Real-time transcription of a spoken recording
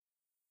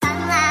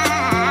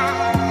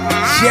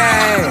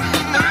Yeah.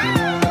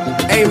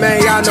 Hey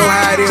man, y'all know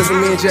how it is when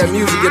me and Jet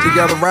Music get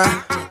together, right?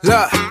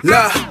 Look.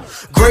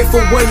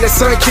 Grateful when the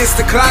sun kissed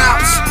the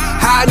clouds.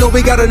 How I know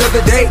we got another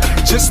day.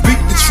 Just speak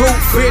the truth,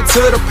 fear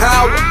to the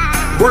power.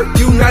 Work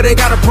you now they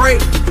gotta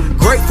break.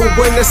 Grateful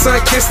when the sun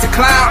kissed the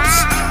clouds.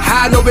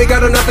 How I know we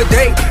got another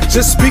day.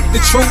 Just speak the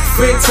truth,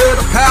 fear to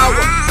the power.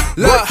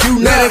 Work you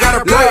now they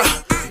gotta break.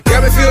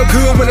 Got me feel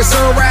good when the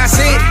sunrise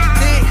hit.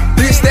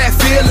 This that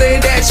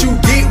feeling that you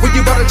get when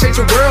you about to change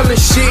the world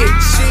and shit.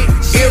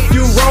 If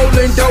you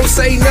rollin', don't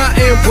say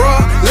nothing,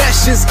 bruh.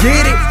 Let's just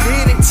get it.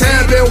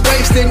 Time been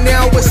wasted,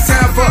 now it's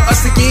time for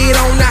us to get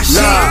on that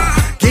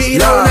shit.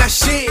 Get on that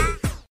shit.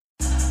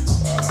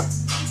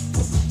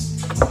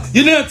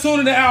 You're now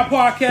tuning to our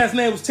podcast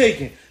name was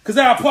Taken. Because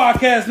our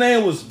podcast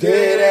name was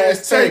Dead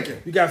Ass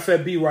Taken. You got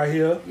Fat B right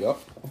here. Yep.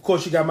 Of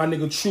course, you got my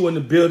nigga True in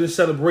the building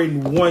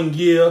celebrating 1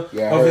 year of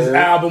his heard.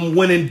 album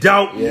When in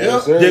Doubt.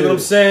 Yes, You dig what I'm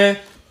saying?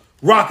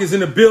 Rock is in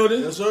the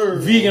building. Yes, sir.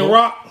 Vegan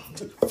Rock.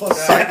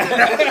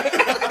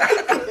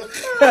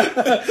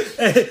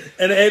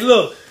 and hey,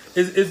 look,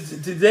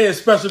 today is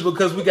special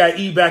because we got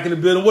E back in the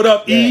building. What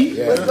up, E?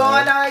 What's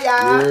going on,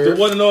 y'all? The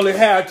one and only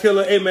hair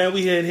killer. Hey, man,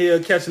 we in here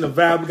catching the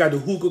vibe. We got the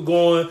hookah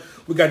going.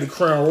 We got the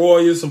Crown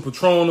Royal, some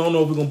Patron. I don't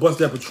know if we're going to bust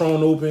that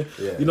Patron open.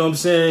 Yeah. You know what I'm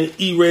saying?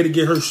 E ready to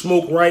get her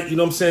smoke right. You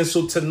know what I'm saying?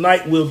 So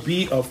tonight will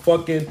be a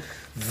fucking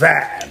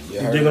vibe.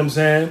 Yeah, you dig what I'm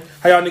saying?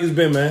 How y'all niggas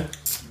been, man?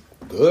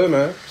 Good,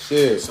 man.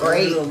 Shit.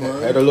 Great.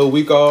 Had a little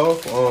week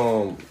off, you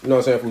know what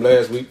I'm saying, from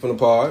last week from the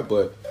pod,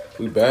 but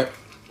we back.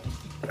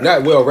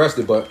 Not well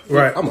rested, but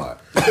Right. I'm alright.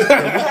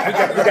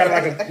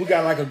 we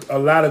got like a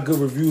lot of good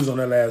reviews on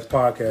that last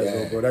podcast, Yeah.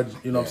 though, bro. That,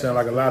 you know what I'm saying?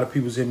 Like a lot of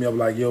people hit me up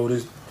like, yo,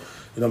 this,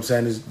 you know what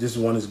I'm saying? This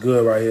one is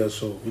good right here.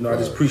 So, you know, I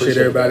just appreciate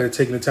everybody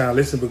taking the time to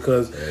listen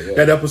because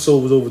that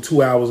episode was over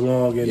 2 hours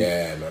long. And,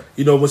 man.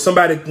 you know, when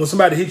somebody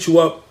hits you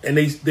up and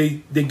they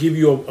give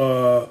you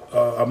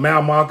a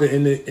mile marker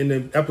in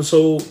the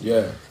episode,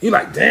 you're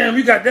like, damn,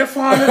 you got that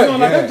far.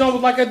 Like that joint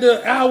was like at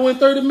the hour and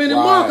 30-minute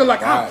marker.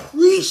 Like, I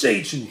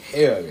appreciate you.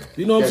 Hell yeah.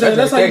 You know what I'm saying?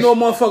 That's how you know a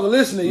motherfucker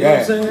listening. You know what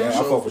I'm saying? Yeah,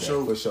 I fuck for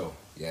sure.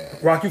 Yeah.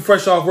 Rock, you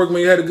fresh off work,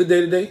 man. You had a good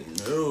day today?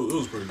 It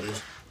was pretty good.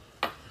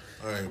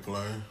 I ain't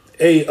playing.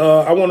 Hey,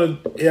 I wanna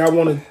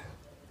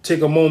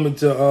take a moment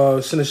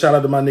to send a shout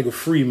out to my nigga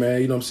Free, man.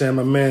 You know what I'm saying?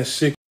 My man's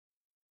sick.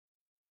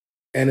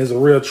 And it's a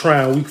real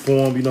trying week for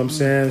him, you know what I'm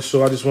saying?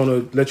 So I just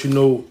wanna let you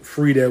know,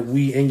 Free, that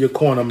we in your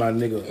corner, my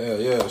nigga.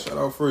 Yeah. Shout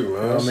out Free, man. You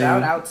know what I mean?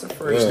 Shout out to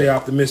Free. Stay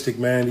optimistic,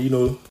 man. You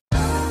know.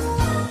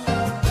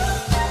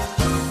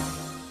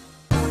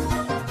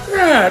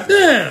 God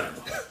damn.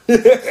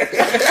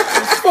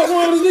 Fuck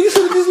wrong with this nigga? You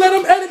should have just let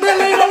him edit that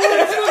later on.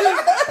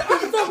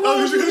 Fuck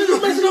wrong with this nigga?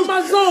 Just messing up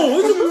my zone.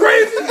 Is you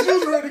crazy? She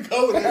was ready to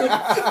go there.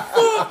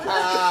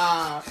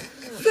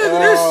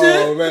 That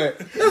shit. Man.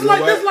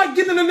 That's like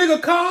getting in a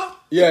nigga car.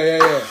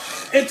 Yeah.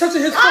 And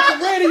touching his fucking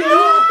radio. You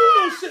don't do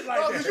no shit like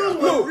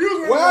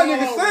that. Why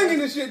niggas singing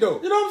this shit though?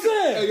 You know what I'm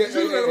saying?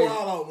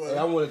 Hey,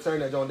 I want to turn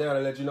that joint down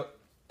and let you know.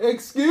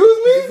 Excuse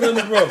me? Feel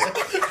me, bro?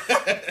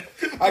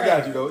 I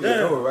got you though. Yeah,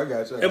 don't worry, I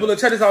got you. Hey, but look,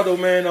 check this out though,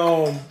 man.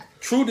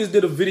 True just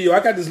did a video. I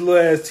got this little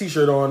ass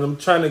t-shirt on. I'm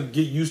trying to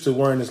get used to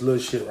wearing this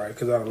little shit, right?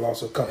 Because I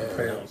lost a couple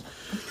pounds.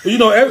 But you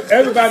know,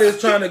 everybody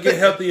is trying to get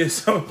healthy in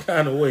some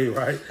kind of way,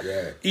 right?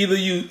 Yeah. Either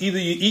you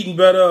eating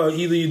better, or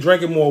either you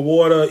drinking more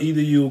water,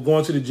 either you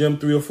going to the gym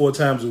 3 or 4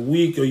 times a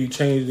week, or you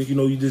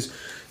just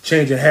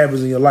changing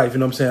habits in your life. You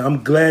know what I'm saying?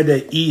 I'm glad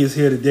that E is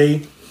here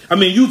today. I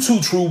mean, you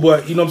too, True,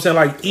 but you know what I'm saying?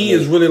 Like, E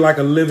is really like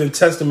a living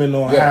testament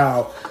on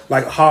how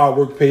like hard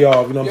work pay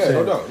off. You know what I'm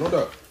saying? No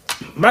doubt.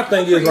 My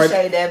thing is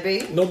that,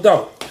 B. no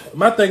doubt.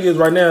 My thing is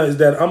right now is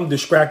that I'm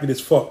distracted as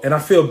fuck, and I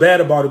feel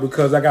bad about it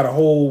because I got a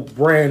whole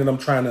brand and I'm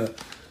trying to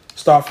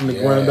start from the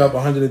ground up,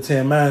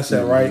 110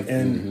 mindset, right?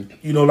 And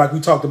you know, like we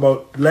talked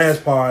about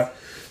last part,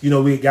 you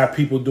know, we got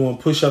people doing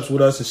push-ups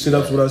with us and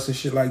sit-ups with us and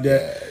shit like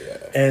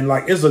that. And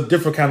like, it's a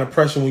different kind of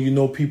pressure when you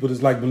know people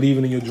that's like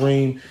believing in your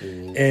dream,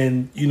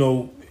 and you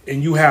know,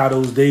 and you have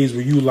those days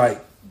where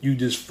you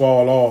just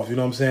fall off. You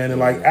know what I'm saying? And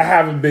like, I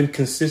haven't been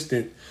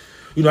consistent.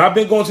 You know, I've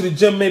been going to the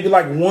gym maybe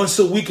like once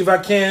a week if I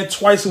can,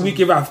 twice a week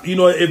if I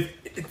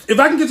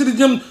can get to the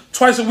gym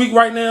twice a week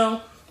right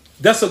now,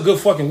 that's a good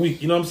fucking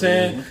week. You know what I'm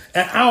saying?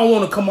 And I don't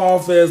want to come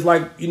off as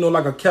like, you know,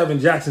 like a Kevin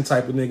Jackson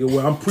type of nigga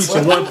where I'm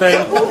preaching one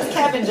thing. Who's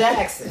Kevin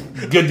Jackson?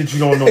 Good that you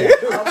don't know it.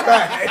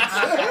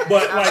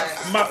 But like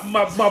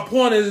my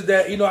point is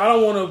that, you know, I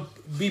don't want to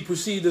be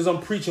perceived as I'm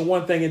preaching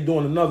one thing and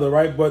doing another,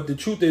 right? But the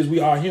truth is we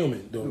are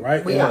human, though,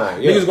 right? We are.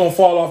 Niggas gonna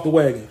fall off the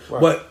wagon.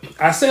 Right. But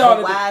I say all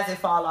that. Why does it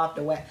fall off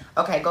the wagon?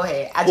 Okay, go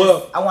ahead.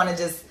 I want to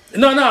just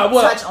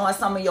touch on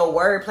some of your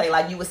wordplay,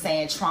 like you were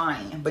saying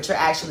trying, but you're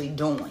actually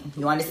doing.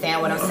 You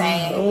understand what I'm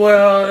saying?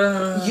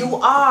 You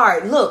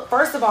are. Look,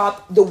 first of all,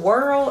 the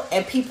world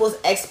and people's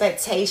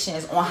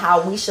expectations on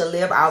how we should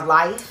live our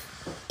life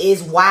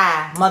is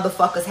why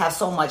motherfuckers have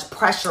so much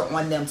pressure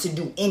on them to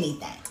do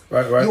anything.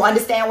 Right. You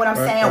understand what I'm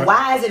saying? Right.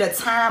 Why is it a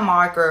time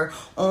marker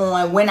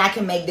on when I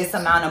can make this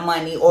amount of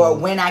money, or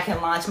when I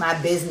can launch my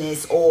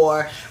business,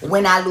 or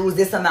when I lose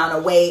this amount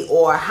of weight,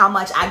 or how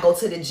much I go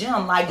to the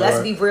gym? Like,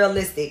 let's be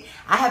realistic.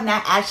 I have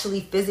not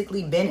actually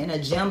physically been in a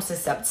gym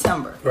since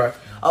September. Right.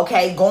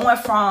 Okay, going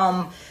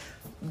from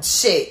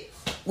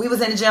we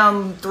was in the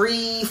gym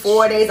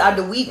 3-4 days out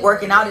of the week,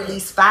 working out at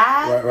least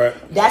 5. Right.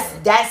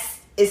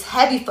 It's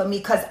heavy for me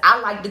because I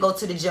like to go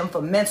to the gym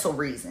for mental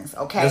reasons.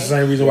 Okay, that's the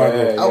same reason why I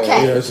go.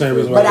 Okay, the same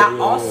reason why. But I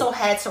also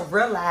had to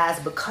realize,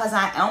 because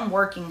I am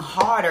working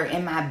harder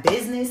in my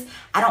business,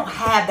 I don't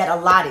have that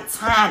allotted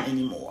time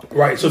anymore.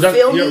 Right. So that's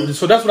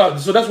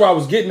why I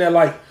was getting at.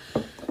 Like,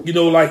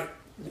 like,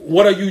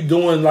 what are you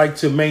doing, like,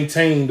 to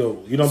maintain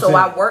though? You know what I'm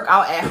saying? So I work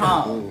out at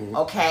home.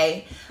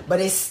 Okay,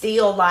 but it's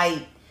still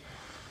like.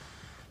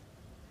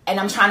 And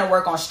I'm trying to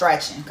work on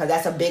stretching, because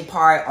that's a big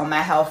part on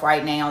my health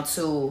right now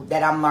too,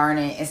 that I'm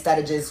learning, instead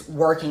of just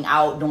working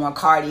out, doing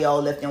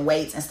cardio, lifting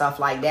weights and stuff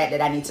like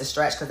that I need to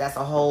stretch, because that's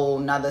a whole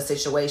nother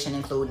situation,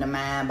 including the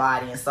mind,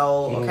 body, and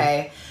soul.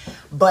 Okay.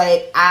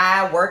 But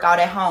I work out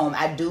at home.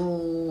 I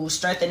do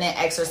strengthening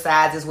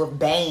exercises with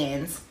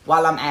bands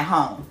while I'm at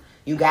home.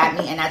 You got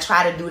me? And I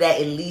try to do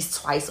that at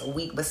least twice a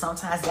week, but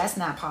sometimes that's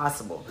not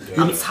possible.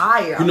 I'm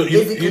tired. I'm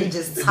physically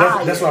just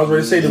tired. That's what I was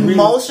ready to say.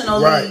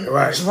 Emotionally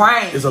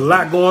drained. There's a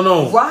lot going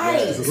on.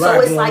 Right.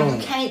 So it's like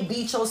you can't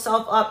beat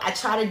yourself up. I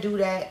try to do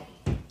that.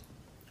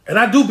 And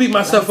I do beat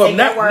myself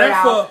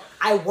up.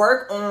 I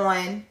work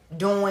on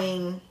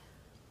doing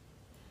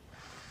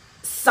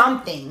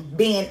something,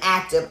 being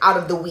active out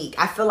of the week.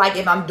 I feel like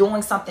if I'm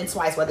doing something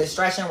twice, whether it's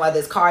stretching, whether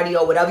it's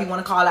cardio, whatever you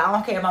want to call it, I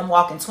don't care if I'm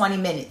walking 20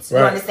 minutes. You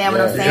understand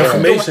what I'm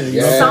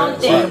saying?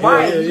 Something,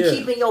 right? You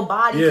keeping your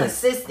body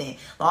consistent.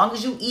 As long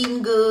as you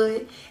eating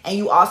good and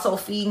you also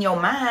feeding your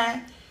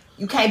mind,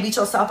 you can't beat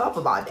yourself up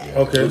about that.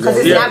 Okay. Because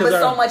it's not but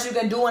so much you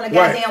can do in a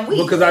goddamn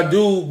week.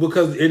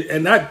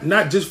 And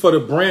not just for the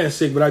brand's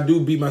sake, but I do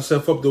beat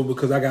myself up though,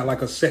 because I got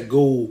like a set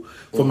goal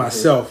for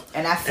myself.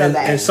 And I feel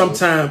that. And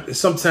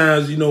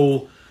sometimes,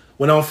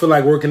 when I don't feel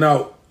like working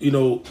out,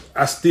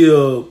 I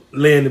still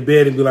lay in the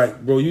bed and be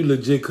like, bro, you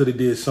legit could have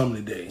did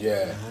something today.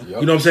 Yeah. You know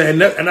what I'm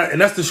saying?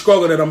 And that's the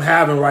struggle that I'm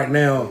having right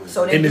now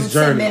in this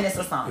journey. 10 minutes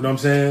or something. You know what I'm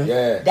saying?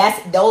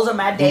 Yeah. Those are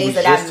my days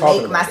that I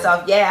make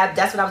myself. Yeah,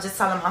 that's what I was just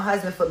telling my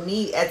husband. For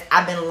me,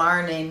 I've been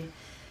learning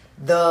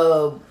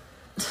the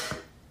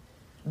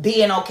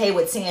being okay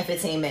with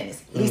 10-15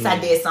 minutes. At least I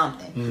did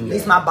something. At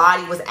least my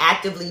body was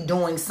actively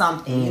doing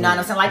something. You know what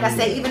I'm saying? Like I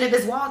said, even if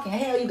it's walking,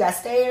 hell, you got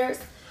stairs.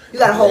 You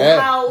got a whole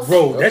house.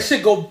 Bro, that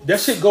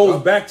shit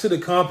goes back to the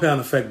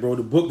compound effect, bro.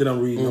 The book that I'm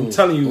reading. I'm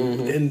telling you,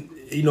 and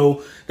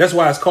that's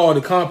why it's called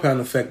the compound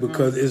effect,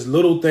 because it's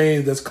little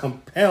things that's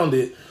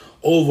compounded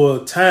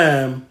over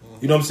time.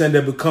 You know what I'm saying?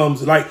 That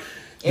becomes like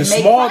the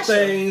small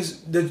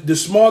things, the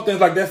small things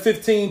like that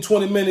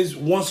 15-20 minutes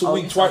once a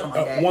week,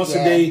 once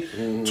a day,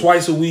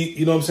 twice a week,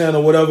 you know what I'm saying,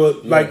 or whatever.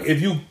 Like, if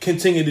you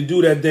continue to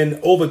do that, then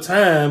over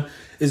time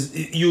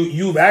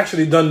you've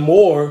actually done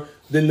more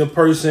than the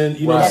person,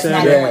 you know what I'm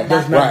saying,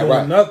 that's not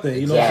doing nothing.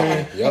 You know what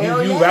I'm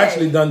saying? You've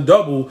actually done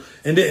double.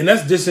 And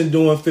that's just in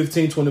doing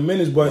 15-20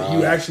 minutes, but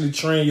you actually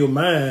train your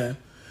mind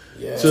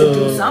to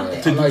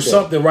do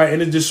something, right?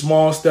 And it's just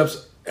small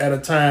steps at a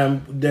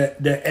time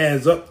that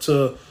adds up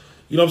to,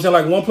 you know what I'm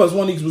saying, like 1 +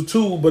 1 =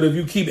 2, but if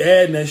you keep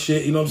adding that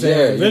shit, you know what I'm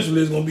saying,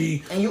 eventually it's going to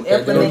be... And you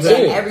implement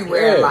that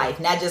everywhere in life,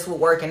 not just with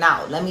working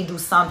out. Let me do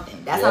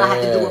something. That's how I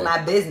have to do with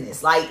my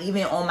business. Like,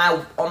 even on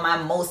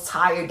my most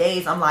tired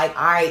days, I'm like,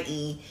 all right,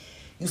 E,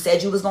 you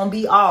said you was going to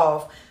be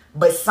off,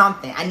 but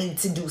something. I need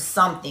to do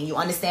something. You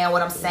understand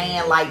what I'm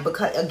saying? Like,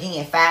 because,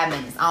 again, 5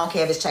 minutes. I don't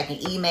care if it's checking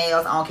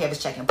emails. I don't care if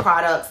it's checking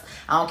products.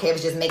 I don't care if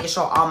it's just making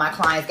sure all my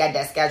clients got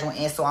that schedule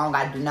in, so I don't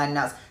got to do nothing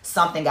else.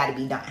 Something got to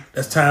be done.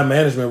 That's time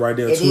management right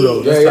there, it too,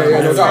 though. That's time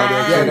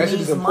management. That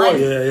shit is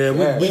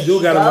important. We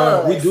do got to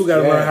learn. We do got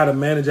to learn how to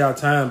manage our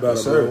time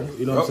better, bro.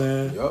 You know what I'm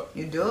saying? Yep.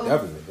 You do.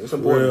 Definitely. It's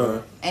important,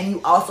 man. And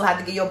you also have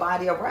to give your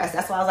body a rest.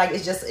 That's why I was like,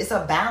 it's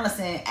a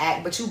balancing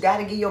act, but you got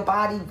to give your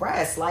body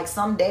rest. Like,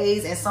 some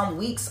days and some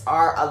weeks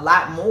are a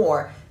lot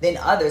more than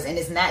others, and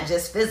it's not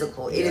just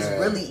physical. It is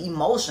really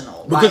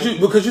emotional.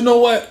 Because you know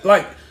what?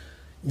 Like,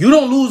 you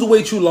don't lose the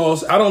weight you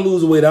lost. I don't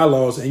lose the weight I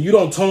lost, and you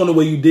don't tone the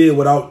way you did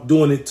without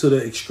doing it to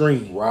the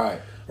extreme.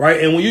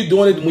 Right, and when you're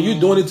doing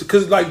it,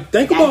 because like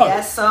think about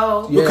it.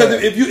 So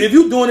because if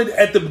you're doing it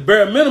at the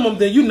bare minimum,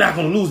 then you're not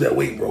gonna lose that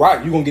weight, bro.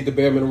 Right, you're gonna get the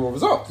bare minimum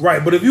results.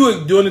 Right, but if you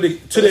are doing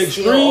it to the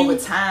extreme over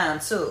time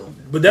too.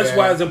 But that's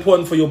why it's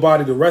important for your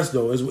body to rest,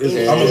 though. I'm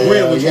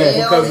agreeing with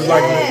you because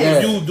like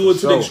if you do it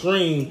to the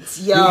extreme,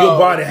 your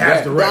body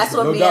has to rest. That's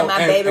what me and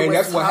my baby was talking about. And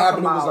that's what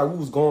happened. It was like we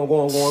was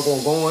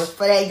going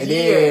for that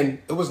year. And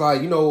then it was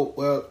like,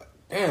 well,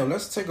 damn,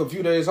 let's take a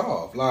few days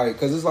off, like,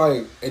 because it's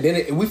like, and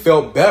then we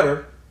felt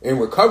better in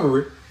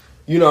recovery.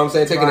 You know what I'm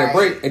saying? Taking that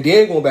break and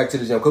then going back to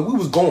the gym because we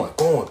was going,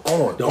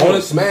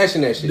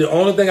 smashing that shit. The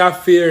only thing I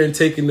fear in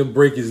taking the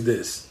break is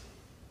this.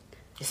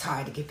 It's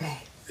hard to get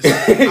back.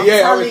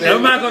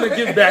 I'm not gonna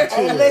get back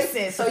to it.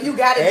 Listen, so you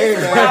got it. This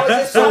is what I was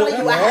just telling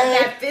you. I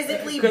have not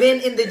physically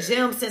been in the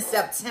gym since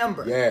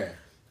September. Yeah.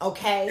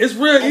 Okay, it's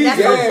real easy.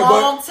 That's a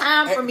long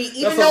time for me,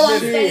 even though I'm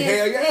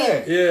staying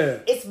fit. Yeah,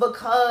 it's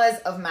because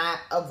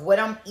of what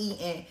I'm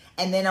eating,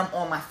 and then I'm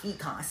on my feet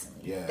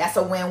constantly. Yeah, that's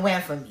a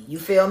win-win for me. You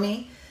feel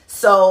me?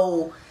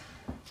 So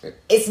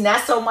it's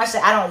not so much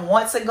that I don't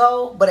want to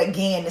go, but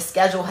again, the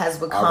schedule has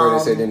become. I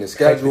already said in the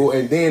schedule,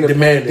 and then the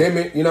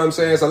pandemic. You know what I'm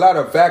saying? It's a lot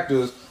of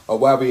factors of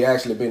why we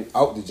actually been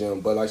out the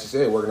gym. But like she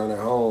said, working on at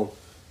home,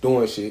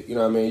 doing shit. You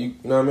know what I mean?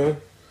 You know what I mean?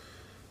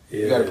 Yeah.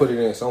 You got to put it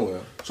in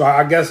somewhere. So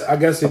I guess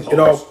it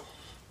all.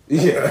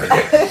 Yeah.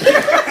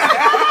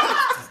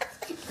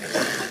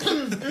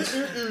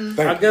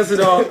 I guess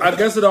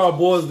it all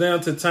boils down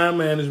to time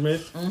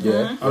management.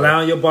 Yeah.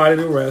 Allowing your body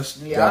to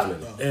rest. Yeah.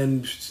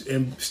 And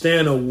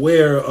staying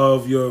aware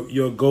of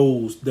your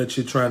goals that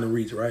you're trying to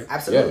reach. Right.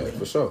 Absolutely. Yeah,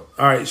 for sure.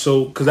 All right.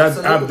 So because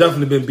I've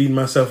definitely been beating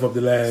myself up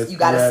the last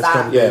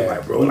couple days,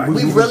 like, bro. Like,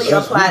 we really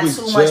applied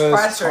too much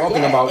pressure.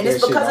 Yeah. And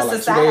it's because of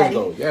society.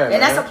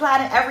 And that's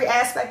applied in every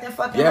aspect in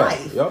fucking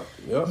life.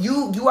 Yep.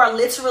 You are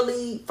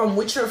literally from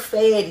what you're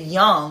fed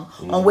young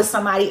on what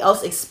somebody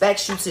else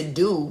expects you to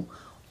do,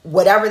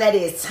 whatever that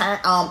is,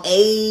 time,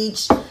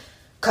 age,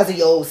 because of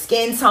your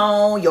skin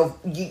tone,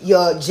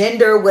 your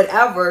gender,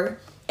 whatever,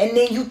 and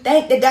then you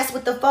think that that's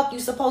what the fuck you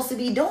supposed to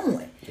be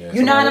doing. Yeah,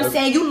 you know what I'm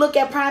saying? You look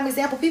at prime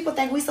example. People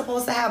think we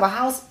supposed to have a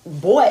house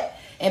bought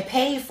and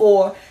paid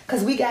for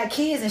because we got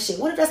kids and shit.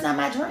 What if that's not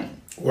my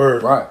dream?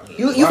 Word. Right.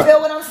 You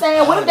feel what I'm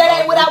saying? What if that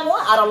ain't what I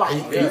want out of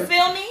life? You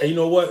feel me? And you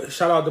know what?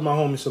 Shout out to my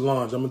homie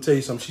Solange. I'm gonna tell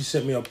you something. She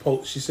sent me a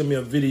post. She sent me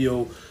a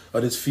video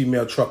of this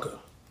female trucker,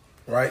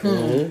 right?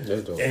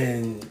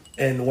 Mm-hmm.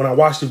 And when I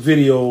watched the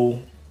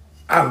video,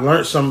 I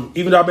learned something.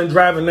 Even though I've been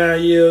driving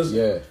 9 years,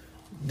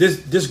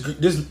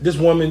 this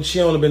woman, she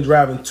only been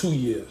driving 2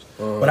 years,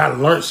 but I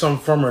learned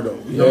something from her though.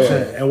 You know what I'm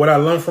saying? And what I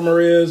learned from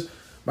her is,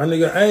 my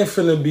nigga, I ain't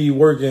finna be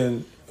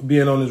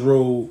being on this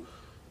road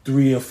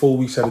 3 and 4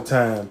 weeks at a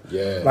time.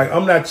 Yeah. Like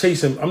I'm not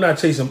chasing money.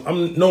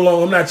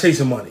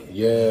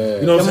 Yeah.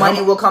 You know what I'm saying?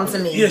 Money will come to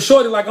me. Yeah,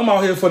 shorty, like I'm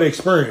out here for the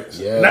experience.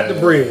 Yeah. Not the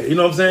bread. You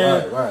know what I'm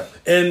saying? Right.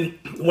 And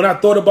when I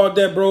thought about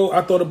that, bro,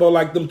 I thought about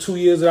like them 2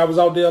 years that I was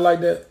out there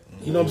like that.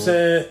 You know what I'm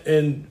saying?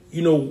 And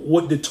you know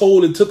what the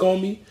toll it took on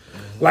me?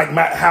 Like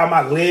how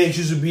my legs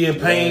used to be in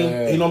pain.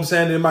 Yeah. You know what I'm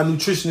saying? And my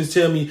nutritionist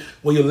tell me,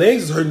 well, your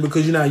legs is hurting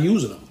because you're not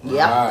using them.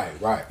 Yeah.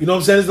 Right. You know what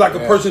I'm saying? It's like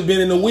a person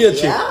being in a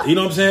wheelchair. Yeah. You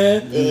know what I'm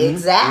saying?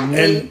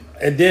 Exactly.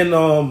 And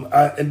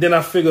then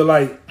I figure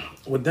like,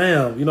 well,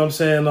 damn. You know what I'm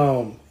saying?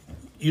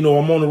 You know,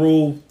 I'm on the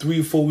road 3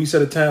 or 4 weeks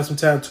at a time,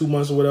 sometimes 2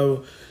 months or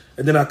whatever.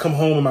 And then I come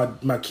home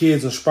and my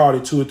kids are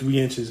sprouted 2 or 3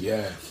 inches.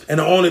 Yeah. And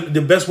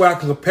the best way I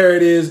can compare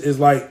it is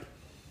like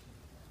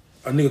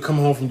a nigga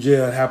coming home from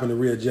jail and having to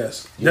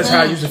readjust. That's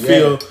how I used to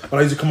feel when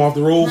I used to come off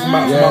the road from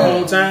my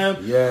home time.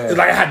 Yeah. It's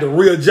like I had to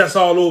readjust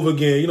all over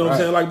again. You know what I'm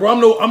saying? Like,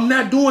 bro, I'm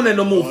not doing that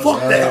no more. Fuck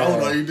that. I don't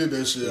know you did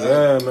that shit.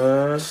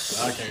 Man.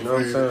 I can't. You know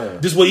what I'm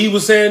saying? Just what he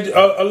was saying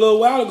a little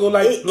while ago.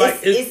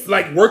 It's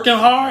like working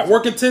hard,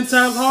 working 10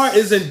 times hard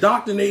is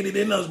indoctrinated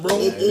in us, bro.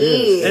 It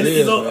is. And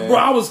you know,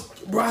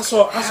 bro, I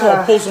saw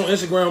a post on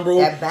Instagram, bro.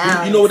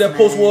 You know what that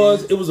post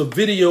was? It was a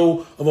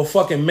video of a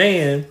fucking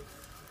man.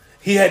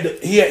 He had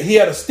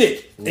a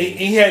stick. Mm-hmm.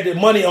 He had the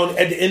money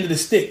at the end of the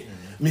stick.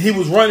 I mean, he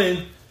was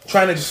running,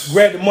 trying to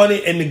grab the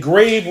money, and the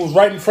grave was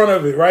right in front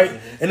of it, right?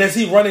 Mm-hmm. And as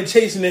he running,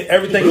 chasing it,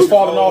 everything is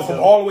falling off him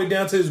all the way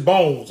down to his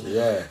bones.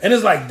 Yeah. And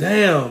it's like,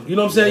 damn, you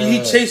know what I'm saying?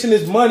 He chasing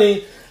his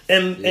money,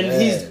 and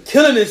he's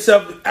killing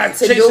himself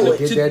to do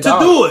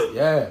it.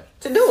 Yeah.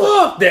 To do it.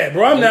 Fuck that,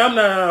 bro. I'm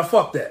not.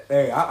 Fuck that.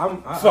 Hey,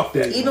 fuck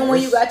that. Even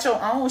when you got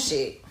your own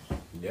shit.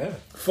 Yeah.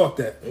 Fuck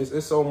that.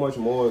 It's so much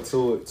more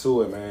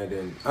to it, man.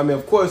 Than I mean,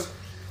 of course,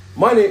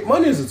 money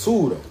is a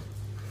tool, though.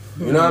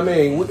 You know what I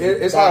mean?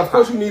 It's like, of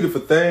course, you need it for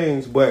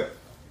things, but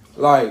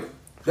like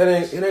it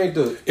ain't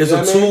the. It's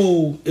a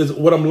tool. Is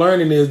what I'm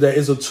learning is that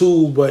it's a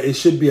tool, but it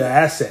should be an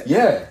asset.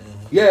 Yeah.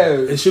 Yeah.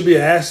 It should be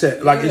an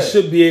asset. Like it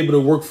should be able to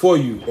work for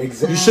you.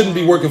 Exactly. You shouldn't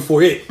be working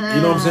for it. You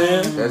know what I'm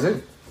saying? That's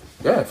it.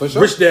 Yeah, for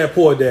sure. Rich Dad,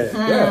 Poor Dad.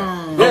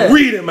 Yeah. I'm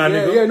reading, my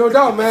nigga. Yeah, no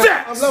doubt, man.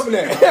 Facts. I'm loving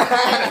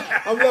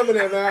that. I'm loving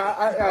that, man.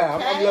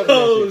 I'm loving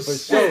that shit, for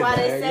sure. That's why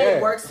they say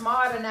work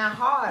smarter, not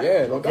harder.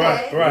 Yeah, no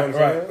doubt.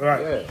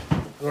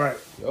 Right.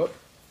 Yep.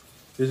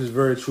 This is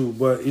very true.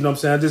 But you know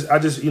what I'm saying? I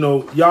just you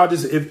know, y'all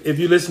just if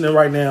you're listening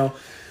right now,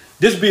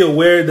 just be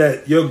aware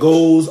that your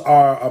goals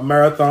are a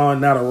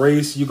marathon, not a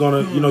race. You're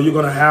gonna you're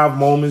gonna have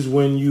moments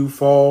when you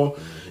fall.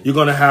 You're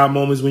gonna have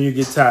moments when you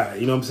get tired.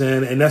 You know what I'm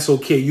saying? And that's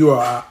okay. You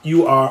are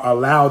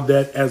allowed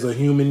that as a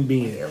human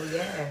being.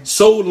 Yeah.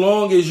 So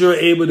long as you're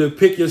able to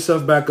pick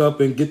yourself back up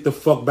and get the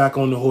fuck back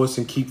on the horse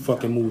and keep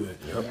fucking moving.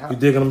 Yep. You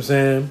dig what I'm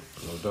saying?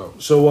 No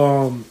doubt.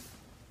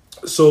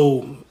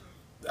 So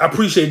I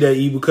appreciate that,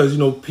 E, because you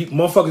know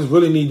motherfuckers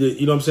really need to,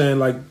 you know what I'm saying,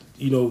 like,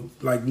 you know,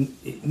 like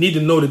need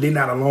to know that they're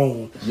not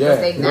alone.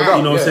 Yeah. You know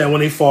what I'm saying,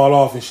 when they fall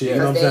off and shit. You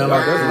know what I'm saying?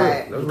 Like,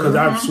 that's real. Because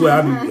I swear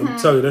I'm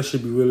telling you, that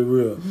shit be really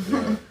real.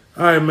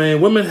 All right,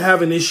 man. Women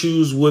having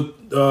issues with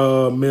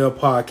male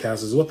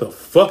podcasters. What the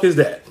fuck is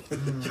that?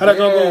 How that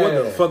gonna go?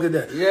 What the fuck is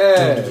that?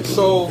 Yeah.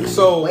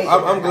 So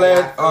I'm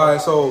glad. All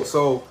right.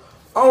 So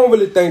I don't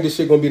really think this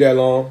shit gonna be that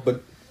long,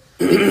 but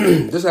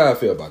this is how I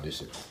feel about this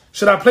shit.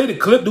 Should I play the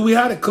clip? Do we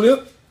have the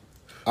clip?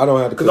 I don't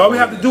have the clip.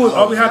 Because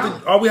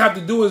all we have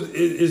to do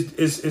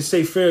is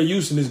say fair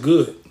use and it's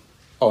good.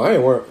 Oh, I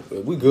ain't worried.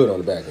 We good on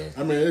the back end.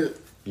 I mean,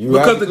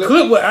 because the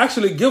clip will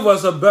actually give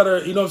us a better,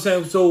 you know what I'm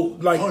saying? So,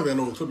 like, I don't even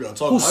know what clip y'all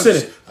talking about. Who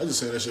sent it? I just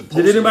seen that shit.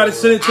 Did anybody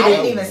send it to I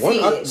didn't even see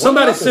it.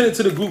 Somebody sent it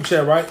to the group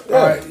chat, right? Yeah.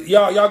 All right,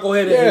 y'all go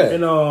ahead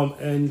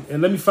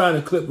and let me find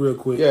the clip real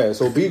quick. Yeah,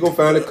 so B gonna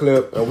find the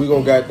clip and we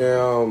gonna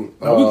goddamn.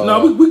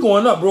 We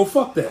going up, bro.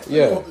 Fuck that.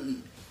 Yeah.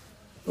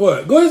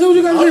 What? Go ahead and say what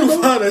you got to say,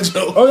 bro. Find that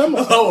joke.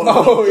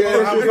 Oh yeah,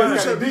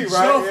 that's D,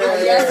 right?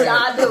 Yes,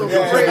 y'all do.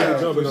 Yeah,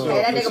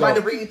 that nigga about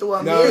to read through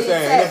a know what I'm million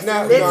saying? texts. If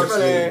not, you know what I'm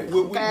saying?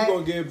 We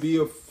gonna give B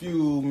a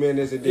few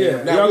minutes and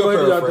then now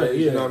we'll paraphrase.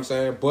 You know what I'm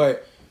saying?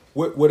 But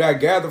what I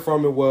gathered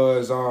from it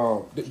was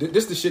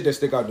this the shit that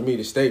stick out to me.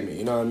 The statement,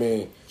 you know what I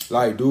mean?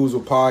 Like dudes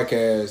with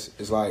podcasts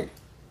is like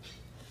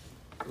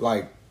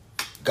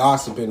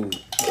gossiping.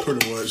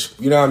 Pretty much.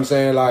 You know what I'm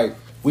saying? Like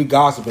we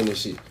gossiping and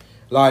shit.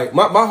 Like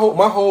my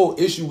whole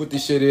issue with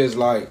this shit is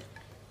like,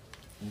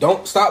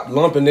 don't stop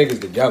lumping niggas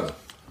together.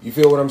 You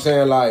feel what I'm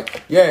saying?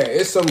 Like, yeah,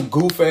 it's some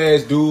goof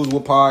ass dudes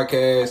with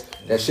podcasts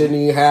that shouldn't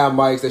even have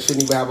mics, that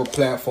shouldn't even have a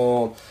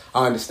platform.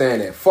 I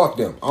understand that. Fuck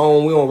them. We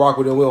don't rock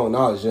with them. We don't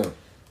acknowledge them.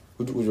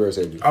 What you ready to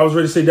say, dude? I was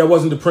ready to say that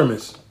wasn't the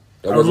premise.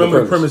 I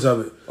remember the premise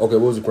of it. Okay,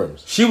 what was the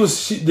premise?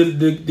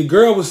 The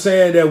girl was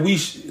saying that we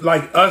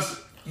like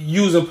us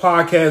using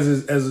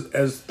podcasts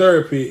as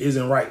therapy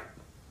isn't right.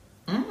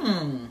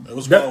 It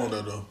was wrong with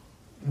that though.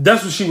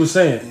 That's what she was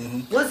saying.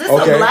 Mm-hmm. Was this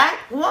a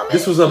black woman?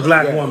 This was a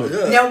black woman.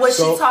 Yeah. Now was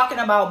she talking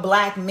about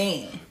black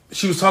men?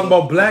 She was talking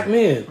about black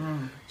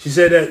men. She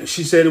said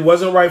it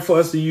wasn't right for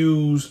us to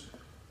use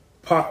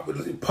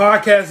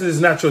podcasting is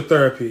not your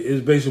therapy.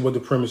 Is basically what the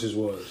premises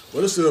was.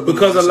 Well, it's still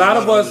because a lot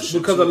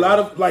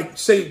of like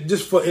say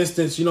just for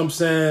instance, you know what I'm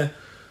saying,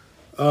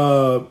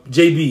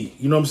 JB,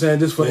 you know what I'm saying,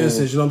 just for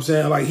instance, you know what I'm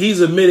saying, like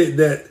he's admitted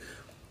that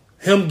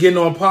him getting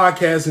on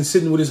podcasts and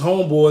sitting with his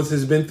homeboys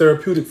has been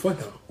therapeutic for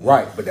him.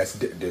 Right, but that's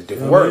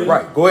different word.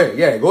 Right, go ahead.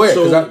 Yeah, go ahead.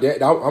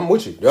 Because I'm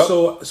with you.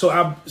 Yep.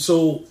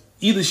 So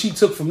either she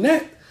took from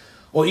that,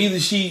 or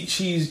either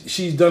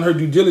she's done her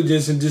due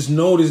diligence and just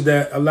noticed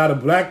that a lot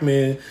of black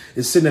men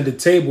is sitting at the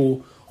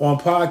table on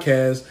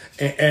podcasts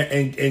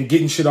and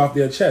getting shit off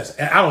their chest.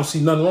 And I don't see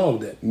nothing wrong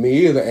with that.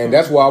 Me either. And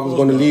that's what I was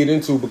going to lead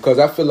into, because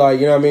I feel like,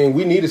 you know what I mean,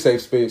 we need a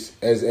safe space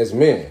as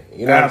men.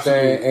 You know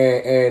Absolutely. what I'm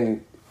saying?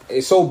 And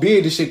it's so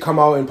big this shit come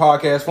out in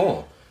podcast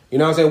form. You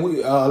know what I'm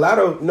saying? A lot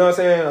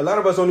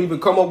of us don't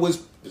even come up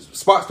with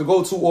spots to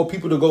go to or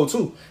people to go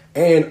to.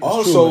 And it's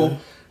also true,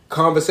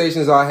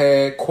 conversations I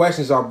had,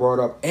 questions I brought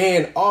up,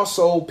 and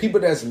also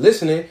people that's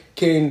listening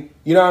can,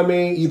 you know what I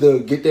mean, either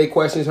get their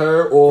questions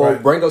heard or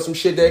bring up some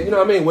shit that, you know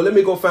what I mean, well, let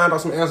me go find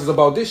out some answers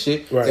about this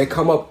shit that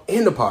come up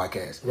in the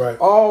podcast. Right.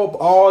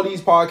 All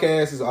these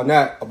podcasts are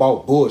not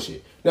about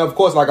bullshit. Now, of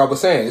course, like I was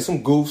saying, it's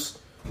some goofs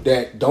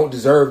that don't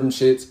deserve them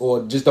shits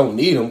or just don't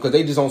need them because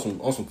they just on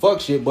some fuck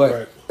shit.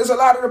 But there's a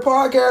lot of the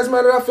podcasts,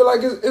 man, that I feel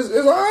like is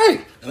all right.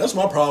 And that's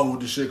my problem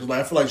with this shit, because like,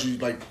 I feel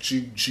like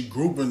she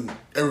grouping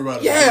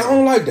everybody. Yeah, I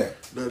don't like that.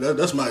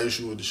 That's my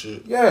issue with the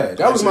shit. Yeah,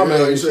 that was my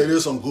main issue. You say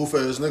there's some goof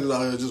ass niggas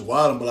out here just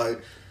wilding, but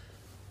like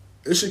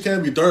this shit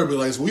can't be therapy.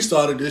 Like so we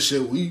started this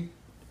shit, we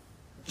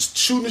just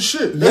shooting the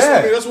shit.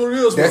 That's what it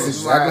is. That's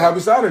exactly how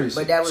we started this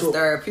shit. But that was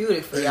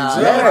therapeutic for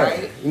y'all,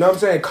 right? You know what I'm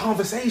saying?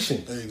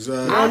 Conversation.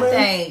 Exactly. I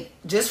think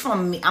just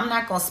from me, I'm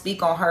not gonna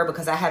speak on her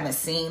because I haven't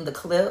seen the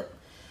clip,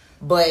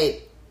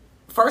 but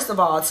first of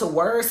all, to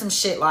word some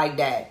shit like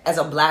that as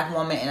a black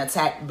woman and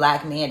attack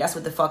black men, that's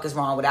what the fuck is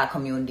wrong with our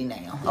community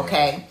now,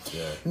 okay?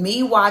 Yeah.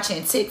 Me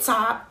watching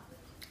TikTok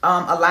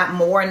a lot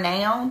more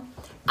now,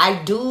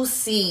 I do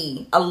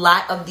see a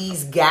lot of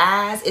these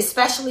guys,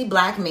 especially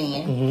black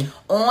men,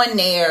 on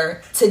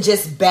there to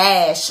just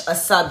bash a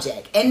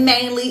subject. And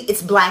mainly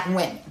it's black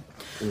women.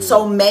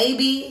 So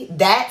maybe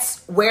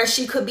that's where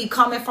she could be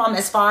coming from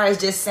as far as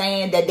just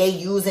saying that they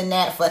using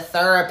that for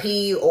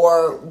therapy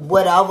or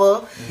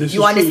whatever.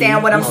 You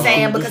understand what I'm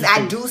saying? Because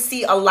I do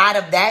see a lot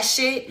of that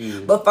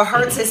shit. But for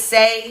her to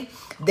say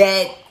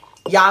that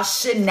y'all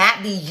should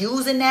not be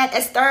using that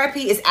as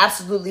therapy is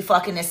absolutely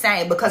fucking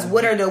insane. Because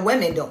what are the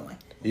women doing?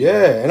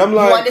 Yeah, and I'm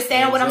like, you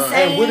understand what I'm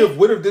saying? And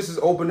what if this is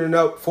opening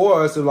up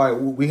for us to like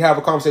we have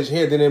a conversation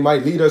here, then it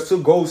might lead us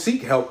to go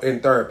seek help in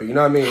therapy. You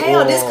know what I mean?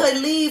 Hell, this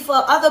could lead for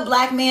other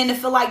black men to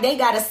feel like they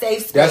got a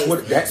safe space. So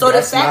the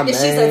that's fact that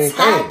she's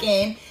attacking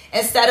thing.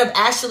 Instead of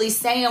actually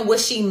saying what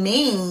she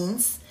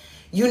means,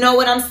 you know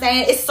what I'm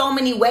saying? It's so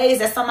many ways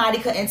that somebody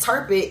could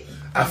interpret.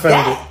 I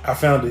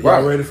found it.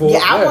 Y'all ready for it?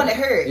 Yeah, I want to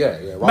hear it.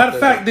 Yeah. Matter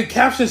of fact, the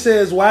caption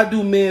says, "Why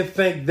do men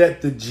think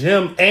that the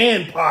gym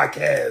and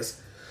podcasts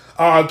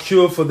are a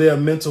cure for their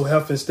mental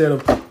health instead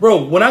of..."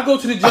 Bro, when I go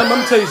to the gym, let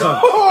me tell you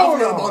something.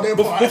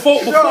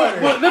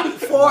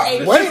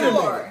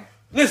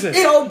 Listen.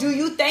 So do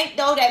you think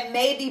though that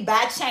maybe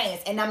by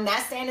chance, and I'm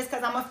not saying this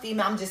because I'm a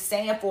female, I'm just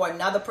saying for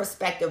another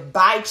perspective,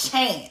 by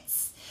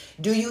chance,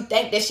 do you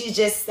think that she's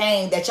just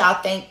saying that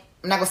y'all think,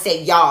 I'm not going to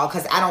say y'all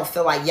because I don't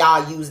feel like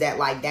y'all use that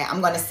like that.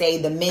 I'm going to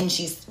say the men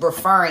she's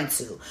referring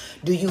to.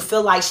 Do you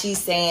feel like she's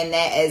saying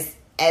that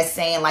as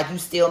saying like you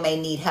still may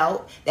need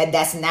help,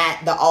 that's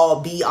not the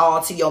all be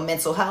all to your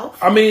mental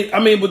health? I mean,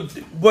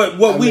 but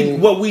what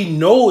we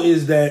know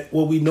is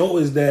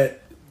that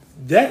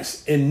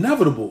that's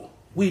inevitable.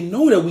 We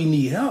know that we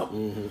need help.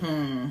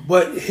 Mm-hmm.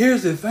 But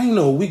here's the thing,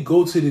 though. We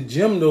go to the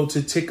gym, though,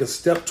 to take a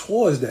step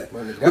towards that.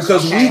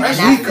 Because we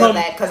come...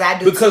 Because I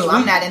do, too.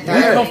 I'm not in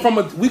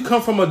therapy. We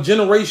come from a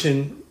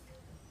generation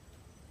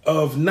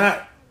of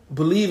not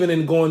believing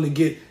in going to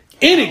get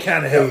any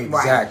kind of help.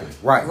 Exactly.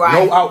 Right.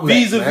 No outlet,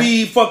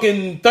 vis-a-vis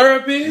fucking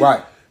therapy.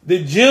 Right.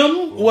 The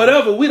gym,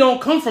 whatever. We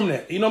don't come from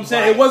that. You know what I'm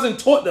saying? Right. It wasn't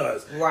taught to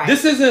us. Right.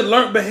 This isn't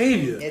learned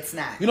behavior. It's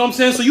not. You know what I'm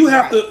saying? So you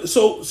have to...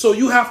 So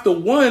you have to,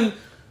 one...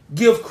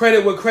 give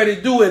credit where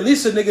credit due. At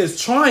least a nigga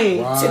is trying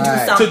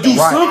to do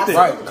something.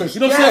 Right. You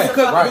know what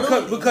I'm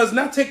saying? Because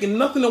not taking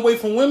nothing away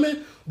from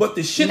women, but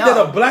the shit that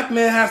a black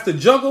man has to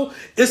juggle,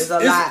 it's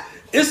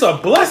a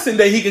blessing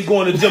that he can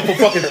go in the gym for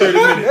fucking 30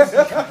 minutes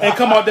and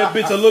come out that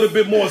bitch a little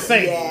bit more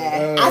sane.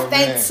 Yeah. I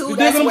think too.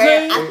 That's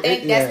where I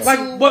think that's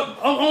too. But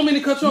I don't mean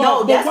to cut you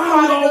off. But why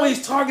are we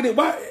always targeted?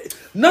 Why?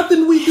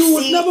 Nothing we do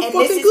is never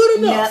fucking good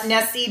enough.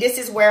 Now, see, this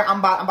is where I'm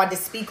about to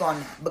speak on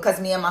that because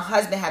me and my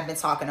husband have been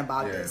talking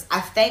about this. I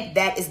think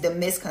that is the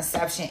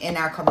misconception in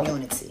our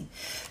community.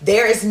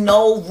 There is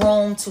no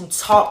room to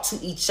talk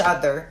to each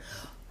other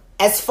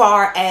as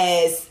far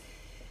as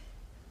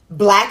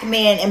black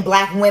men and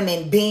black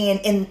women being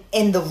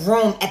in the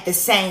room at the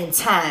same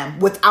time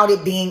without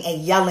it being a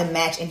yelling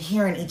match and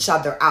hearing each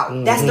other out.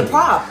 Mm-hmm. That's the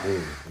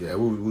problem. Yeah,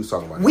 we was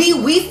talking about that.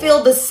 We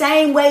feel the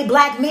same way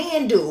black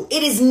men do.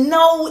 It's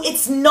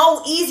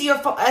no easier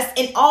for us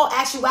in all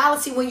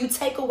actuality when you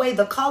take away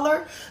the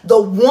color.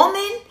 The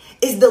woman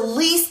is the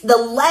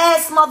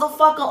last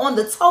motherfucker on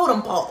the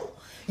totem pole.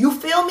 You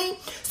feel me?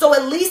 So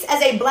at least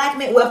as a black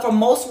man, well, for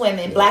most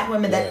women, black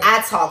women that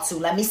I talk to,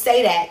 let me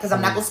say that because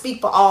I'm not going to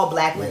speak for all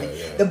black women.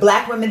 The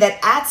black women that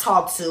I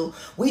talk to,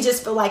 we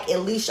just feel like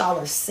at least y'all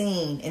are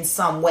seen in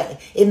some way.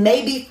 It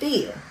may be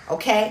fear,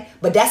 okay?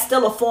 But that's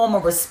still a form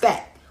of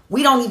respect.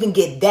 We don't even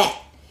get that.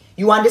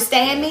 You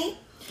understand me?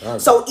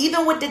 So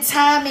even with the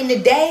time in the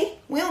day,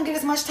 we don't get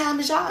as much time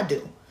as y'all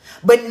do.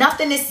 But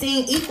nothing is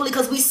seen equally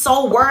because we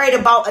so worried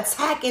about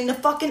attacking the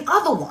fucking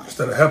other one.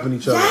 Instead of helping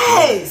each other.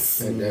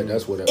 Yes. And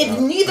that's what if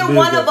neither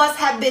one of us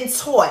have been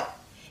taught,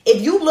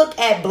 if you look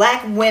at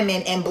black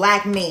women and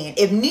black men,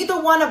 if neither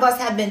one of us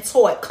have been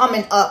taught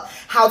coming up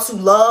how to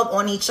love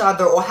on each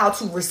other or how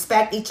to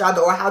respect each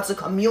other or how to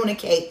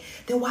communicate,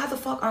 then why the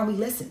fuck aren't we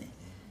listening?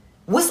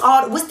 What's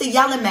the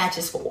yelling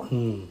matches for?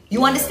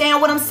 You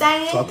understand what I'm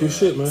saying? Talk your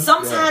shit, man.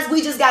 Sometimes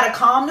we just gotta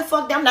calm the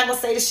fuck down. I'm not gonna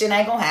say this shit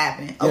ain't gonna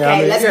happen.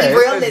 Okay, let's be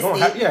realistic.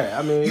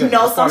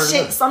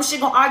 Some shit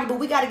gonna argue, but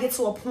we gotta get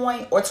to a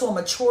point or to a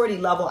maturity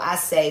level, I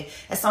say,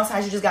 and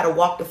sometimes you just gotta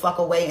walk the fuck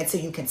away until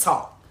you can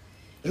talk.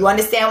 You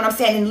understand what I'm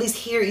saying? And at least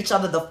hear each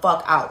other the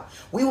fuck out.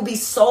 We will be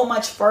so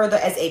much further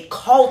as a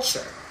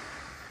culture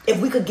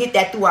if we could get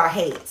that through our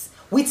heads.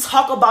 We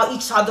talk about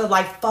each other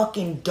like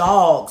fucking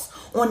dogs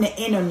on the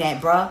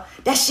internet, bruh.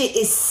 That shit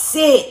is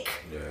sick.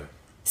 Yeah.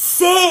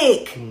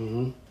 Sick.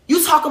 Mm-hmm.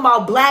 You talking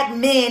about black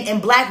men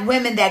and black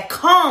women that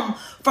come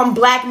from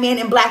black men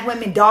and black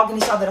women dogging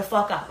each other the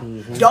fuck out.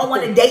 Mm-hmm. Don't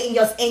want to date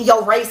in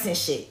your race and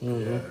shit.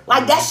 Mm-hmm.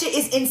 Like that shit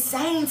is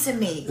insane to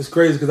me. It's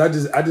crazy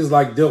because I just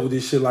like dealt with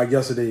this shit like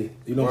yesterday.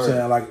 You know what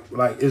I'm saying?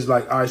 Like it's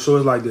like, all right, so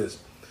it's like this.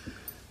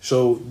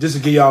 So just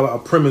to give y'all a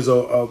premise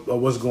of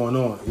what's going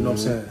on. You know what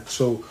I'm saying?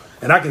 So.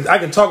 And I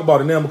can talk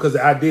about it now because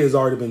the idea has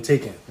already been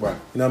taken. Right.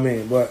 You know what I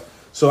mean? But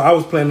so I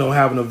was planning on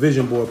having a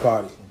vision board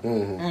party.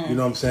 Mm-hmm. You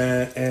know what I'm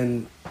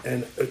saying?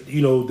 And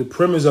you know, the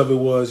premise of it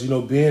was, you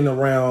know, being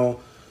around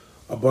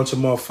a bunch of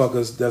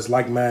motherfuckers that's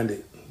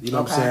like-minded. You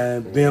know what I'm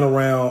saying?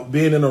 Mm-hmm.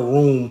 Being in a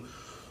room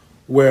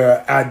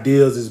where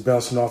ideas is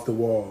bouncing off the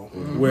wall.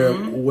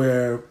 Mm-hmm.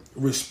 Where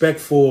respect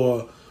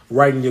for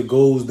writing your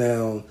goals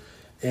down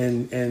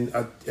and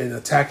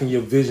attacking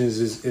your visions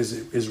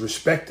is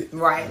respected.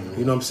 Right.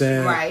 You know what I'm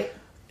saying? Right.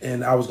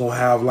 And I was gonna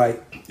have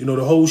like, you know,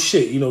 the whole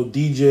shit, you know,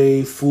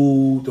 DJ,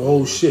 food, the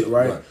whole shit,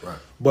 right? Right.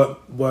 But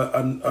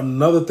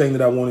another thing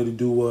that I wanted to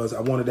do was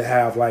I wanted to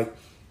have like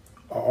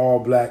an all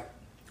black,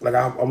 like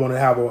I wanted to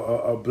have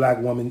a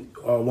black woman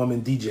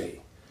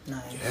DJ.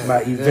 Nice. Yeah,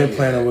 my event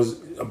planner was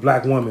a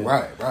black woman.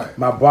 Right.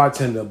 My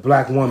bartender,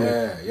 black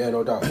woman. Yeah,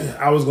 no doubt.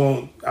 I was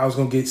gonna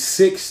get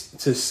 6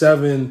 to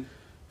 7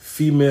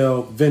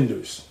 female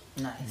vendors,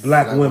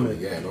 black women.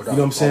 Yeah, no doubt. You know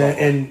what I'm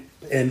saying?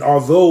 And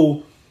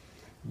although,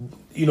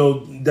 you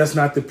know, that's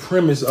not the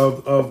premise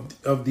of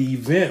the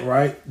event,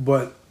 right?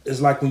 But it's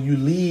like when you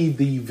leave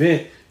the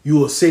event, you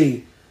will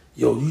say,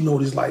 yo, you know,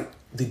 this like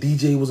the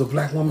DJ was a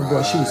black woman,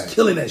 but she was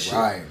killing that shit.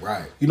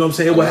 Right. You know what I'm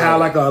saying? It would have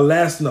like a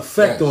lasting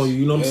effect on you.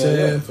 You know what I'm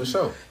saying? Yeah, for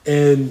sure.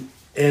 And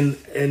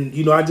And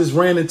you know, I just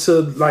ran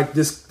into like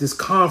this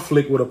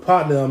conflict with a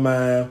partner of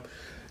mine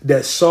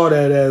that saw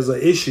that as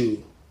an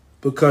issue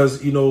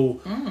because, you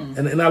know,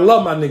 and I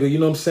love my nigga, you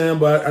know what I'm saying?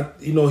 But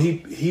you know,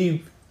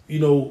 he you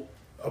know,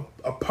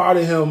 a part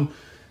of him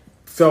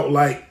felt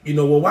like, you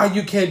know, well, why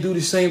you can't do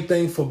the same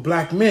thing for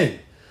black men?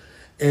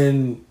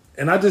 And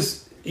I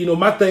just, you know,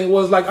 my thing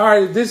was like, all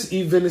right, if this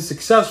event is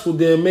successful,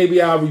 then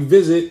maybe I'll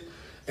revisit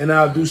and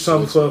I'll do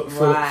something for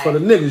the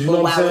niggas. You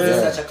know what I'm saying? Why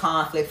was it such a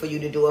conflict for you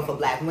to do it for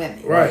black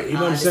women? Right. You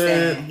know what I'm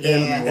saying? Yeah.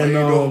 And why you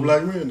doing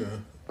black men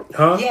then?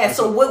 Huh? Yeah.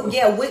 So what?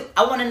 Yeah.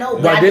 I want to know.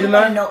 Why didn't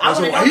I? I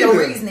want to know your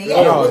reasoning.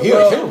 Yeah.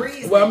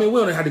 Well, I mean, we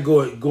don't have to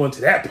go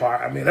into that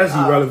part. I mean, that's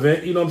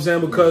irrelevant. You know what I'm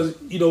saying? Because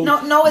you know.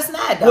 No, it's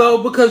not. Though.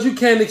 Well, because you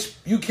can't.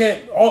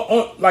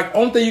 Like,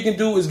 only thing you can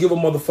do is give a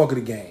motherfucker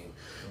the game,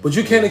 but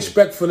you can't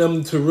expect for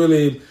them to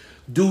really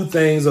do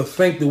things or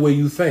think the way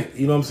you think.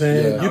 You know what I'm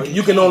saying? Yeah.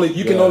 You can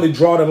only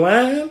draw the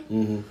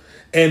line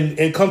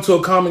and come to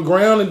a common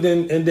ground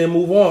and then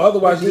move on.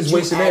 Otherwise, you're just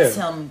wasting air. Did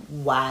you ask him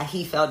why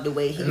he felt the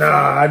way he felt?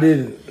 I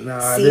didn't.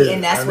 I didn't.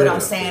 And that's what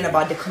I'm saying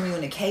about the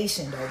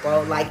communication, though,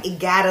 bro. Like,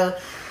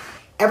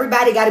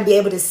 everybody got to be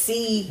able to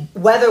see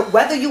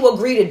whether you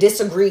agree to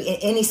disagree in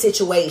any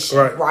situation,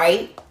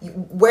 right?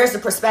 Where's the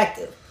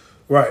perspective?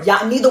 Right.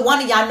 Y'all, neither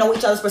one of y'all know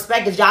each other's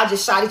perspectives. Y'all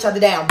just shot each other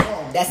down.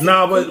 Boom. That's it.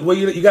 But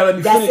you gotta let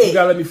me finish. You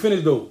gotta let me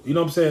finish though. You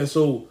know what I'm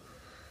saying?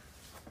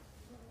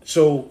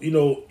 So you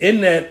know,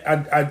 in that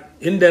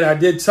I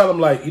did tell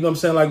him, like, you know what I'm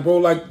saying, like, bro,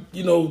 like,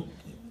 you know,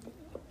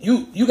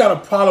 you got a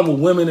problem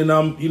with women, and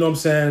I'm, you know what I'm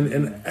saying,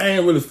 and I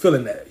ain't really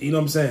feeling that. You know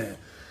what I'm saying?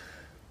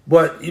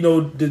 But you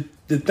know,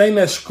 the thing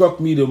that struck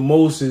me the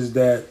most is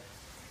that,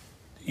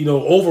 you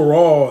know,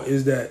 overall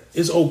is that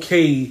it's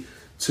okay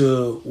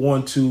to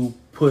want to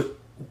put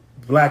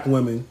black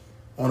women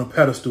on a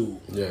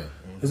pedestal. Yeah,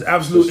 it's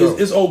absolutely sure.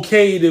 It's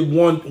okay to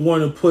want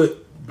to put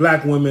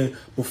black women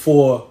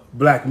before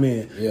black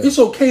men. Yeah. It's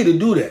okay to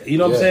do that. You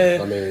know what I'm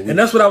saying? I mean, and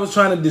that's what I was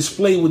trying to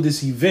display with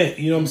this event.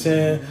 You know what I'm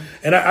saying?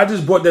 And I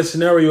just brought that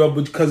scenario up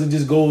because it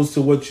just goes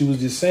to what you was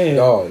just saying.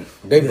 Dog,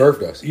 they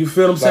birthed us. You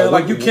feel what I'm saying?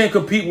 Like, you can't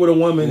compete with a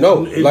woman. No,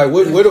 like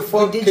where the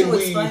fuck did you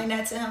explain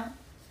that to him?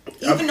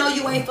 Even though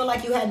you ain't feel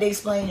like you had to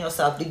explain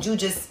yourself, did you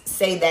just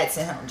say that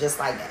to him just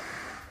like that?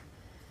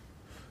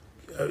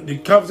 The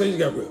conversation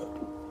got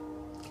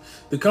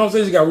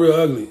real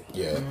ugly.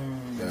 Yeah.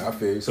 Yeah, I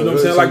feel you. So you know what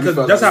I'm saying? Like,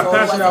 cause that's how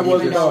passionate I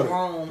was about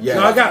it.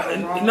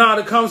 Yeah.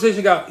 The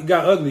conversation got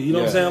ugly. You know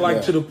what I'm saying?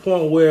 Like, to the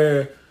point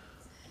where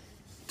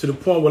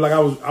like I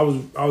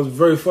was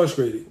very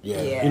frustrated.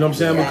 Yeah. You know what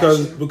I'm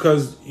saying?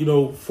 Because you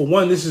know, for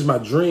one, this is my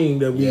dream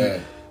that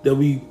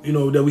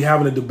we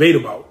having a debate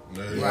about.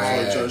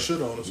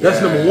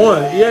 That's number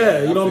one.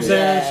 Yeah, you know what I'm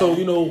saying? So,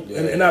 you know,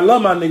 and I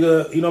love my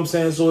nigga, you know what I'm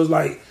saying? So it's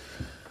like,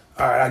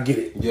 all right, I get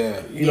it.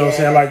 Yeah. You know what I'm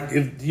saying? Like,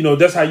 if you know,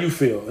 that's how you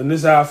feel, and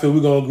this is how I feel.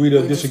 We're gonna agree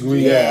to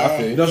disagree. Yeah, I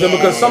feel. You know what I'm saying?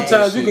 Because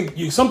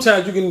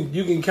sometimes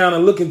you can kind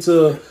of look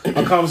into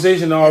a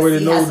conversation and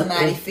already know how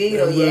somebody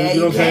feel. You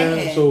know what I'm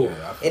saying? So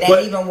it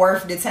ain't even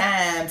worth the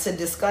time to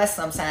discuss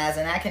sometimes,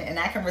 and I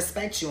can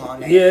respect you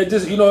on that. Yeah, it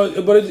just, you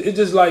know, but it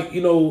just like,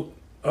 you know,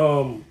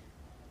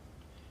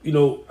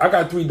 I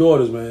got 3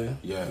 daughters, man.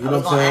 Yeah. You know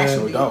what I'm saying?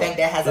 Do you think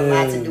that has a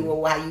lot to do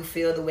with how you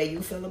feel the way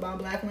you feel about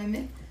black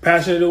women?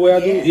 Passionate the way I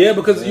do? Yeah,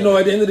 because, you know,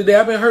 at the end of the day,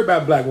 I've been hurt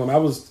by black women. I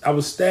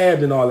was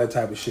stabbed and all that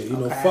type of shit. You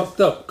know, fucked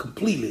up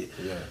completely.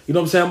 Yeah. You know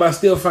what I'm saying? But I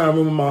still find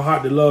room in my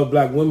heart to love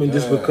black women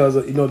just because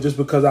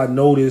I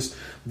notice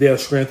their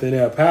strength and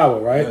their power,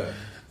 right? Yeah.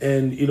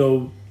 And, you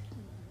know,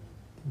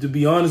 to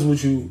be honest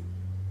with you,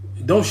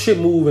 don't shit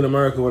move in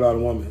America without a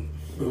woman.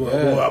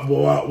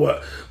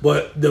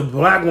 But the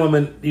black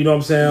woman, you know what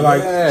I'm saying?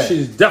 Like, shit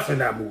is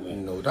definitely not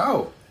moving. No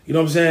doubt. You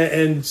know what I'm saying?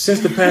 And since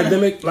the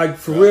pandemic, like,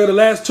 for real, the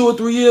last 2 or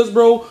 3 years,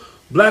 bro,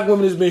 black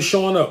women has been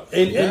showing up.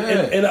 And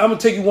I'm gonna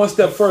take you one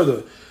step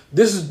further.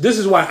 This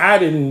is why I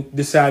didn't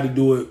decide to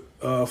do it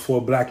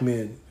for black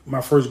men my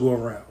first go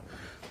around.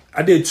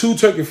 I did 2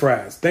 turkey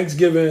fries,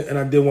 Thanksgiving, and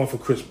I did one for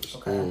Christmas.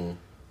 Okay.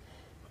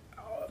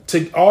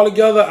 All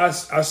together,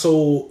 I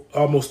sold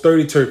almost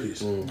 30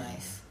 turkeys.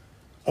 Nice.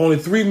 Only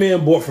 3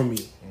 men bought from me.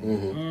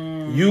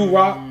 Mm-hmm. You,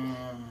 Rock.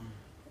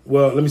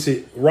 Well, let me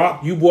see.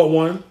 Rock, you bought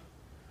one.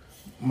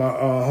 My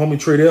homie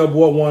Tradell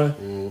bought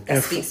one.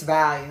 That speaks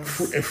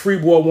volumes. And Free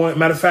bought one.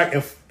 Matter of fact,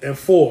 and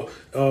 4.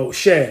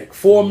 Shag.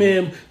 4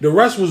 men. The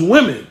rest was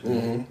women.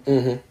 Mm-hmm.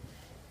 Mm-hmm.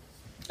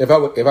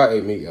 If I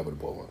ate meat, I would have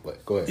bought one.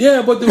 But go ahead.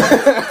 Yeah, but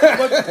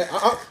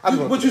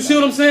you see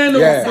what I'm saying?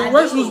 The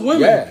rest was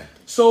women. Yeah.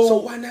 So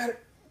why not?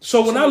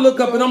 So when I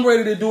look up and I'm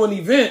ready to do an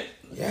event,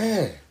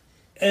 yeah.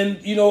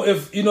 And you know,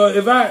 if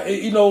I,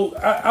 you know,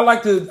 I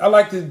like to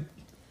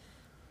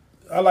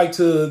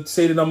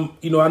say that I'm,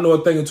 you know, I know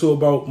a thing or two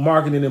about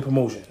marketing and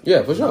promotion.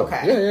 Yeah, for sure.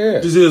 Okay. Yeah.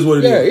 Just is what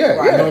it is.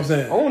 Yeah. You know what I'm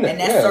saying? And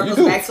that circles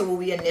back to what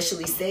we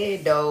initially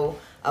said, though.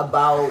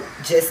 about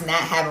just not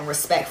having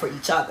respect for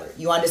each other.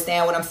 You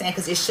understand what I'm saying?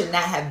 Because it should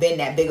not have been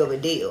that big of a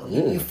deal.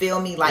 You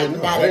feel me? Like,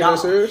 not at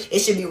all. It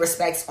should be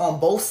respect on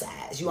both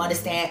sides. You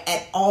understand?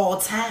 At all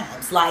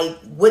times. Like,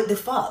 what the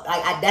fuck?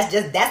 Like,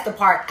 that's the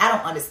part I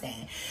don't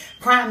understand.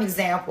 Prime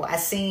example, I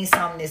seen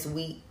something this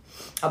week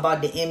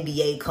about the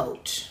NBA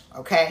coach.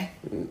 Okay?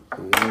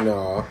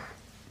 No.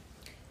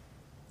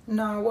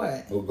 No,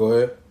 what? Well, go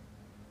ahead.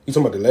 You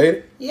talking about the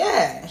lady?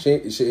 Yeah.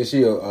 Is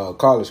she a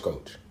college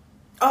coach?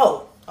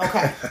 Oh,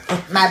 okay.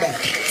 My bad.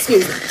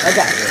 Excuse me.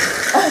 Okay.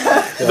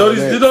 You know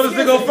this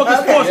nigga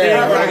fucking sports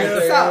game right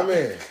here.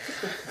 So,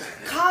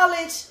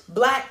 college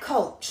black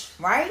coach,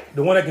 right?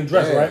 The one that can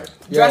dress, right?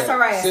 Dress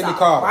her ass Sydney up,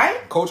 Carter,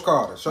 right? Coach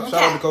Carter. Shout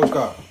out to Coach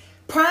Carter.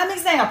 Prime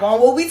example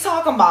on what we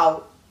talking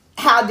about,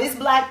 how this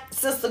black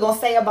sister gonna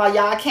say about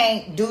y'all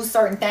can't do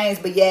certain things,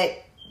 but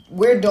yet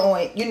we're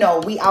doing,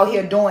 we out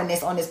here doing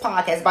this on this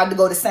podcast, about to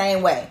go the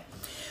same way.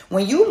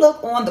 When you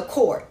look on the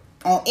court,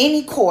 on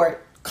any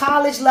court,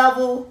 college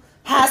level,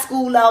 high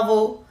school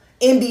level,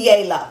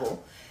 NBA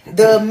level,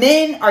 the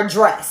men are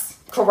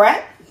dressed,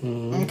 correct?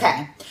 Mm-hmm.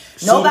 Okay.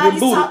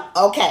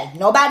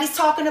 Nobody's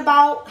talking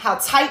about how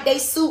tight they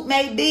suit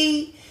may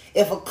be.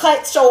 If a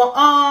cut show an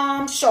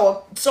arm,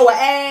 show an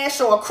ass,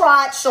 show a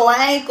crotch, show an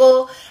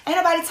ankle. Ain't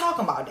nobody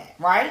talking about that,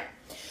 right?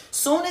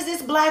 Soon as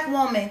this black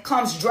woman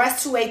comes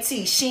dressed to a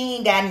T, she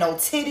ain't got no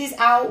titties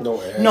out,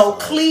 no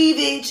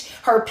cleavage.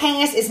 Her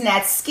pants is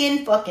not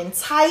skin fucking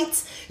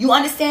tight. You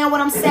understand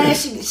what I'm saying?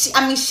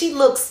 She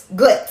looks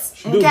good.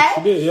 She did,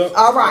 yeah.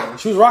 All right.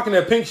 She was rocking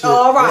that pink shit.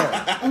 All right.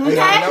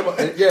 Yeah.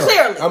 Okay. Yeah.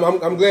 Clearly.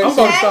 I'm glad. I'm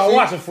gonna start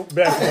watching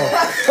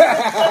basketball.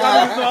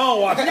 I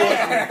don't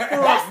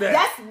watch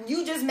that's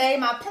you just made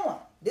my point.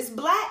 This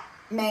black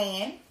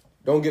man.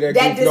 Don't get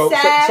that goof.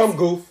 No, some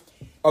goof.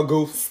 A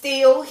goof.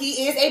 Still,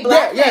 he is a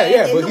black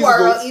man in the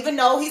world, even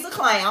though he's a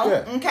clown.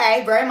 Yeah.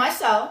 Okay, very much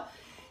so.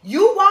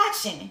 You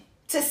watching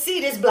to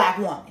see this black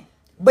woman,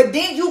 but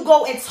then you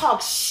go and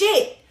talk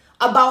shit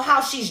about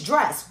how she's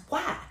dressed.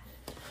 Why?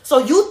 So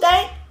you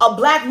think a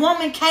black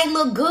woman can't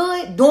look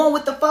good doing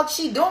what the fuck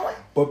she doing?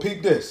 But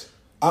peep this.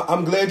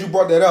 I'm glad you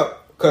brought that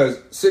up,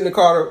 because Sydney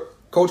Carter,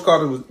 Coach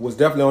Carter was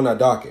definitely on that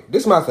docket.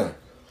 This is my thing.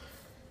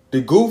 The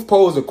goof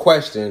posed a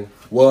question,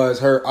 was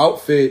her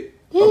outfit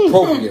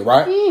appropriate,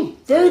 right?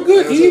 Very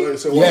good. Good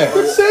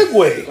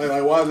segue.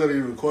 Like, why is that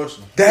even a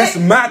question? That's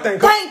my thing.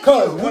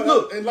 Cause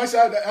look, and like I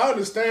said, I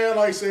understand.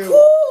 Like I said,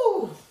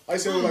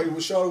 like what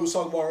Shawty was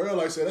talking about earlier.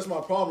 Like I said, that's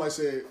my problem. Like I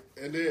said,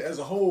 and then as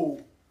a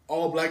whole,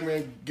 all black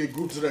men get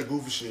grouped to that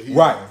goofy shit.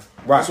 Right.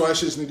 That's why that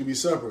shit need to be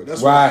separate.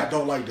 That's why I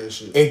don't like that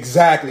shit.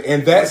 Exactly,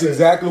 and that's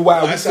exactly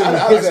why we send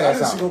his ass out. I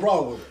didn't see no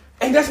problem with it.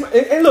 And that's my,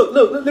 and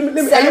look. Let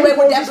me. Same way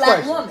with that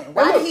black woman.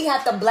 Why did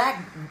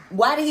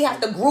he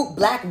have to group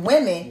black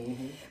women?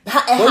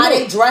 And how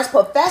they dress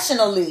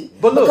professionally,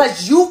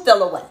 because you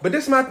feel away. But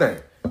this is my thing.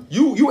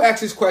 You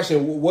asked this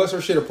question, was her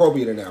shit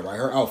appropriate or not, right?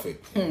 Her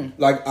outfit.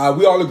 Like,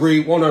 we all agree,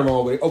 wasn't nothing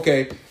wrong with it.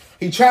 Okay.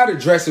 He tried to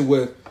dress it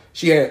with,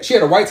 she had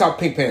a white top,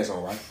 pink pants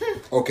on, right?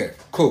 Okay,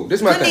 cool. This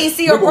is my thing.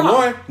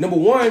 Number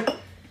one,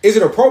 is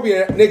it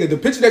appropriate? Nigga, the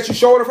picture that you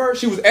showed of her,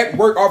 she was at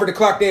work, already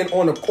clocked in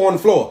on the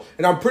floor.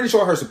 And I'm pretty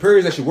sure her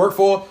superiors that she worked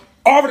for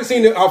already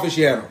seen the outfit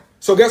she had on.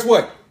 So guess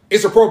what?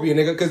 It's appropriate,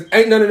 nigga, because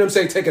ain't none of them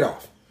say take it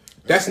off.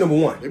 That's number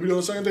one. They be doing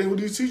the same thing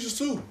with these teachers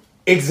too.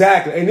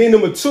 Exactly. And then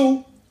number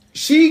two,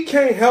 she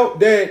can't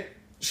help that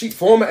she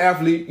former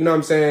athlete, you know what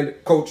I'm saying,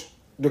 coach,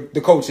 the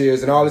coach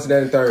is and all this and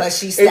that and third. Because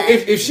she's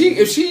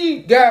if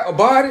she got a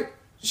body,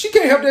 she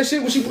can't help that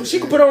shit when she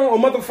can put on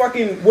a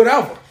motherfucking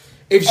whatever.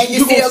 If she,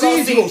 you gonna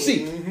see it, you gonna see.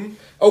 Mm-hmm.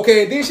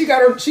 Okay, and then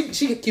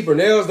she keep her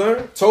nails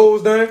done,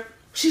 toes done.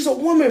 She's a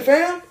woman,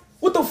 fam.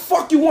 What the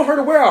fuck you want her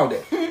to wear all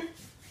day?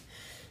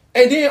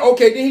 And then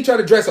he tried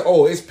to dress her.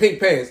 Oh, it's pink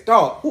pants,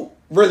 dog.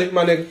 Really,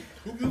 my nigga?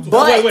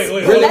 But wait,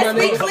 really, let's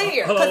be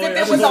clear, because if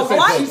it was a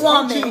white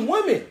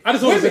woman, I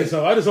just want to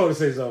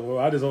say something,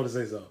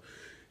 bro.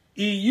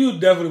 You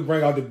definitely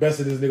bring out the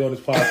best of this nigga on this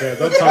podcast.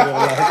 I'm talking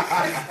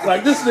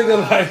like this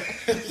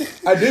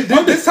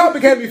nigga, this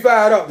topic had me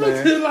fired up,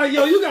 man. Like,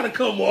 yo, you gotta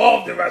come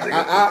off there, my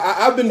nigga.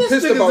 I've been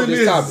pissed about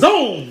this topic.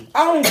 Zone.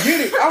 I don't get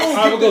it. I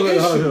don't get the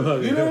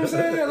issue. You know what I'm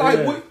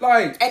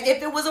saying? And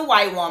if it was a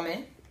white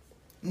woman,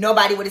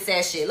 nobody would have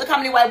said shit. Look how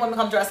many white women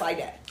come dressed like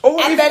that.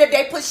 I bet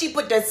if she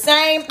put the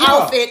same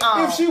outfit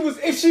on.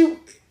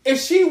 If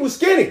she was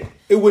skinny,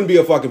 it wouldn't be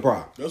a fucking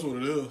problem. That's what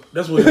it is.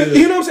 That's what it is.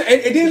 You know what I'm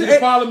saying? And then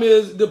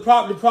the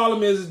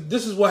problem is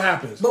this is what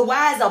happens. But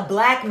why is a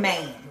black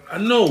man? I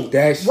know.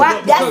 That's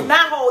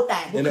my whole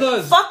thing.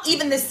 Because fuck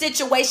even the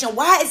situation.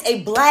 Why is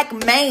a black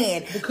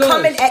man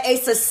coming at a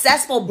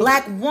successful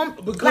black woman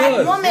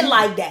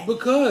like that?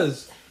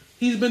 Because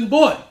he's been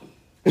bought.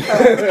 You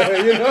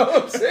know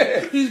what I'm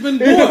saying? He's been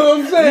bought. You know what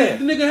I'm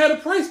saying? The nigga had a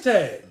price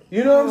tag.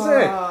 You know what I'm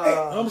saying?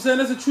 I'm saying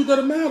that's the truth of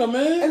the matter,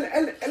 man.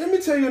 And let me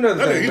tell you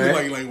another thing,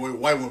 man. He look like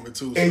white women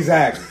too. So.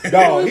 Exactly.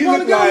 Dog, he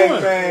look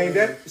like, man,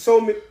 that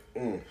so many.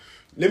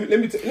 Let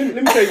me tell you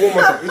one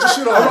more thing. Get your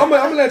shit on. I'm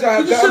gonna let y'all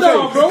have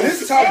that. Bro.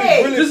 This topic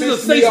really this is a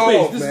safe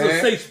space. This is a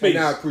safe space.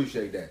 And I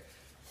appreciate that.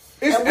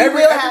 And we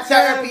will have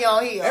therapy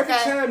on here. Every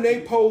time they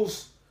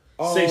post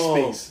safe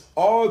space,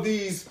 all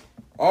these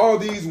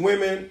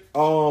women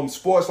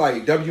sports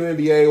like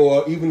WNBA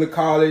or even the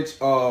college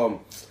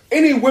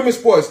any women's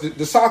sports,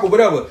 the soccer,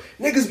 whatever,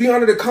 niggas be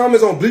under the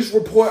comments on Bleacher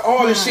Report,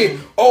 all this shit.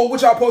 Oh,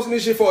 what y'all posting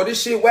this shit for?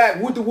 This shit whack,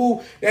 woo the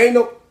woo. There ain't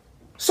no.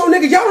 So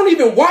nigga, y'all don't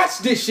even watch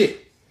this shit.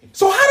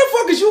 So how the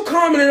fuck is you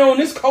commenting on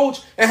this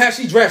coach and how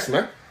she dressed,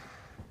 man?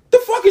 The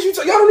fuck is you?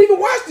 Y'all don't even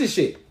watch this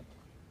shit.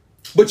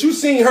 But you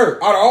seen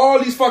her out of all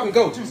these fucking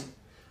coaches.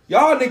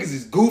 Y'all niggas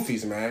is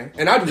goofies, man,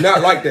 and I do not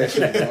like that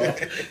shit, bro.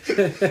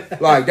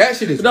 Like that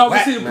shit is. No,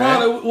 whack, but see,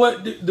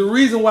 what the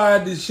reason why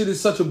this shit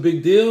is such a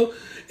big deal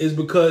is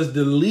because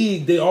the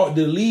league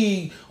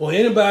or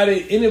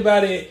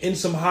anybody in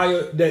some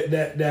higher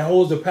that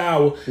holds the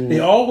power, they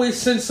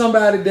always send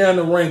somebody down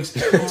the ranks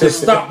to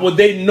stop what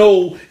they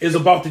know is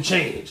about to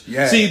change.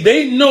 Yeah. See,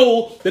 they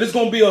know that it's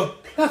gonna be a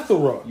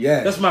plethora.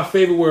 Yeah, that's my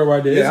favorite word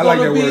right there. Yeah, it's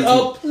gonna be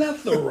a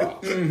plethora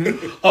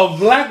of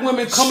black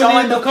women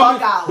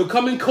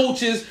becoming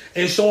coaches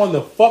and showing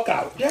the fuck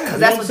out. Yeah, because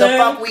that's what the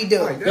fuck we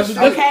do.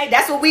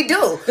 That's what we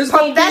do.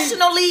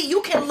 Professionally,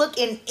 you can look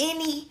in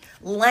any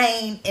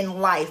lane in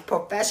life.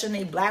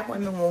 Professionally, black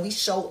women, when we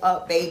show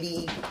up,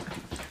 baby,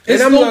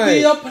 it's gonna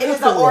be a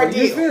plethora. It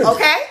is an ordeal.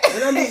 Okay,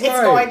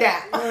 it's going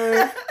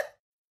down.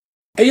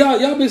 Hey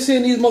y'all been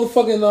seeing these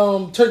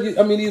motherfucking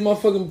these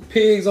motherfucking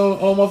pigs on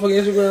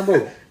motherfucking Instagram,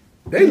 bro?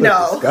 They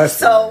look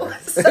disgusting. So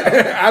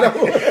I don't.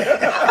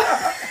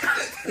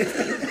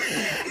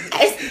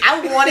 I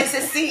wanted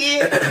to see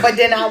it, but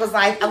then I was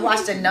like, I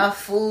watched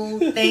enough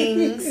food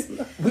things.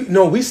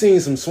 We seen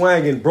some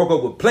swanging broke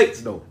up with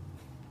plates though.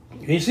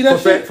 You see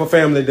that shit? For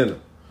family dinner.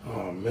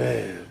 Oh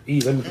man.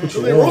 Let me put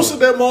you they roasted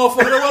that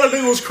motherfucker. That one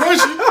thing was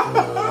crunchy.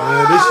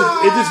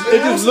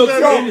 It just looks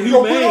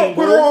inhumane.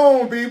 Put her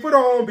on,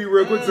 B,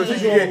 real quick, so she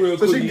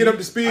can get up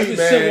to speed, man. I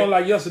just sent one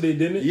like yesterday,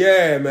 didn't it?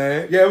 Yeah,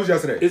 man. Yeah, it was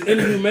yesterday. It's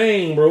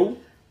inhumane, bro.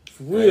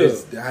 For real.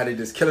 How they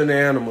just killing the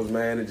animals,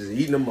 man, and just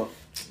eating them up.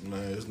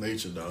 Man, it's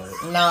nature, dog.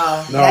 No.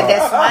 Not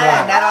that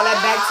swine, not all that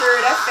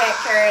bacteria, that fat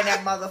carrying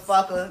that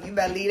motherfucker. You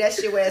better leave that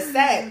shit where it's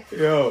at.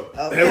 Yo.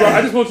 Okay. Hey,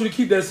 I just want you to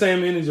keep that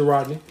same energy,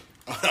 Rodney.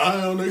 I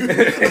don't know.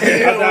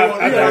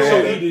 I gotta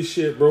show you this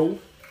shit, bro.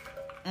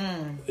 You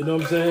know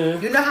what I'm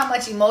saying? You know how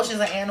much emotions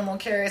an animal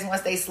carries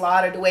once they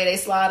slaughter the way they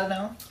slaughter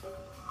them?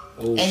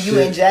 Oh, and shit. you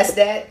ingest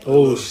that?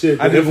 Oh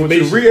shit. I just want you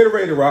to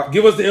reiterate it, Rock.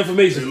 Give us the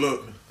information. Hey,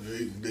 look,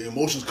 the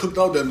emotions cooked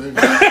out that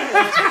nigga.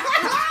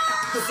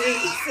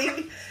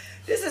 see?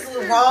 This is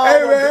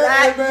wrong with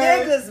black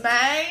niggas,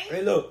 man.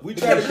 Hey, look, we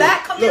try the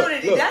black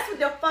community, look. That's what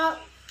the fuck.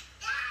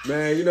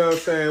 Man, you know what I'm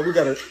saying? We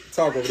gotta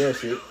talk over that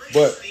shit.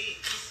 But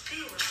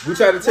we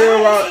try to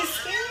tell Rock.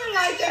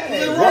 Like that?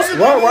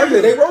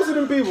 They roasted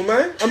them people,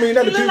 man. I mean,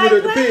 not the people,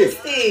 the pigs.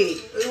 They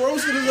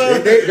roasted his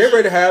ass. They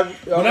ready to have.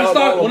 When I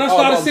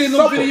started seeing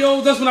those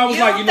videos, that's when I was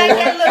like, you know what?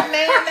 That look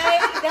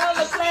man-made? That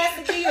look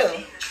plastic to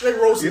you. They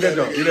roasted that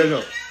jump.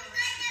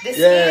 The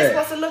skin's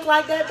supposed to look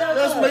like that, though.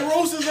 That's what they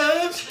roasted his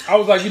ass. I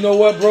was like, you know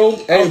what, bro?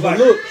 Hey, but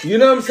look, you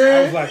know what I'm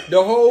saying? I was like,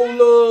 the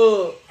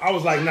whole I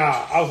was like,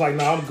 nah,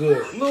 I'm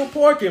good. Little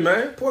Porky,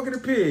 man. Porky the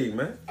pig,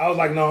 man. I was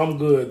like, no, I'm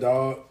good,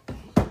 dog.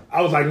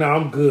 I was like, nah,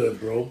 I'm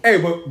good, bro.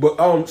 Hey,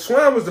 but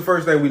swine was the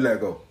first thing we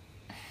let go.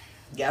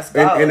 Yes,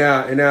 go. And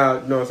now, you know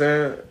what I'm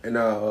saying? And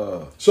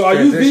so are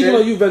you vegan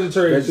or you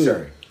vegetarian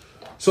too?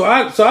 So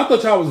I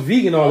thought y'all was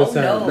vegan all the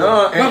time.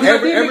 No, and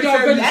every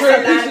time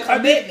I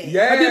did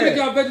make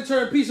y'all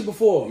vegetarian pizza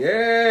before.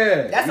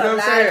 Yeah. That's a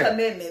lot of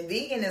commitment.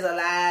 Vegan is a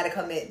lot of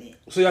commitment.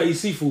 So y'all eat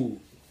seafood?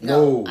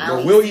 No,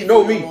 we'll eat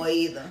no meat.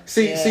 Either.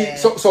 See,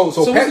 so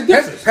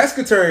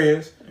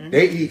pescatarians,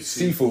 they eat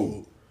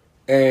seafood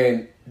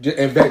and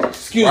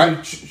veggies.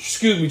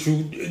 Excuse me,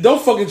 True.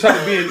 Don't fucking try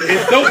to be in. Hey,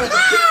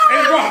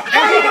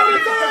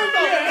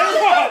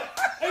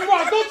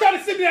 Rock, don't try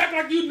to sit there and act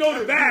like you know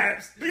the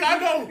vibes. I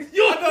know. He's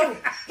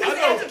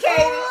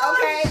educated,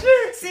 okay?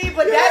 See,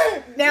 but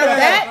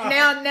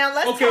now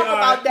let's talk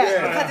about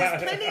that because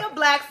there's plenty of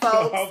black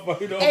folks,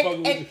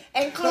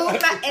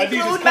 include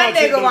my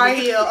nigga right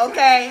here,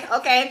 okay?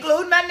 Okay,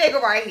 include my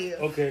nigga right here,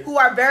 okay, who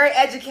are very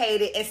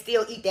educated and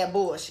still eat that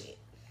bullshit.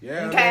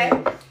 Yeah. Okay.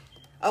 Man.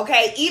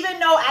 Okay, even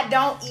though I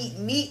don't eat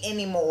meat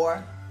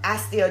anymore, I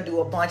still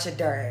do a bunch of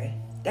dairy.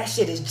 That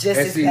shit is just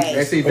as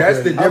bad. See, that's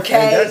the difference.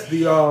 Okay? That's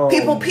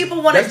the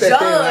people want to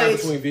judge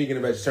between vegan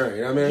and vegetarian.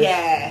 You know what I mean?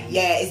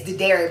 Yeah, it's the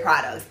dairy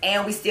products,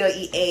 and we still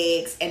eat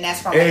eggs, and that's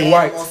from egg animals.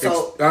 Whites.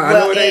 So I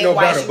know it ain't no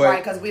better, but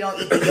because we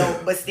don't eat the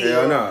yolk, but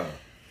still, no,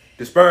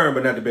 the sperm,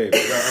 but not the baby.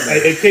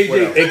 Hey,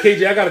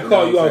 KJ, I gotta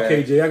call you out,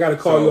 KJ. I gotta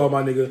call you out,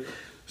 my nigga.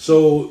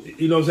 So,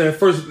 you know what I'm saying?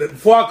 First,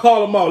 before I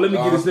call him out, let me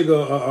give this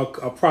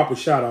nigga a proper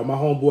shout out. My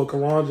homeboy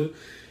Karanja.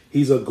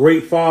 He's a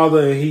great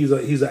father, and he's an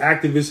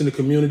activist in the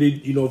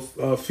community, you know,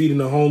 feeding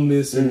the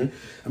homeless, and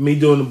I mean,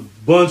 doing a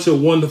bunch of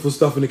wonderful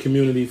stuff in the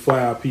community for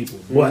our people.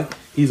 But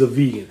he's a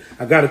vegan.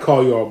 I got to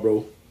call y'all,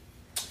 bro.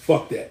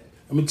 Fuck that.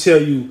 Let me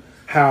tell you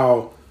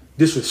how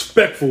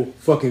disrespectful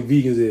fucking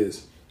vegans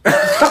is.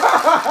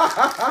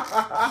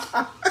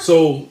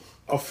 So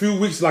a few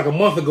weeks, like a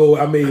month ago,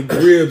 I made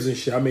ribs and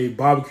shit. I made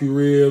barbecue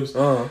ribs.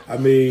 I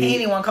made. He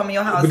anyone come in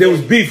your house? But there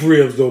was beef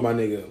ribs though, my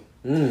nigga.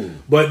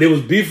 But there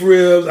was beef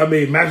ribs. I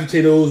made mashed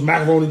potatoes,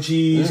 macaroni and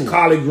cheese,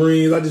 collard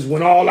greens. I just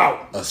went all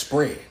out. A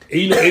spread.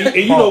 And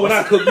you know when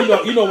I cook,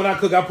 you know when I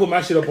cook, I put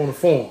my shit up on the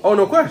phone. Oh,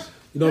 no question.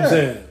 You know what I'm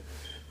saying?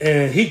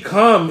 And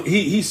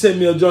he sent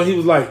me a joint. He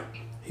was like,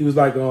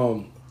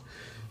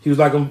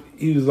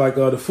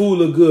 the food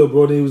look good,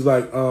 bro. Then he was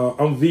like,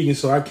 I'm vegan,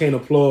 so I can't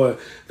applaud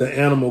the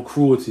animal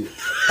cruelty.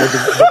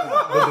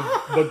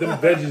 But them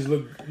veggies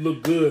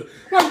look good.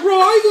 Like, bro,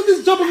 how you gonna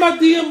just jump in my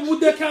DM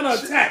with that kind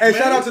of attack? Hey, man?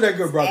 Shout out to that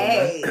good brother,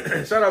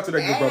 man. Shout out to that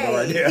good brother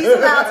right there. He's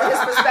allowed to his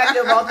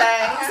perspective on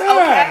things.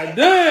 God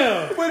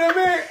damn. But I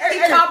mean, he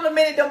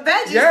complimented them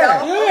veggies, yeah,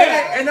 though.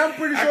 yeah. And I'm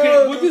pretty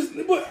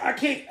sure. I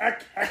can't.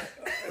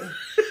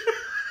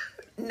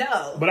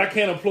 No. But I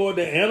can't applaud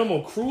the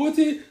animal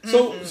cruelty.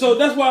 So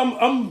that's why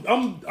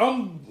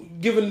I'm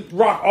giving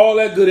Rock all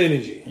that good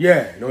energy.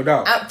 Yeah, no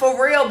doubt.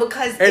 For real,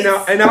 because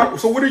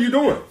so what are you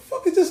doing?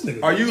 Fuck is this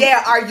nigga? Are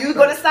you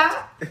gonna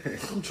stop?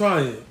 I'm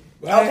trying.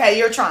 Okay,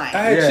 you're trying. I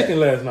had chicken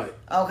last night.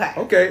 Okay.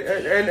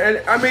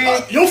 And I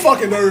mean, you're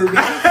fucking nerd.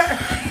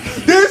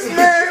 This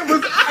man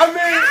was.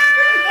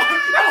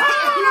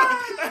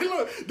 Hey,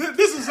 look,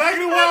 this is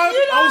exactly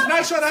why I was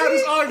not trying to have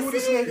this argument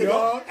with this nigga,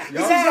 dog.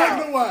 This is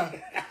exactly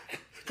why.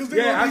 Because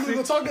they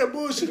gonna talk that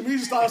bullshit and he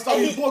just started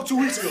eating pork 2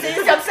 weeks ago. See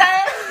what I'm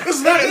saying? This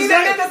is not These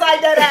niggas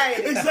like that,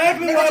 ain't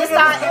exactly why. Niggas just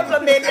start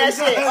implementing that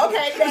shit.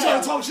 Okay, now. He's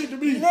trying to talk shit to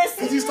me.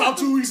 Because he stopped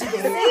 2 weeks ago.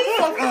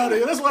 Fuck out of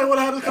here. That's why I want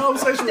to have this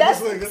conversation with this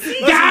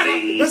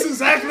nigga. That's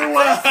exactly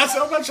why I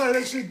said, I'm not trying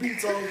that shit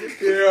beats on me.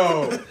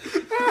 Yo.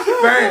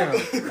 Bam.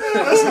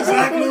 That's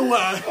exactly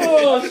why.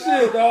 Oh,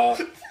 shit,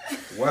 dog.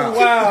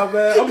 Wow,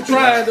 man. I'm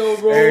trying though,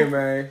 bro. Hey,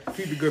 man.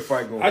 Keep the good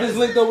fight going. I just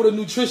linked up with a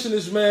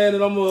nutritionist, man,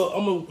 and I'm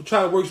gonna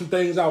try to work some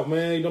things out,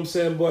 man. You know what I'm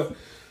saying? But,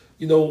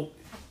 you know,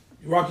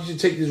 Rock, you should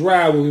take this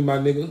ride with me, my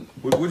nigga.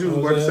 What you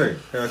about to say?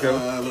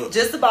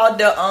 Just about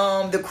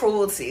the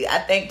cruelty. I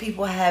think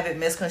people have it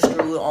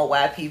misconstrued on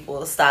why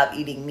people stop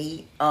eating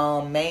meat.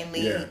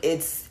 Mainly,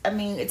 it's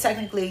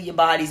technically your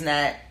body's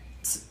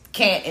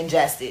can't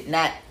ingest it.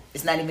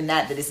 It's not even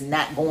that it's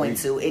not going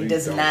to. It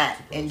does not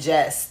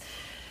ingest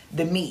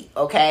the meat,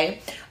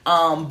 okay?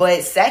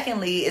 But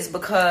secondly, it's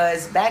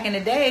because back in the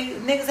day,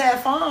 niggas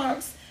had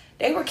farms.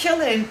 They were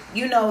killing,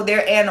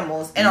 their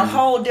animals in a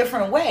whole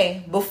different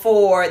way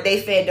before they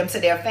fed them to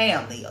their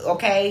family,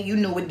 okay? You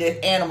knew what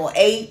the animal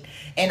ate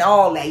and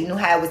all that. You knew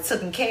how it was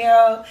taken care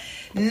of.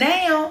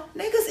 Now,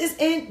 niggas is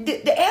in,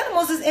 the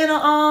animals is in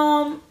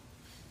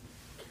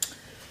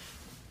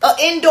an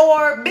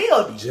indoor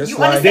building. Just you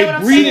like understand what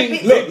I'm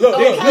saying? Look,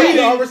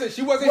 breeding.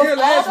 She wasn't here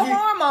last week.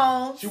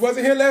 Hormones. She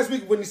wasn't here last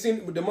week when you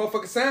seen the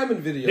motherfucking salmon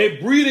video. They're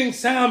breeding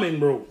salmon,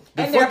 bro.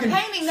 And they're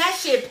painting that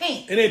shit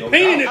pink. And they're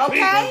painting it pink.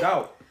 Okay? No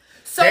doubt.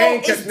 So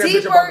it's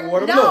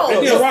deeper. No.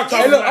 I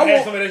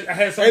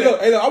had some. Hey,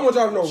 look, I want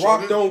y'all to know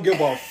Rock don't give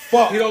a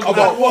fuck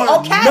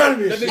about none of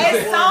this shit.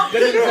 And some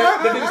people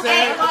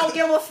ain't gonna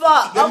give a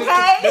fuck,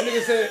 okay?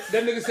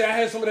 That nigga said I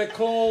had some of that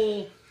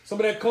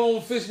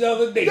clone fish the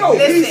other day. Yo,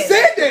 he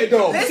said that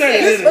though.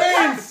 This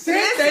man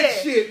said that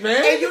shit,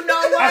 man. And you know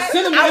what?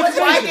 I was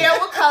right there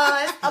with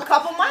Cuz a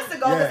couple months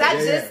ago because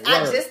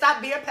I just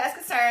stopped being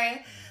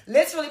pescatarian.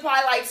 Literally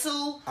probably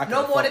like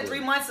no more than 3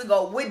 months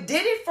ago. What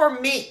did it for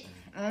me,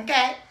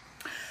 okay,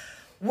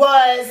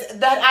 was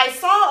that I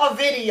saw a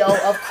video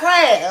of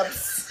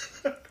crabs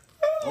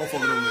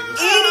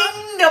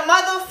eating the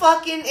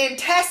motherfucking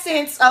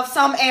intestines of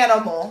some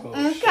animal,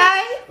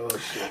 okay?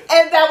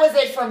 And that was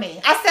it for me.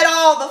 I said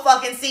all the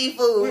fucking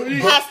seafood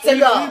has to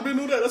go. You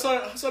been that? That's how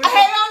hell no, I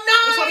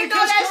didn't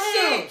know that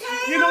shit.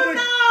 Hell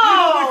no,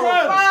 bro,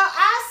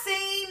 I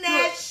seen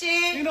that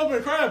shit. You know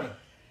been crabbing.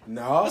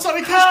 No. That's how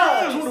they catch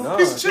crabs with a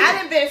piece of chicken. I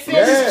done been fish.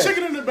 Piece of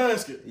chicken in the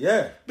basket.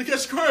 Yeah. They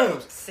catch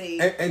crabs. See.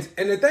 And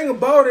the thing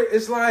about it,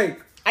 it's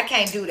like I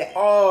can't do that.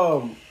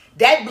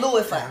 That blew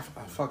it for me.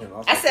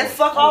 I said,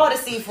 fuck all the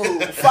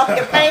seafood. Fuck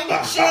the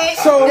painted shit.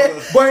 So,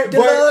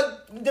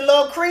 the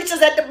little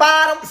creatures at the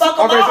bottom. Fuck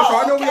them all. So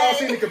I know we all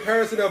seen the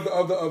comparison of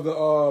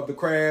the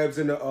crabs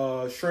and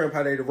the shrimp,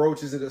 how they the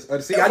roaches and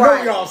the sea. I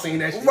know we all seen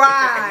that shit.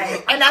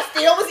 Right. And I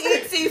still was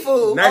eating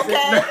seafood.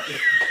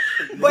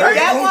 But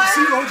that one,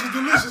 sea roach is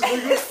delicious.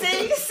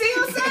 See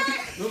what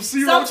I'm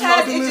saying?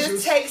 Sometimes it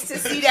just takes to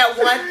see that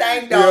one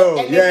thing though,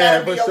 and it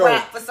gotta be a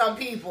wrap for some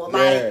people.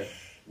 Like,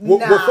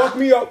 what fucked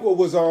me up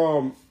was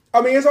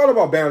it's all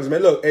about balance,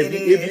 man. Look, if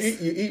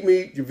you eat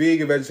meat, you're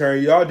vegan,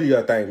 vegetarian, y'all do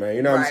your thing, man.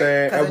 You know what I'm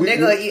saying?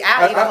 Because I eat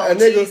a whole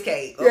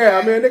cheesecake. Okay? Yeah,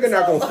 I mean, a nigga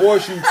not gonna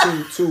force you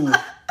to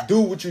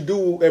do what you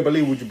do and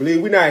believe what you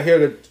believe. We're not here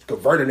to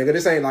convert a nigga.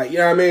 This ain't like, you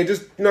know what I mean?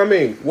 Just, you know what I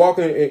mean?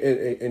 Walking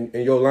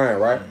in your line,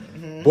 right?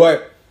 Mm-hmm.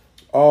 But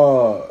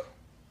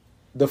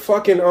the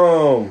fucking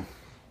damn,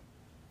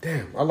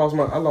 I lost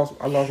my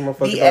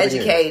fucking. Be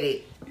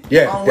educated.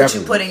 on what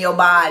you put in your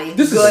body.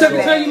 This is the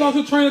second time you lost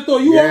your train of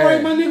thought. You all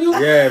right, my nigga?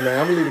 Yeah, man.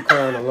 I'm gonna leave the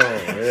crying alone.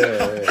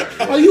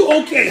 Yeah. Are you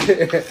okay?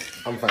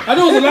 I'm fine. I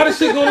know there's a lot of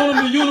shit going on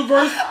in the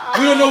universe.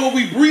 We don't know what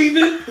we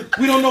breathing.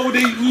 We don't know what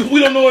we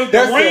don't know if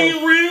the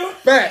rain real.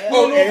 Fact. We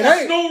don't know if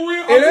the snow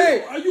real.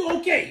 Are you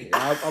okay?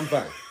 Yeah, I'm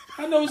fine.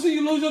 I never see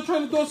you lose your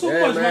train of thought so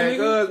much, man, my nigga.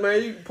 Cause,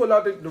 man, you pull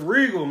out the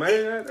Regal,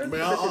 man.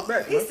 That's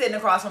back, he's sitting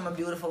across from a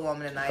beautiful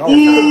woman tonight. Come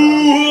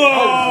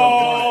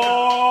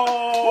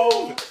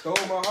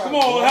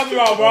on, help me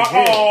out, bro.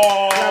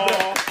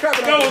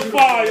 That was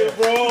fire,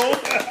 bro.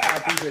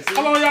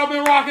 How long y'all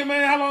been rocking,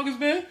 man? How long it's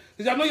been?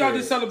 Cause y'all know y'all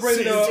just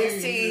celebrated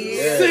 16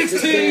 years.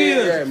 16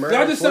 years. Yeah,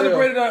 y'all just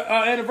celebrated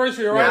our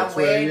anniversary, right? Our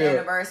wedding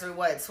anniversary,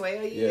 what,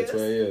 12 years? Yeah,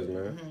 12 years,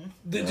 man. Mm-hmm.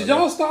 Did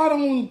y'all start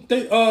on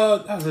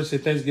I was gonna say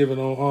Thanksgiving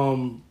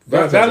on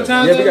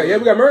Valentine's Day? Yeah,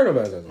 we got married on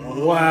Valentine's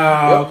Day.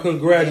 Wow,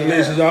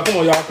 congratulations, y'all. Come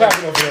on, y'all.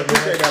 Clapping up for that, man.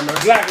 Appreciate that, man.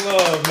 Black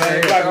love,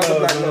 man. Black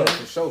love.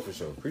 For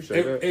sure.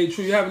 Appreciate that. Hey,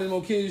 True, you having any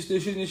more kids? You still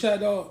shooting your shot,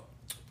 dog?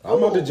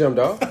 I'm at the gym,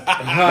 dog. You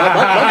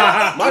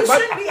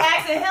shouldn't be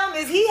asking him,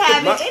 is he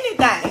having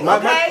anything?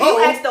 Okay?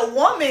 You ask the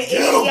woman, is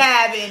she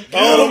having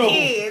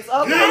kids?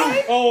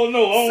 Okay? Oh,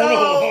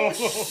 no.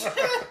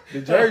 The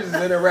Jerseys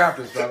in the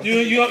Raptors, bro.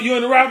 You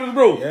in the Raptors,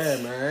 bro? Yeah,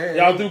 man.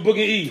 Y'all through Boogie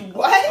E.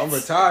 What? I'm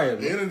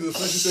retired, man. man. She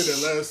said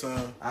that last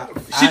time.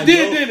 She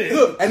didn't it?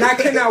 Look, and I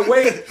cannot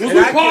wait. Was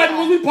we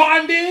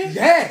partying then?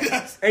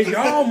 Yeah. And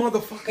y'all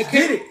motherfuckers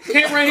did it.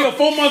 Came right here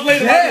 4 months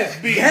later like this,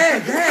 bitch.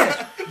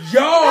 Yeah.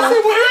 Y'all,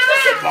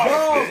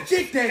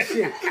 get that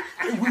shit.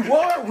 We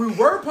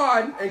were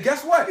partying, and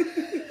guess what?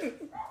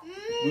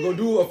 We're gonna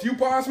do a few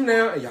parts from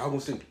now, and y'all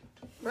gonna see.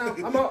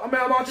 Man, I'm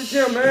out the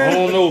gym, man. I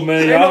don't know,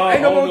 man.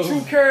 Ain't no more true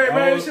carry,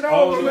 man. Shit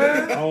over,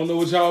 man. I don't know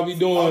what y'all be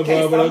doing,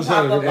 okay, but I'm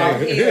telling you.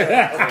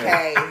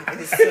 Okay,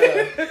 it's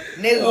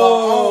nigga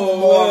on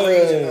more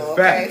regional.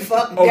 Okay,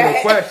 fuck that.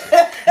 No question.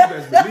 You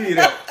best believe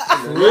that.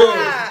 For real,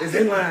 it's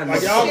in line.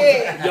 Like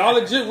y'all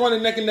legit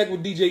running neck and neck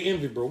with DJ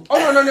Envy, bro.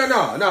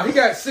 Oh no. He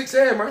got 6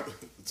 and man.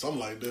 Something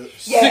like that.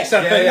 Yeah. 6,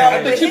 I think.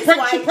 I think she's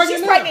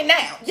pregnant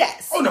now.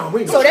 Yes. Oh no,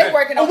 we ain't so they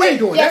working on. we ain't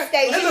doing yes,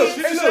 that. Yes,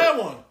 they She had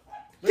one.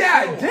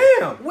 God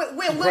damn.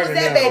 When was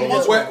that baby?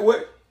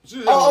 What?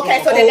 Oh,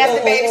 okay. So then that's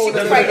the baby she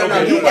was pregnant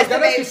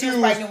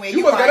with.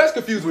 You must got us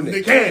confused with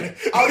Nick Cannon.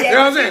 Oh yeah. You know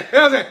what I'm saying?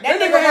 That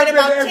nigga running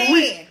about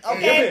 10.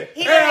 Okay.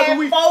 He done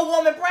had 4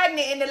 women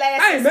pregnant in the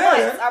last 6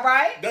 months. All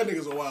right. That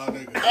nigga's a wild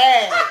nigga.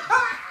 Hey.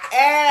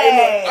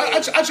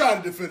 I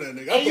tried to defend that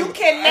nigga. And you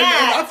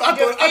cannot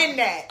defend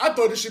that. I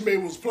thought this shit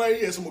maybe was playing.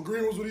 He had some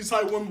agreements with these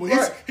type women,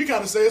 but he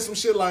kind of said some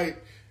shit like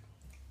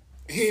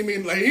he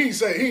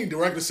ain't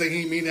directly say he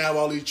ain't mean to have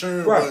all these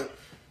churn, but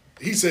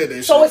he said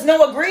that. So it's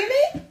no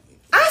agreement.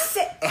 I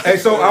said. Hey,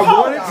 so I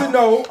wanted to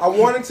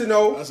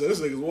know. I said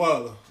this nigga's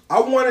wild. I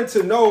wanted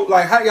to know,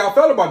 like, how y'all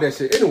felt about that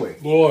shit. Anyway,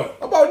 boy,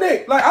 about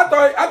Nick. Like, I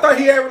thought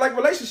he had like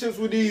relationships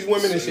with these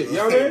women and shit. You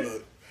know what I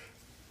mean?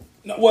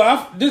 No,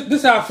 well, this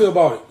is how I feel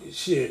about it.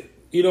 Shit,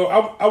 you know,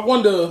 I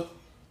wonder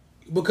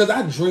because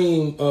I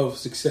dream of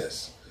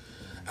success.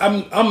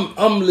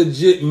 I'm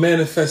legit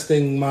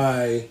manifesting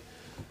my,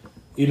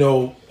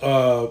 if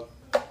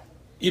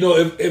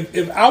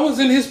I was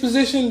in his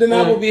position, then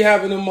I would be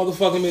having them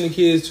motherfucking many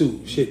kids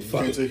too. Shit,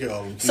 fuck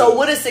it. So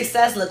what does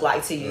success look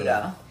like to you,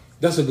 though?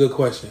 That's a good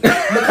question.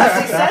 Because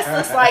success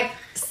looks like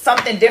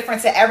something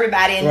different to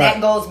everybody, and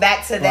that goes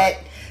back to that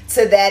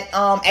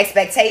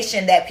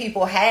expectation that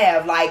people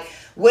have. Like,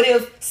 what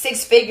if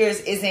 6 figures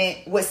isn't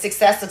what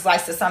success looks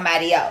like to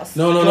somebody else?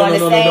 No. Right.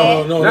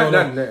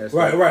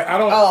 I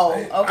don't. Oh,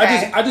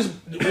 okay. I just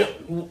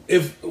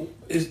if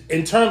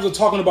in terms of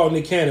talking about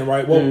Nick Cannon,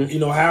 right? Well,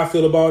 how I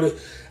feel about it.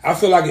 I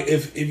feel like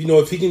if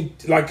he can,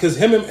 like, because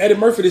him and Eddie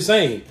Murphy the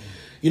same.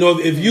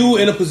 If you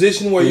in a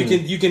position where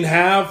you can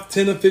have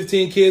 10 or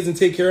 15 kids and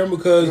take care of them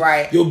because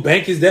your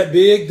bank is that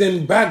big,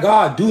 then by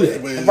God, do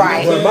that.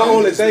 Right. But my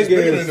only thing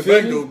is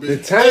the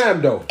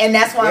time, though. And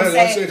that's what I'm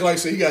saying. Like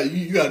say,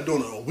 you got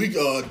doing a week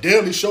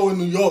daily show in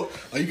New York.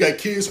 Like, you got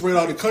kids spread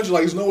out the country.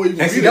 Like, there's no way you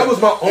can. And see, that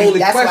was my only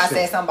that's question. That's why I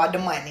said something about the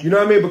money. You know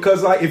what I mean?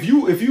 Because like if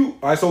you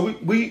all right, so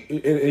we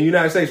in the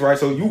United States, right?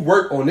 So you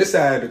work on this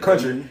side of the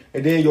country,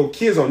 and then your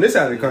kids on this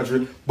side of the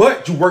country,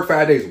 but you work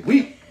 5 days a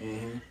week.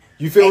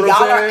 You feel what I'm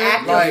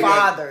saying? Y'all are active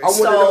fathers.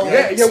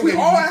 We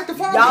all active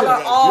fathers. Y'all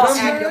are all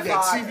active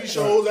fathers. TV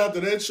shows after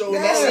that show.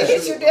 That shit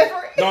hit you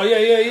different? No, yeah,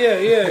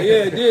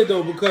 it did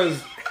though,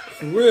 because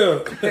for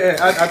real.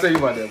 I'll tell you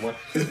about that one.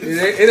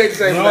 It ain't the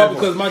same. No,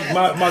 because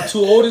my 2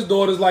 oldest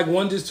daughters, like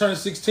one just turned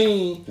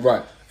 16,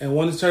 right, and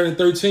one is turning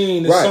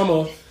 13 this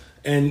summer,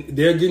 and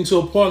they're getting to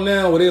a point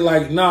now where they're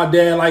like, "Nah,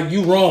 Dad, like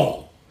you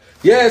wrong."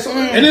 Yes,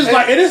 and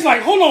it's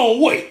like, hold on,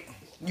 wait.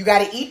 You got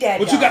to eat that.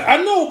 But I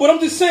know, but I'm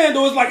just saying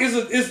though, it's like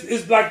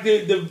it's like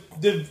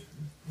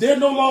they're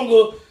no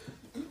longer,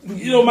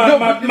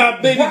 my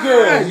baby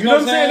girls. You know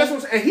what I'm saying? That's what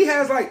I'm saying. And he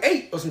has like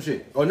 8 or some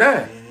shit or 9.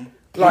 Like, you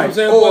know what I'm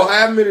saying? I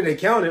haven't been they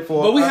counted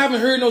for. But we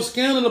haven't heard no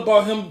scandal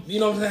about him. You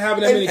know what I'm saying?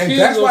 Having that many kids.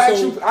 That's why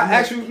I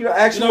asked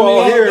you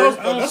all here.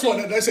 That's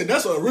why they said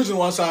that's the original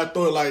one side. I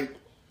thought like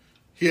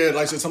he had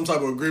like some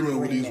type of agreement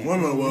with these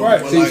women. Well,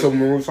 right. See, so we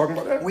were talking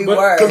about that. We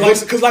were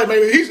because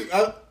maybe he's.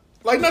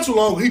 Like not too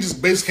long, he just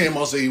basically came out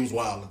and said he was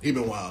wilding. He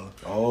been wilding.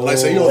 Oh, like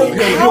say,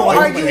 how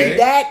are you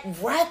that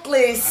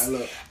reckless?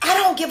 I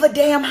don't give a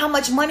damn how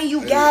much money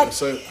you got.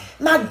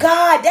 My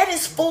God, that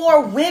is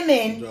 4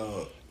 women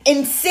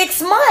in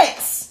 6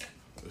 months.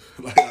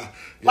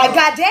 Like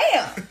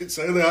goddamn.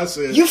 Same thing I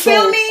said. You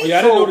feel me? Oh, yeah,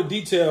 I didn't know the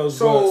details.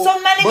 So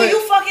my nigga, you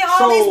fucking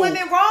all these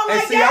women wrong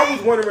like that? I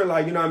was wondering,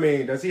 like, you know what I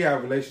mean? Does he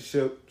have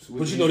relationships with?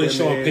 But you know they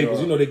showing papers.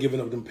 Or? You know they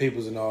giving up them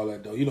papers and all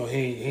that though. You know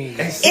he ain't.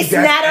 It's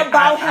not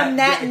about him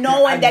not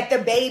knowing that the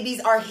babies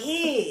are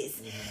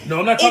his. No,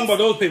 I'm not talking about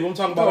those papers. I'm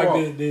talking about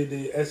like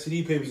the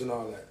STD papers and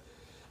all that.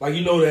 Like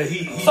you know that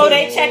he so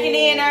they checking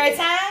in every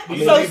time.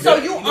 So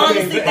you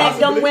honestly think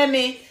them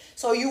women?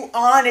 So you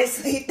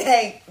honestly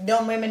think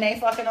them women ain't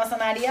fucking on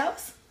somebody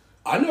else?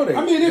 I know they.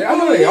 I mean, I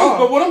know they are.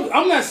 But what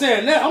I'm not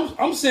saying that.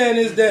 I'm saying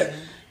is that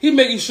he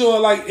making sure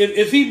like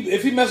if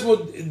he messing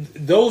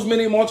with those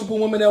many multiple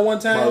women at one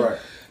time, right.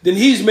 Then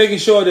he's making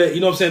sure that you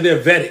know what I'm saying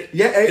they're vetted.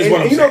 Yeah,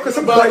 and you know because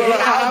somebody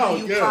how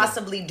do you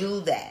possibly do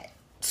that?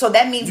 So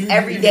that means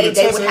every day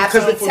they would have to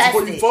get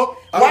tested.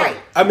 Right.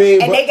 I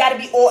mean, and they got to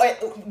be, or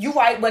you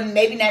right, but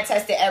maybe not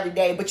tested every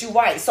day, but you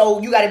right.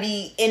 So you got to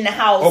be in the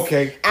house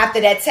after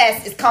that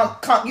test is come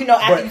you know,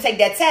 after you take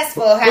that test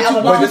for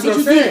however long.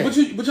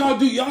 But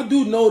y'all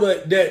do know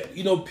that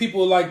you know,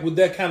 people like with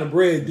that kind of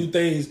bread do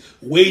things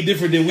way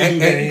different than we do.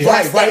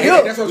 Right.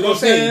 That's what I'm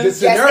saying. The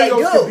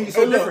scenarios could be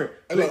so different.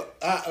 Look,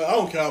 I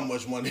don't care how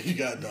much money you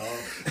got, dog.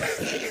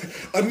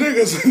 A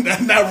nigga's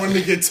not running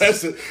to get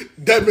tested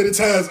that many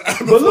times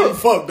before you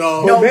fuck,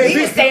 dog. No,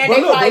 we saying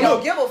they probably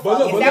don't give a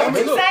fuck. Is that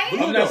what you're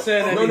saying? I'm not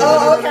saying that.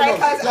 Oh, okay,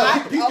 because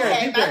my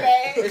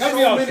bad.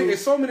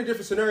 It's so many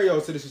different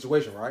scenarios to the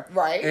situation, right?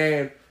 Right.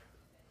 And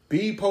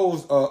B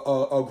posed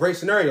a great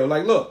scenario.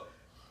 Like, look,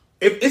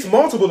 if it's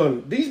multiple of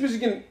them, these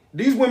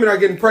women are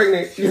getting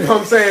pregnant, you know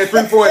what I'm saying,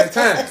 3-4 at a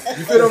time.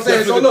 You feel what I'm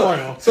saying?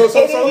 So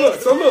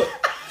look.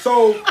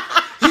 So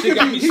he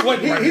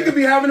could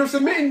be having them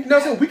submitting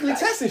weekly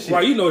tests and shit.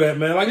 Right, you know that,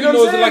 man. Like you know,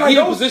 like he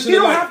in a position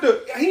to like.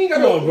 He ain't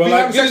got no bro.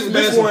 Like give this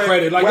man some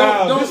credit. Like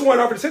don't this one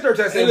offered to sit there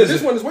testing, but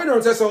this one is waiting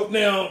on test. So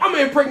now I'm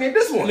gonna impregnate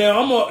this one.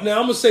 Now I'm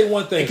gonna say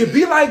one thing. It could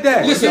be like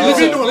that. Listen.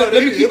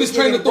 Let me keep this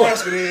train of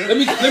thought. Let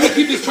me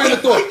keep this train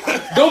of thought.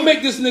 Don't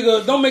make this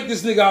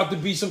nigga out to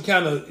be some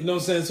kind of, you know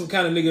what I'm saying, some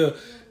kind of nigga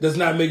that's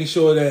not making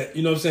sure that,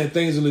 you know what I'm saying,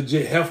 things are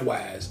legit health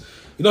wise.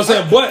 You know what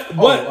I'm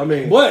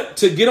saying? But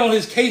to get on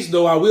his case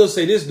though, I will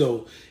say this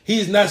though.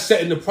 He's not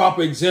setting the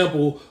proper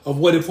example of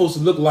what it's supposed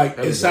to look like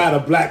inside a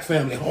black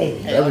family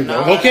home.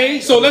 Okay?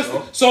 So if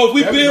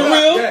we being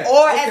real.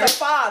 Or as a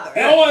father.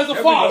 That's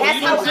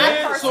you know how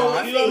I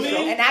personally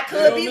feel. And I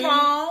could be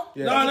wrong.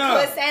 It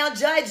could sound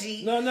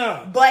judgy.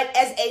 No. But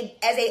as a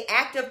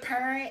active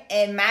parent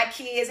and my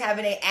kids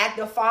having an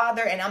active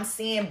father and I'm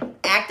seeing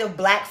active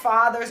black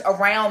fathers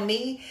around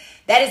me,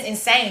 that is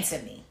insane to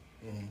me.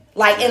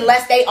 Like,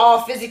 unless they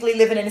all physically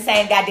living in the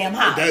same goddamn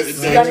house. You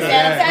understand what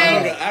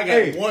I'm saying?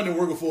 I got one that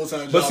working full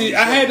time job. But see,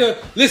 I had to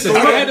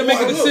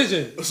make a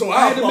decision. So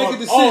I had to make a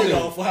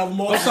decision.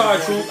 I'm sorry,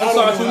 True.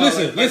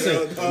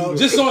 Listen.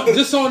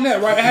 Just on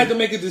that, right? I had to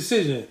make a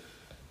decision.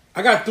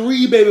 I got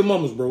 3 baby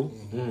mamas, bro.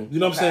 You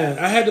know what I'm saying?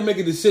 I had to make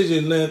a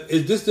decision. Now,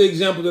 is this the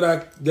example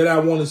that I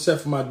want to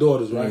set for my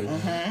daughters, right?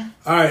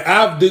 All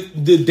right,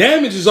 the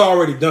damage is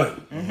already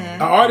done.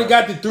 I already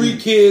got the 3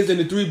 kids and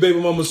the 3 baby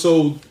mamas,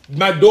 so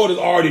my daughters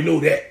already know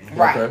that.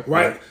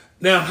 Right.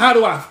 Now, how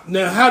do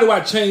I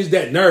change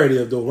that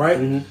narrative though,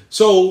 right?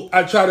 So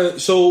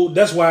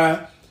that's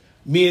why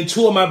me and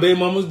 2 of my baby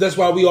mamas, that's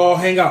why we all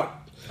hang out.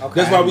 Okay.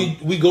 That's why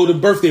we go to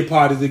birthday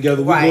parties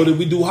together.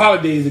 We do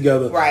holidays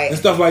together, and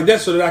stuff like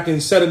that, so that I can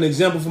set an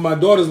example for my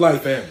daughters,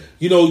 like family.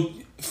 You know,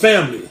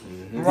 family.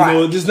 Right. You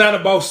know, it's not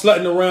about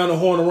slutting around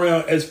and whoring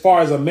around as far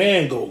as a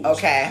man goes.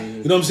 Okay.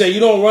 You know what I'm saying? You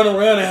don't run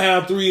around and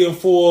have 3 or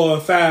 4 or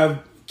 5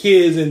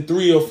 kids and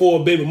 3 or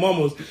 4 baby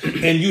mamas,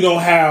 and you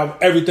don't have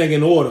everything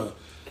in order.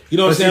 You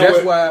know what I'm saying?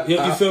 That's why you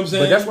feel what I'm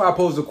saying? But that's why I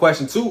posed the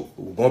question too.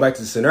 Going back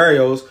to the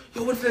scenarios.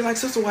 Yo, what if they're like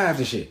sister wives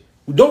and shit?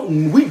 We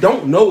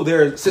don't know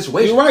their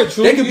situation. You're right,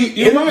 True. They could be.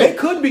 They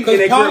could be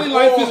in a poly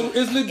life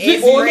is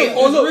legit. Or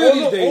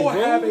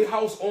have a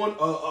house on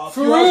a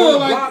for real,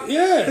 like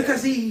block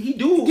because he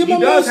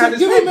does have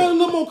this. Give him a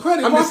little more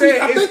credit. I'm just saying.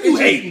 I think you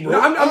hating,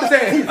 bro. I'm just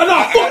saying. No,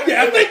 fuck that.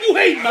 I think you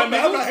hating, my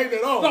man. I'm not hating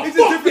at all. It's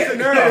just different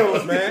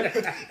scenarios, man.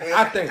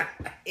 I think.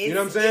 You know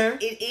what I'm saying?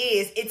 It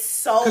is. It's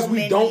so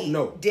many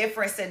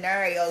different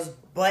scenarios.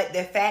 But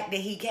the fact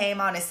that he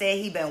came on and said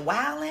he been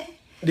wilding.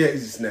 Yeah,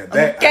 it's not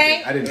that.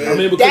 Okay. I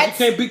mean, because you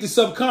can't beat the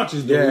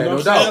subconscious, though. Yeah, you know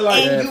what I'm saying?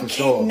 Like, and you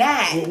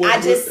cannot.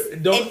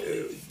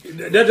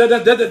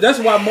 That's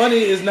why money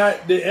is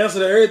not the answer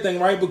to everything,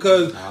 right?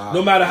 Because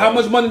no matter how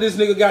much money this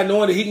nigga got,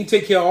 knowing that he can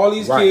take care of all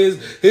these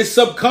kids, his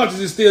subconscious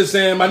is still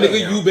saying, "My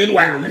nigga, you been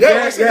wild." Yeah,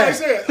 like I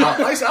said,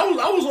 I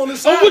was on this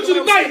side. I'm with you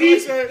tonight,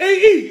 E. Hey,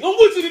 E, I'm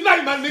with you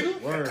tonight, my nigga.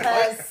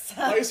 Because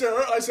Like I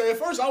said, at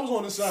first I was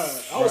on the side.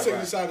 I was taking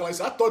the side. Like I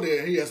said, I thought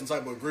that he had some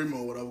type of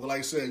agreement or whatever. Like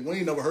I said, we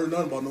ain't never heard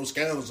nothing about no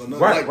scandals or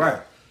nothing like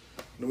that.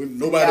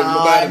 Nobody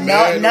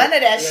mad. None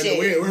of that shit.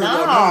 We ain't heard about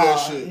none of that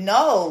shit.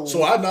 No.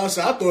 So I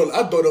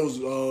thought it was.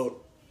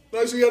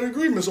 Like I said, you had an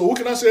agreement. So what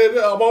can I say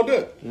about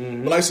that?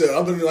 Mm-hmm. But like I said,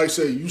 other than like I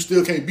said, you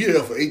still can't be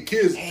there for 8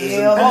 kids.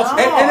 Hell no.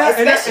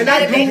 Especially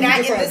not if they're not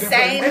in the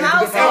same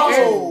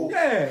household.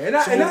 Yeah, and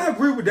I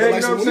agree with that.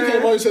 Like, you know what I'm saying? When he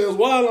came out and said it was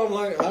wild, I'm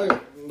like,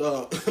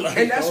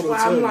 and that's why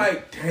I'm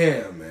like,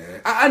 damn,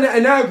 man.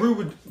 I agree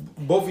with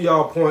both of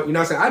y'all point. You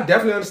know what I'm saying? I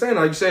definitely understand.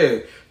 Like you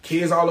said,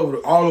 kids all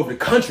over the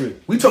country.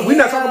 We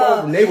not talking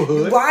about the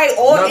neighborhood, right?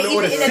 Or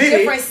even in a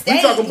different state.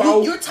 We talking about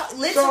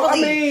literally. So, I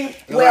mean,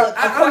 well,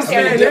 of course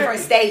they're in a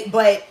different state,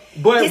 but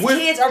his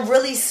kids are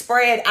really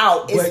spread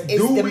out. Is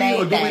the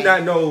main thing. Do we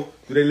not know?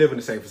 Do they live in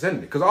the same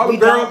vicinity? Because all the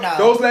girls,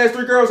 those last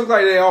 3 girls look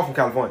like they all from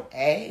California.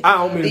 Hey, I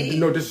don't mean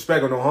no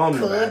disrespect or no harm.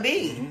 Could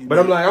be, but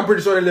I'm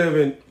pretty sure they live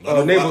in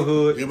a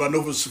neighborhood. Yeah, but I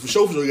know for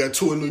sure you got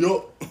 2 in New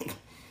York.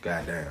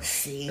 Goddamn.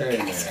 See,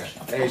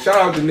 hey, shout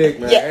out to Nick,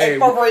 man. Yeah, hey,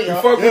 for real.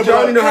 We fuck with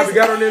y'all. You know how we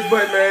got on this,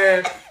 but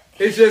man,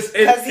 it's just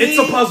it's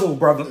a puzzle,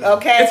 brother.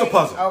 Okay, it's a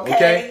puzzle.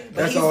 Okay,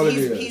 that's all it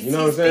is. He's, you know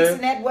what I'm saying?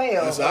 Fixing that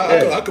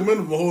well. I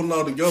commend him for holding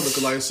all together.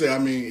 Because like I said, I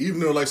mean,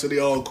 even though like I said they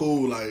all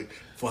cool, like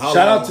for how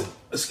long?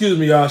 Excuse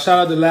me, y'all. Shout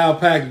out to Loud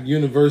Pack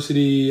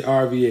University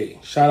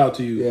RVA. Shout out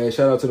to you. Yeah,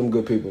 shout out to them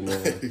good people,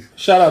 man.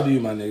 Shout out to you,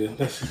 my nigga.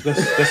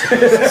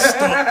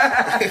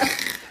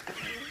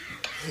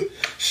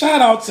 Shout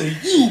out to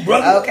you,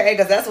 brother. Okay,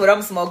 because that's what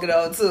I'm smoking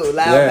on too.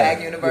 Loud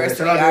Pack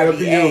University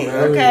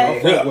RVA. Okay.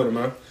 Fuck with it,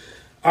 man.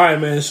 All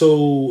right, man.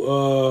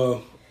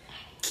 So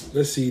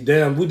let's see.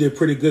 Damn, we did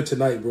pretty good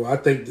tonight, bro. I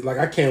think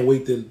I can't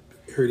wait to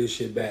hear this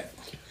shit back.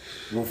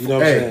 You know what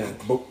I'm saying?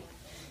 But,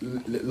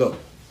 look,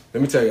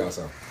 let me tell y'all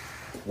something.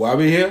 Why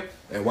we here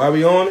and why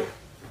we on it?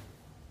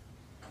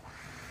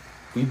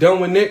 We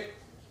done with Nick.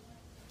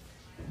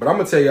 But I'm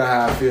gonna tell y'all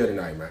how I feel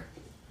tonight, man.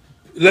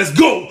 Let's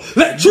go.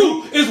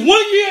 True. It's 1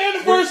 year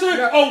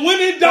anniversary of When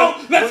in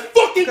Doubt. Let's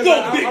fucking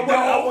go, big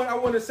dog. I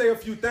want to say a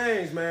few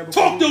things, man.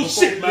 Talk those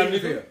shit, my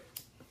nigga.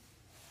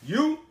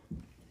 You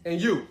and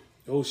you.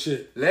 Oh,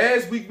 shit.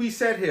 Last week we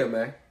sat here,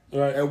 man.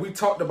 Right. And we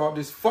talked about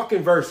this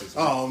fucking verses.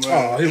 Oh,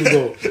 man. Oh, here we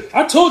go.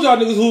 I told y'all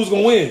niggas who was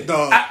going to win.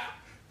 Dog.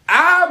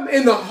 I'm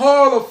in the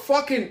hall of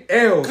fucking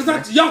L's.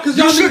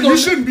 You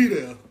shouldn't be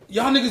there.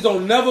 Y'all niggas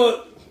don't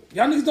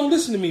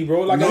listen to me,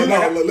 bro.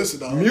 Listen,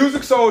 dog.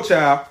 Music Soul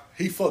Child.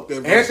 He fucked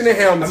that verse. Anthony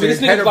Hamilton. I mean,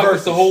 this nigga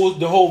fucked the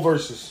whole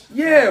verses.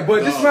 Yeah,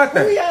 but this is my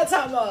thing. Who y'all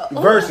talking about?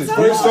 Verses.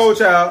 Music Soul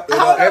Child. Anthony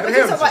Hamilton. You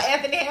talking about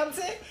Anthony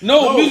Hamilton?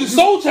 No, Music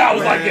Soul Child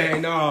was like that.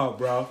 No,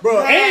 bro.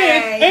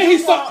 And he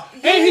saw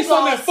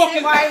that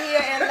fucking right here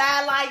and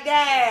lie like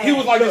that. He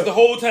was like this the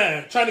whole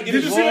time, trying to get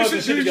his runs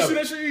and shit together. Did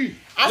you see that shit?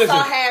 I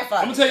saw half of it.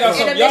 I'm gonna tell y'all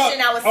something.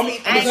 Intermission, I was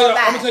asleep. I ain't gonna lie.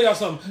 I'm gonna tell y'all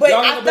something. But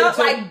I felt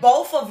like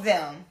both of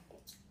them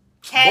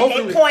had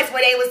their points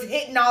where they was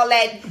hitting all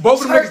that.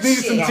 Both of them niggas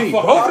needed some tea.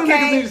 Both of them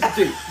niggas needed some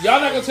tea. Y'all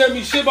not gonna tell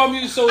me shit about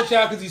Music Soul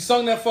Child because he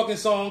sung that fucking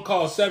song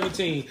called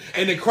 17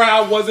 and the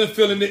crowd wasn't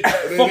feeling it.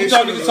 Fuck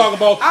y'all niggas talking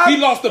about. He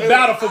lost the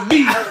battle for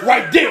me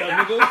right there,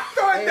 nigga.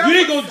 You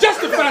ain't gonna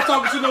justify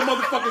talking to no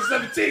motherfucking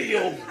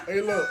 17-year-old.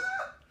 Hey, look.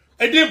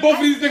 And then both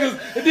of these niggas,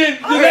 and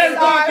then the last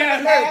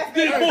podcast,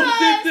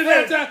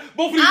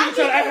 both of these niggas trying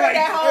to act like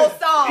that whole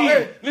song.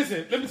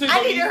 Listen, let me tell you something.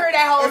 I need to hear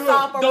that whole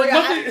song for real.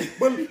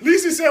 But at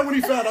least he said when he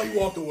found out, he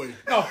walked away.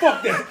 No,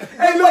 fuck that.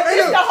 Hey, look,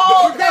 it's the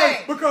whole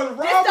thing. Because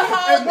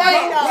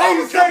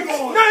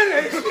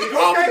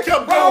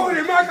Robert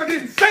and Michael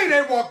didn't say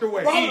they walked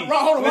away.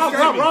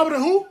 Robert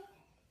and who?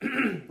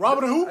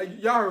 Robert and who?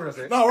 Y'all heard what I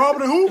said. No,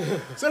 Robert and who?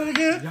 Say it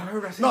again. Y'all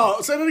heard what I said. No,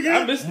 say it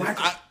again. I missed it.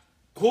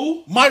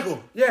 Who?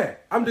 Michael. Yeah,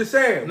 I'm just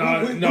saying. No,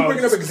 we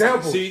bringing up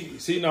examples.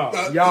 See, no.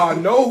 Y'all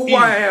know who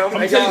I am. I'm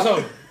gonna tell you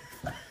something.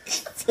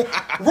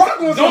 Rock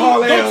was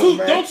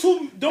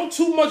don't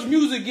too much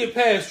music get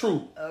past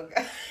True.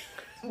 Okay.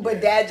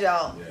 But Dad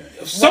Joe.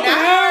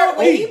 Somehow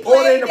when he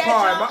played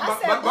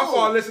that my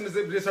fault listeners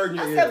just heard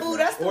you. I said, boo,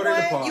 that's the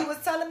one you was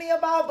telling me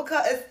about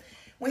because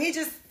when he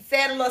just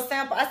said a little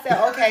sample, I said,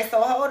 okay,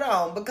 so hold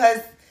on because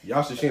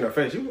y'all should see her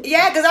face.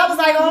 Yeah, because I was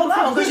like, hold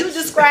on, because you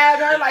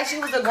described her like she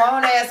was a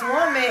grown ass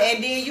woman,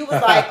 and then you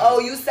was like, oh,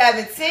 you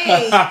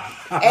 17,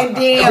 and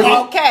then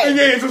okay.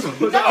 Never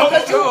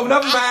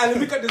mind. Let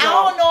me cut this off. I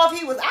don't know if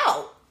he was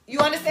out. You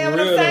understand what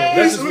I'm saying?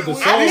 That's just what the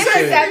song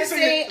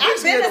said.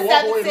 I've been a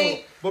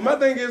 17. But my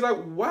thing is like,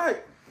 why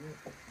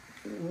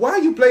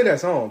you play that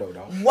song though?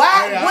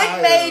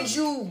 What made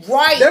you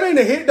write that ain't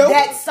a hit though?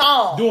 That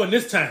song during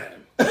this time.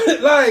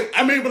 Like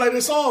I mean, but like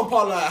this song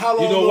part, like how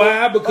long? You know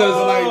why?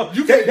 Because like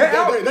you can't.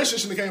 That shit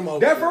shouldn't have came out.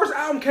 That first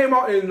album came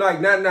out in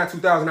like 99,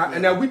 2000,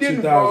 and now we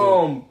didn't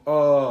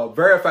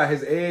verify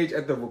his age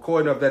at the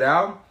recording of that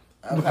album.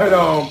 Okay. But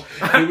I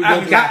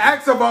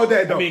asked about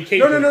that though.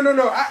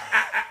 No.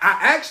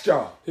 I asked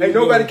y'all. Ain't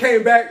nobody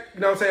came back.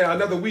 You know what I'm saying?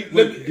 Another week.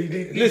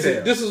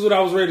 Listen, this is what I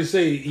was ready to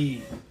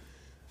say.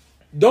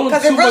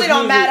 Because it really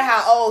don't matter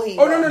how old he is.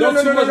 Oh no.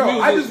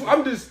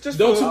 I'm just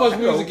don't too much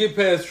music get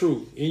past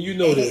Truth, and you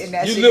know this.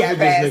 You live with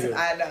this nigga.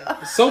 I know.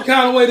 Some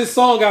kind of way this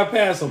song got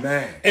past him,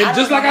 man. And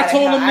just like I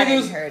told them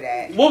niggas,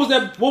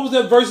 what was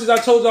that verses I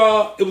told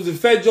y'all? It was a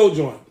Fat Joe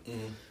joint.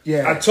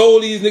 Yeah, I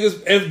told these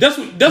niggas, and that's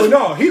what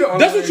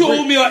you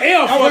owe me an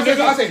L for.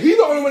 I said he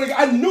the only one.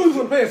 I knew he was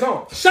gonna play a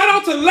song. Shout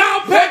out to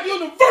Loud Pack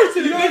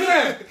University, you know what I'm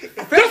saying?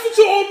 That's what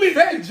you owe me.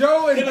 Fat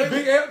Joe and the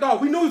Big L.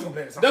 Dog, we knew he was gonna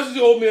play a song. That's what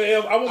you owe me an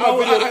L.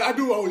 I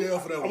do owe you an L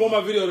for that one. I want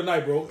my video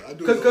tonight, bro.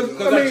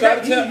 Because I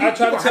tried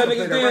to tell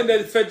niggas then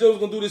that Fat Joe was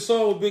gonna do this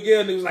song with Big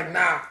L, and he was like,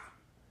 nah.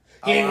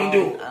 He ain't gonna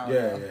do it.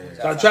 Yeah.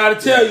 So I tried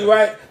to tell you,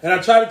 right? And I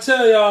tried to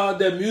tell y'all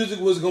that music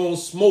was gonna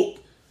smoke.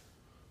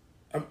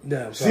 I'm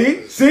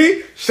sorry.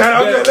 See?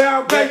 Shout out to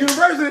Loud Pack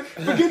University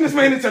for getting this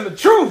man to tell the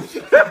truth.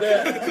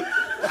 Anthony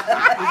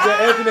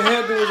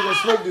Hamilton was gonna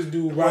smoke this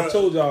dude, bro. I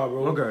told y'all,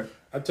 bro. Okay.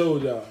 I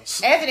told y'all.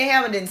 Anthony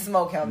Hamilton didn't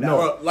smoke him,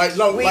 though.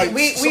 No, we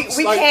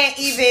can't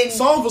even.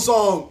 Song for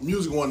song,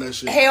 music on that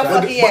shit.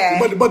 Hell yeah.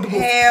 But his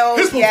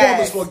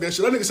performance fuck that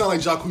shit. That nigga sound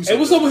like Jacquees. Hey,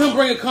 what's up with him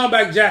bringing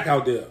Comeback Jack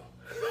out there?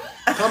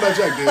 Comeback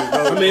Jack did,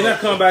 bro. I mean, not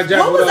Comeback Jack.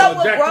 What was up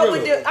with Jack bro? I'm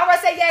gonna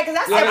say yeah, because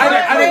I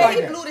said,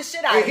 he blew the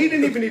shit out. He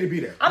didn't even need to be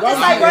there. I'm just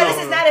like, bro, this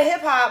is not a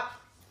hip hop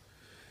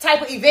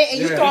type of event,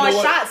 and you throwing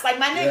shots like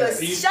my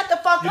niggas. Shut the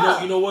fuck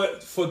up. You know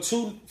what? For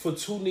two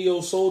neo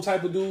soul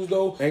type of dudes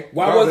though, ain't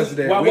no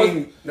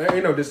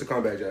this to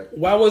Comeback Jack.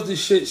 Why was this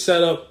shit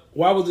set up?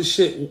 Why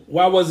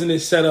wasn't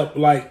it set up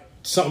like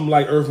something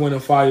like Earth, Wind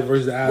and Fire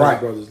versus the Isley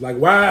Brothers? Like,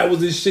 why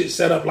was this shit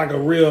set up like a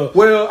real?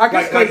 Well, I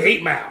guess like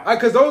 8 Mile.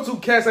 Because those two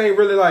cats ain't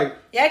really like.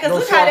 Yeah, because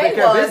look how they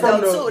was though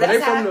too.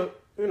 That's how.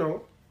 You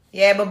know.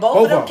 Yeah, but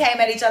both of them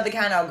came at each other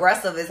kind of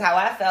aggressive is how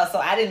I felt. So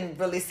I didn't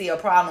really see a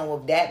problem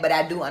with that. But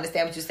I do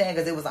understand what you're saying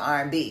because it was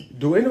R&B.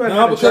 Do anybody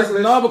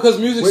because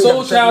Music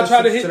Soul Child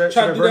tried to do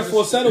that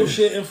falsetto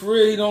shit, and for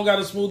real, he don't got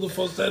a smoother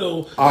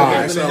falsetto.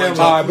 I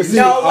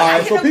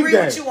can agree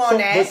with you on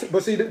that.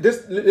 But see,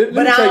 this. Let me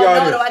but I tell don't y'all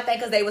know though. I think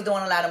because they was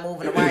doing a lot of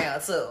moving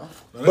around too.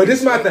 But this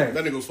is my thing.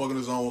 That nigga was fucking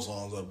his own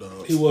songs up,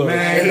 dog. He was.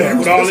 Man,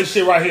 with all this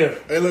shit right here.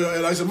 Hey, look,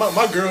 like I said,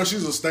 my girl,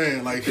 she's a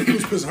stan. Like, he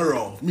was pissing her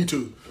off. Me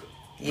too.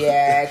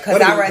 Yeah,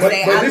 because I love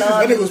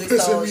that nigga was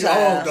pissing me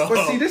off, dog.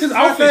 But see, this is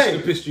my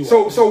thing.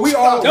 So we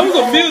all. That was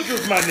a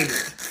Mildred, my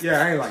nigga.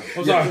 Yeah, I ain't like it.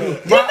 I'm sorry.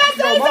 My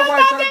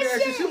wife tried to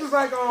ask, she was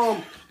like,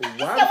 why the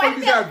fuck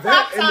you got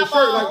that in the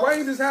shirt? Like, why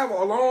you just have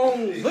a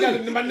long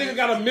my nigga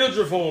got a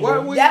midriff on,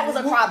 bro. That was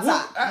a crop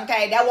top.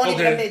 Okay, that wasn't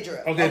even a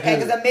midriff. Okay,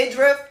 because a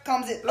midriff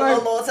comes a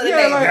little lower to the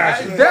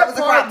neck. That was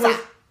a crop top.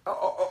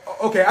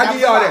 Okay, I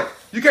give y'all that.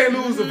 You can't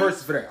lose the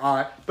verses for that. All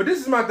right, but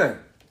this is my thing.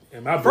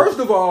 First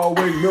of all,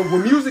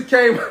 when music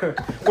came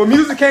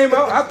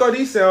out, I thought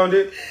he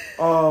sounded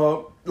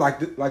like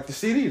the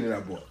CD that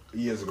I bought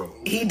years ago.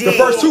 He did. The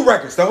first two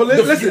records.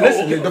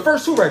 Listen. The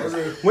first two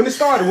records. When it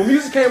started, when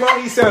music came out,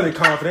 he sounded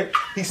confident.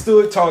 He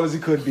stood tall as he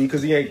could be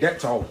because he ain't that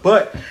tall.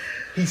 But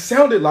he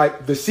sounded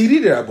like the CD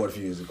that I bought a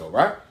few years ago,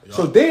 right? Yeah.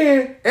 So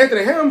then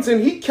Anthony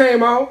Hamilton, he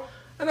came out,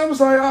 and I was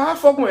like, I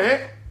fuck with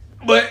Ant,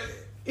 but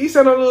he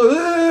sounded a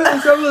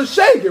little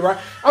shaky, right?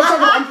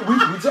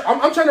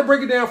 I'm trying to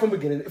break it down from the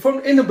beginning.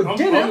 In the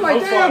beginning, I'm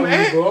like, damn,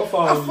 man, I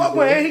fuck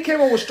with Ant. He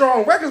came up with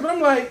strong records, but I'm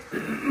like,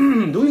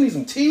 do we need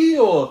some tea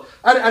or?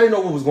 I didn't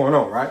know what was going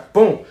on, right?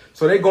 Boom.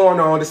 So they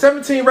going on the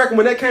 17 record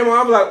when that came on.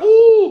 I was like,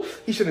 ooh,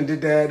 he shouldn't have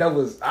did that. That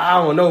was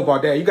I don't know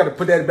about that. You got to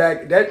put that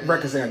back. That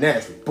record sound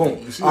nasty.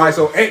 Boom. All right,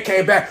 so Ant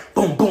came back.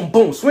 Boom, boom,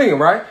 boom, swinging,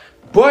 right?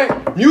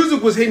 But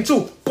music was hitting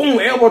too.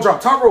 Boom, elbow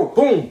drop, top rope,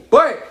 boom.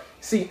 But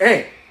see,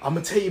 Ant. I'm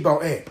going to tell you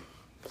about Ant.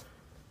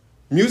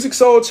 Music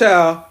Soul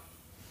Child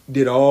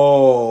did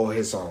all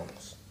his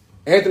songs.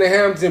 Anthony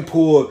Hamilton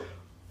pulled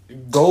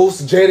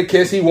Ghost,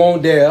 Jadakiss, He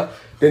Won't Dare.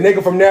 The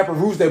nigga from Napa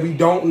Roots that we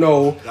don't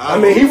know. I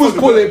mean, he was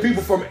pulling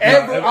people from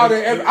every. What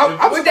they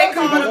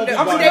called them? They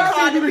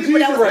called them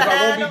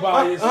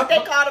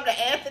the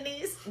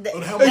Anthonys. The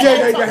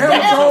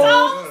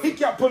Hamiltons. He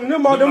kept pulling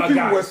them out. Them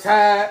people was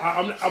tired.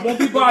 I won't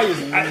be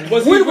biased.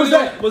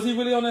 Was he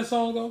really on that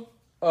song though?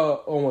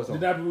 Almost. The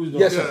Napa Roots.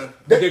 Yes, sir.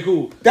 Okay,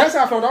 cool. That's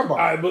how I found out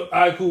about it. All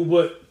right, cool.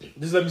 But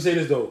just let me say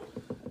this though.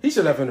 He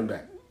should have left him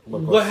back.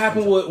 What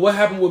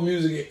happened with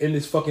music in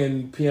this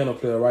fucking piano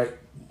player, right?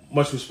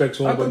 Much respect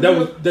to him, but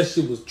that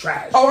shit was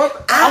trash. I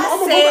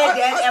said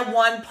that at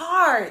one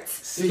part.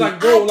 It's like,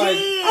 bro, I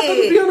thought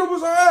the piano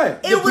was alright.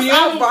 It was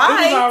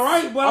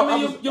alright, but I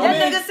mean, your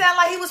that nigga sound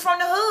like he was from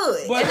the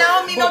hood, and I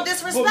don't mean no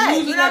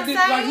disrespect. You know what I'm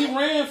saying? Like he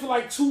ran for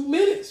like 2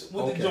 minutes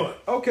with the joint.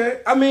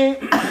 Okay, I mean,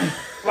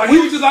 like he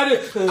was just like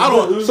this. I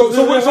don't. So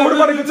what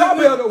about the guitar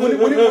player when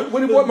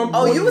he bought my?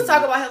 Oh, you was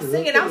talking about him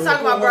singing. I was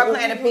talking about bro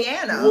playing the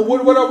piano.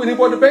 What when he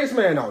bought the bass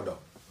man out though?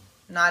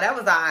 Nah, that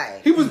was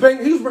alright. He was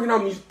bringing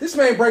out music. This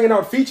man bringing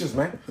out features,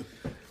 man.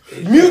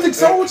 Music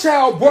Soul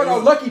Child brought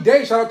out Lucky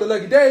Day. Shout out to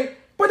Lucky Day.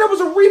 But that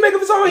was a remake of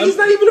his song. He's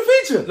not even a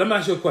feature. Let me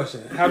ask you a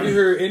question. Have you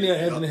heard any of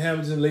Anthony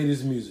Hamilton's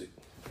latest music?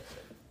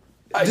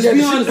 Just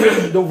be honest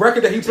with me. The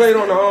record that he played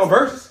on the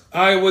verses.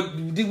 All right,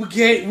 we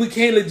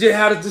can't legit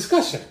have this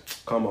discussion.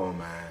 Come on,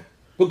 man.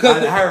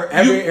 Because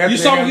you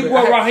saw when he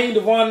brought Raheem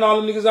Devon and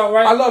all the niggas out,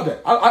 right? I love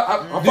that.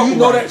 I do you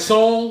know that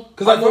song?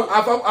 Because I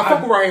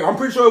fuck with Raheem. I'm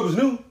pretty sure it was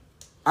new.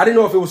 I didn't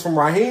know if it was from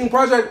Raheem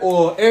Project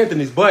or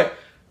Anthony's, but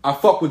I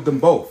fuck with them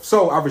both.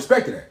 So I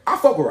respected that. I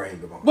fuck with Raheem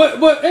Devon.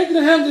 But Anthony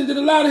Hamilton did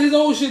a lot of his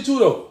old shit too,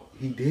 though.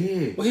 He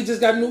did. But he just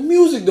got new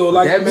music though.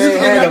 Like that man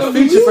had a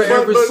feature for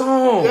every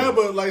song. Yeah,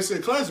 but like I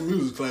said, classic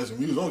music. I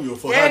don't give a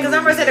fuck. Yeah, because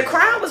I'm gonna say the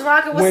crowd was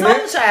rocking with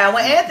Soul Child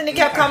when Anthony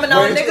kept coming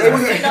on. Niggas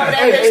was sitting over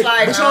that bitch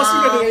like. But y'all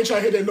see that they ain't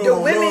trying to hit that note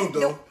on love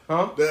though.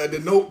 Huh? The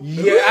note.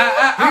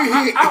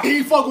 Yeah,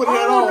 he fuck with it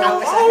at all. I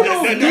don't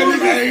know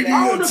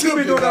if he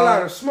been doing a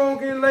lot of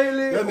smoking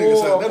lately. That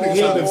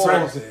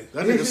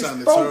nigga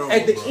sounded terrible.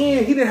 At the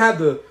end, he didn't have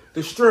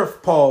the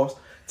strength pause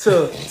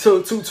to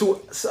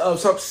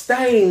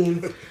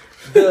sustain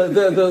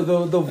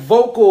the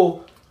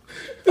vocal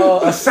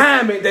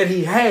assignment that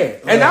he had,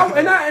 and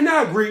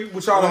I agree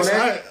with y'all on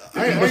that.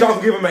 But y'all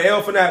can give him an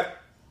L for that.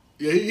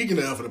 Yeah, he can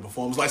L for the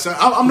performance. Like,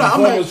 I'm not.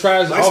 The was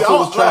trash. The outfit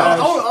was trash.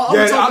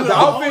 The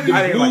outfit,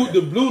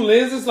 the blue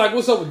lenses. Like,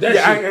 what's up with that?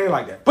 Yeah, shit? I ain't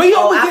like that. But he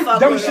always did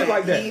dumb shit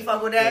like that. You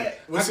fuck with that?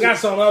 I got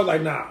something. I was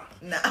like, nah.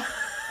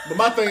 But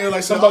my thing is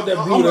like, something about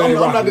that blue.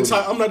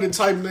 I'm not the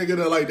type nigga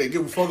that like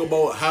give a fuck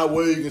about how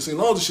well you can sing. As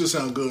long as the shit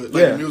sound good,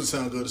 like the music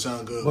sound good, it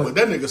sound good. But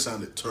that nigga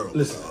sounded terrible.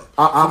 Listen,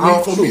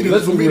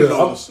 let's be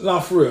real. Nah,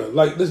 for real.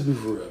 Like, let's be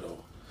for real though.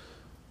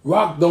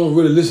 Rock don't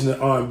really listen to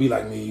R&B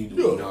like me and you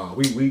do. No,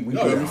 we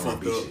do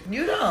fucked up.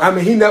 You don't. I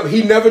mean, he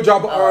never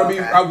dropped an R&B.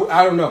 Okay.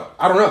 I don't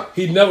know.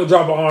 He never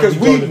dropped an R&B.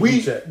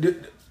 Because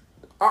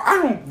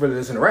I don't really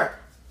listen to rap.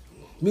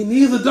 Me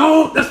neither.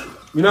 Don't.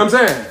 You know what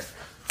I'm saying?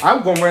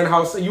 I'm going around the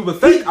house. You would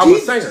think I'm a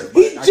singer.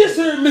 He just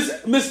heard Miss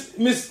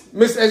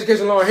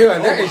Education Lauryn Hill,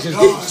 and that is just.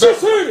 He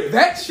just heard it.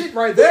 That shit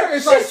right there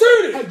is just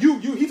heard it.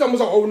 He's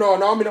almost like, oh no,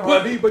 I'm in the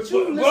R&B, but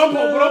I'm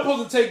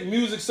supposed to take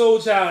music, Soul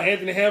Child,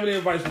 Anthony Hamilton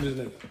advice from this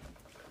nigga.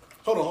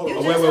 Hold on. Wait.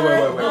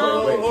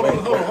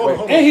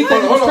 And he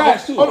think it was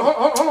trash too. Hold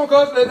on,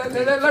 cuz.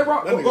 Let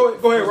Rock. Go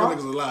ahead, Rock.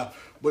 Niggas alive.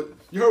 But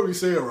you heard what he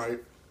said, right?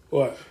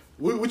 What?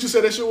 What you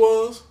said that shit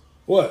was?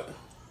 What?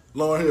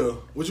 Lauryn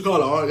Hill. What you call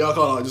it? Y'all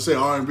call it, just say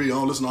R&B. I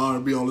don't listen to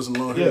R&B. I don't listen to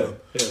Lauryn Hill.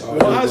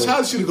 Yeah.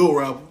 How's she the GOAT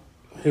rapper?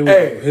 Here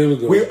we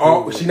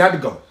go. She not the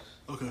GOAT.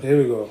 Okay. Here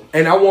we go.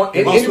 And I want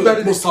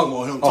anybody to talk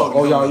about him.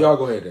 Y'all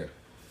go ahead there.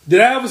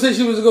 Did I ever say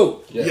she was a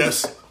GOAT?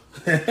 Yes.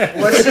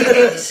 Well,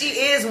 she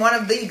is one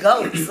of the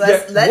GOATs.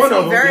 Let's be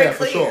very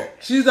clear. Sure.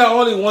 She's not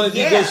only one of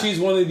the GOATs,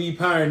 she's one of the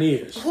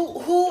pioneers.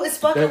 Who is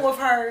fucking with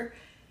her?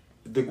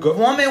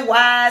 Woman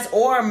wise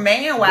or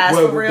man wise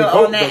for real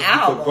on that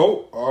album. The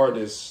GOAT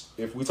artist,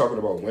 if we talking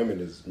about women,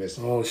 is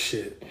Missy. Oh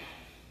shit.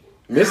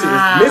 Missy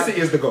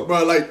is the GOAT.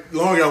 Bro, like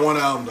Lauryn got one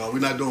album though. We're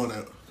not doing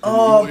that.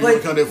 Oh, but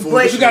you got to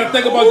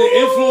think about the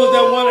influence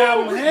that one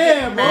album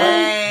had, bro.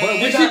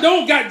 But she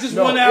don't got just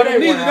one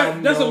album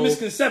either. That's a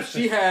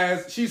misconception.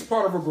 She's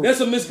part of a group. That's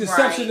a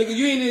misconception, nigga.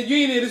 You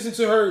ain't listen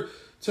to her.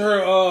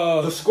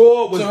 The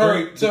score was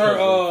great.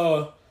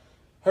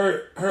 Her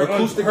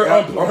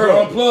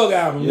unplugged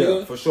album,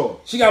 nigga. For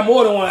sure. She got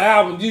more than one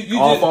album. You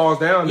all just, falls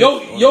down.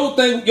 Your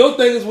thing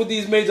is with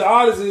these major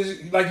artists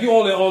is like you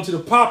only onto the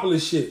popular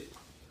shit.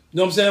 You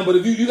know what I'm saying? But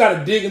if you got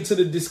to dig into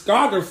the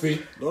discography,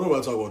 don't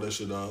nobody talk about that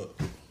shit, dog.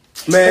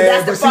 Man,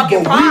 that's the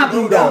fucking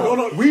problem,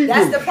 though.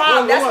 That's the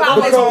problem. That's why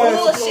all this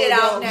bullshit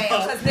out now,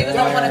 because niggas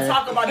don't want to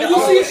talk about the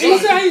old shit. You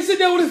see how he sit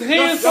there with his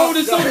hands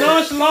folded so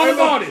nonchalant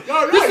about it.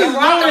 This is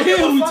Lauryn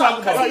Hill we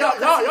talking about.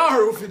 Y'all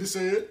heard what 50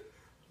 said.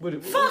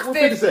 Fuck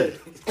 50.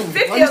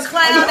 50 a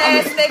clown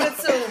ass nigga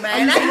too,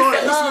 man. I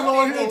used to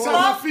Lauryn Hill tell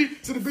my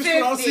feet to the bitch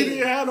when I was sitting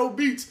here had no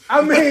beats. I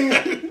mean,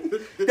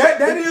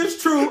 that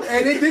is true,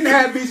 and it didn't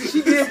have beats.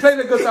 She did play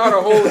the guitar the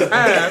whole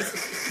time,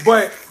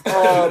 but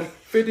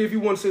 50, if you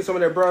want to see some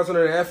of that Bronson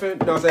and effing,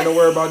 you know what I'm saying? Don't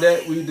worry about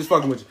that. We just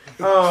fucking with you.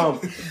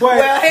 But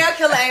well, Hair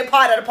Killer ain't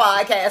part of the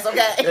podcast,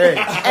 okay? Hey,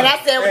 and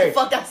I said what the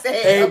fuck I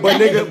said. Hey,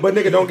 okay? but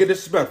nigga, don't get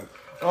disrespectful.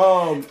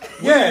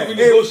 We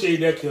negotiate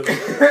that,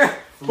 Killer.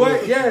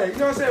 But yeah, you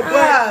know what I'm saying.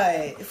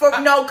 Right?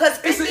 Because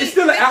it's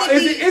still an album.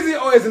 Is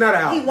it or is it not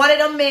an album? He one of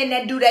them men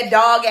that do that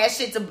dog ass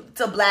shit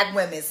to black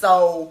women.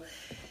 So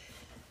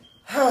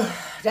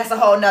that's a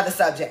whole nother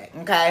subject.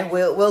 Okay,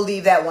 we'll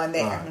leave that one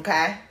there. Right.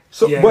 Okay.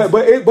 So, yes.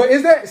 but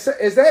is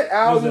that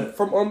album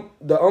from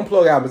the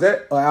Unplugged album? Is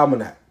that an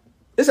album or not?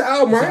 It's an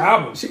album, right?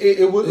 It's an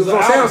album. It was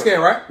on SoundScan,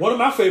 right? One of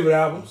my favorite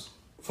albums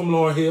from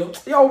Lauryn Hill.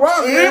 Yo,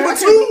 Rob, man,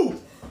 too.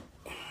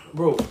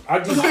 Bro, I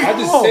just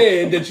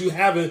said that you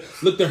haven't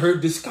looked at her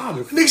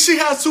discography. Nigga, she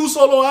has 2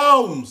 solo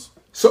albums.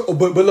 So,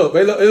 but look, do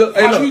you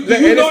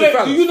know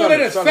that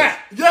as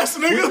fact? Yes,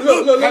 nigga.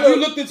 Look. Have you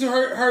looked into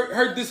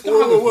her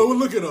discography? We'll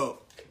look it up.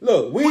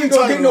 Look, we ain't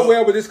gonna get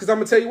nowhere with this because I'm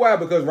gonna tell you why.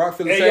 Because Rock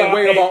feels the same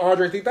way about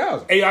Andre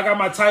 3000. Hey, I got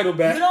my title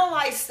back. You don't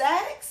like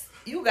Stax?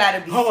 You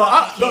gotta be. Hold on,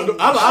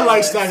 I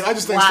like Stax. I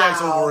just think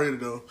Stax overrated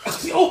though.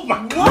 Oh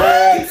my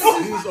god, he's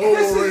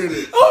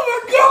overrated. Oh my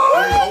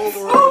god,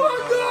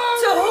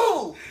 To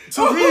who?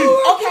 To me.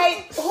 Okay,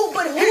 who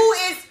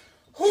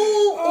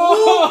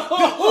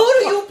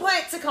do you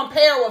put to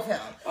compare with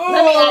him?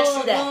 Let me ask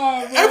you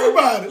that.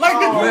 Everybody. Like,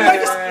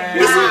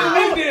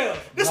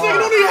 this nigga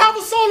don't even have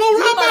a solo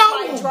rap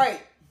album. Like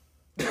Drake.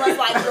 You must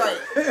like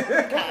Drake.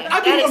 Okay.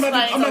 I'm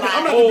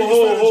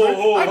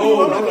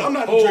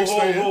not a Drake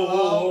fan.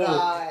 Oh,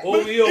 God.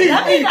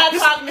 Let me not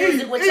talk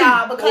music with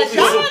y'all because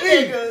y'all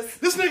niggas.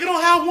 This nigga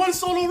don't have one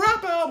solo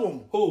rap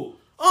album. Who?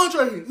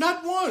 Andre,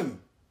 not one.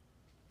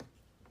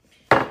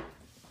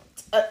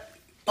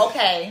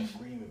 Okay.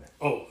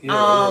 Oh,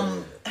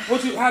 yeah.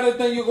 What you? How that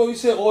thing you go? You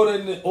said order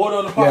on the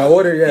podcast. Yeah,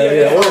 order.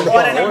 Yeah. Order the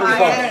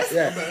podcast.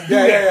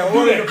 Yeah.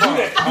 Order the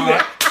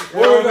podcast.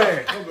 Order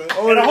that.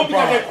 And I hope you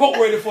got that quote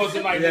ready for us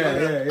tonight.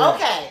 Yeah.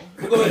 Okay.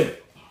 Go ahead.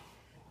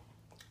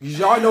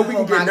 Y'all know we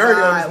can get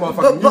nerdy on this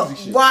motherfucking music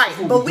shit. Right,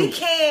 but we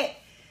can't.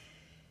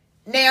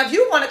 Now, if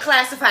you want to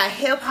classify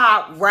hip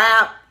hop,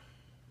 rap,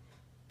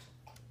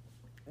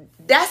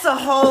 that's a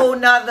whole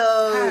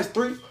nother.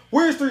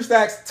 Where's 3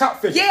 Stacks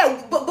top 50?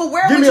 Yeah, but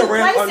where would you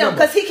place him?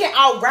 Because he can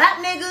out rap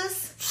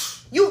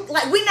niggas. You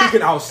like we not. He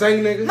can out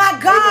sing niggas. My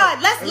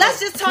God, let's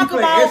just talk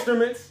about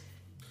instruments.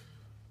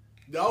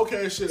 The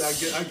okay shit.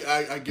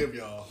 I give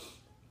y'all.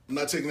 I'm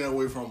not taking that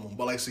away from him,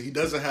 but like I said, he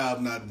doesn't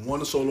have not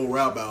one solo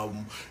rap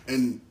album.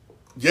 And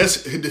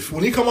yes,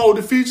 when he come out with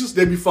the features,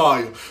 they be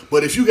fire.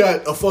 But if you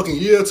got a fucking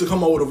year to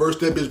come out with a verse,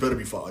 that bitch better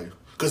be fire.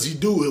 Cause he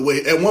do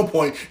it. At one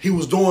point, he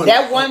was doing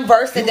that one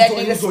verse that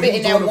nigga spit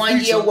in that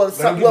 1 year will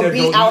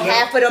beat out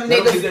half of them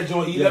niggas. Let him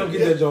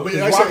get that joint.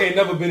 Rock ain't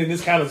never been in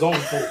this kind of zone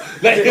before.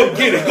 Let him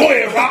get it. Go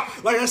ahead,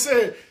 Rock. Like I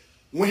said,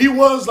 when he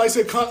was, like I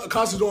said,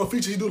 constantly doing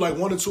features, he do like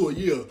 1 or 2 a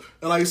year.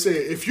 And like I said,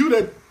 if you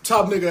that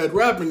top nigga at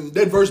rapping,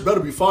 that verse better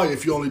be fire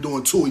if you only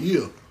doing 2 a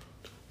year.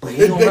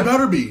 They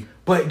better be.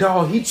 But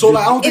dog, I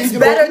don't think it's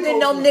better than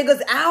them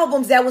niggas'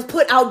 albums that was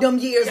put out them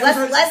years.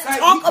 Let's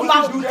talk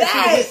about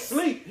that.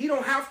 He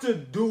don't have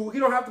to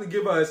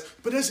give us.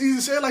 But that's easy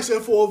to say, like I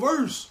said, for a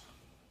verse.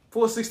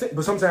 For a 16,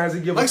 but sometimes he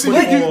give us.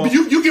 Like I said,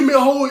 you give me a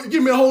whole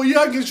year,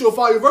 I get you a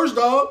fire verse,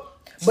 dog.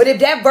 But if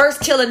that verse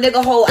kill a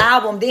nigga whole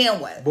album, then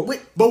what?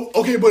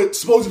 But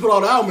suppose he put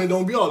out the album, it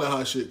don't be all that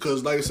hot shit.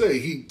 Cause like I say,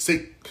 he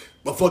take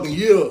a fucking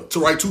year to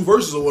write 2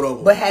 verses or whatever.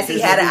 But has he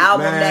had an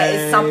album that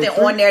is something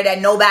on there that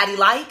nobody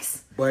likes?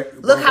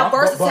 But look how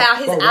versatile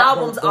his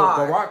albums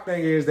are. The Rock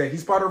thing is that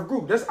he's part of a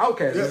group. That's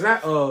Outkast. Yeah. It's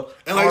not and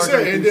like I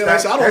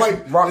said, I don't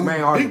like Rock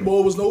Man. Big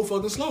Boy was no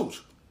fucking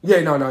slouch.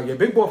 Yeah, no. Yeah,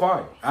 Big Boy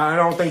fine. I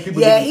don't think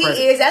people. Yeah, he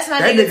is. That's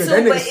my nigga too.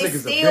 That but nigga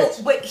it's still.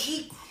 But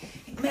he.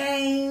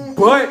 Man.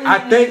 But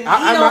I think he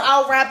don't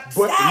out rap.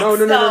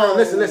 No.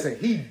 Listen.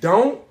 He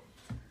don't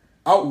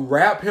out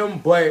rap him.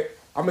 But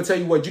I'm gonna tell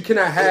you what. You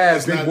cannot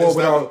have Big Boy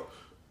without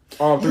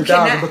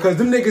 3000 because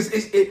them niggas.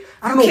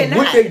 I don't know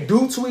what they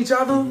do to each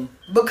other. Mm-hmm.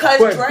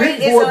 Because Drake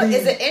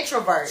is an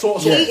introvert.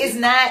 He is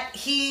not.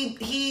 He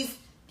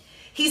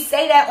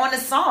say that on the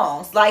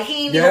songs. Like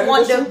he ain't even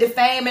want the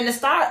fame and the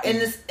stars. I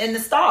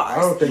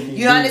don't think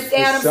you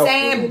understand what I'm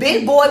saying?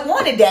 Big Boy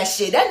wanted that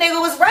shit. That nigga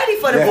was ready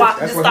for the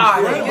stars. You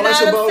know what I'm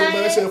saying? Like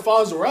I said, as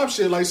far as the rap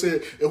shit, like I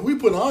said, if we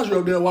put Andre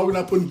up there, why we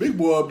not putting Big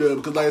Boy up there?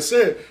 Because like I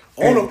said,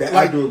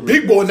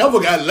 Big Boy never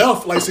got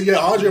left. Like I said,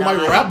 Andre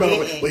might rap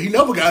better, but he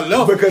never got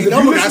left. Because if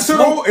you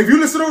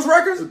listen to those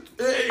records,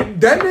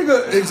 that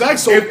nigga exactly.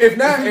 So if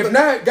not,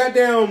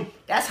 goddamn.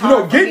 That's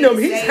hard getting them.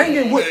 He's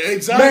hanging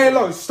with man.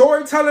 Look,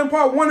 storytelling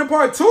part 1 and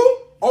part 2.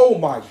 Oh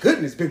my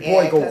goodness, Big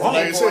Boy go hard.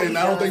 Like I said,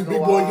 I don't think Big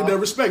Boy get that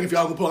respect. If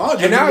y'all gonna put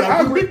Andre,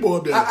 I put Big Boy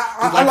up there.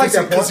 I like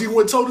that because he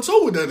went toe to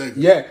toe with that nigga.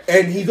 Yeah,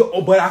 and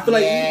but I feel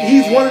like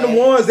he's one of the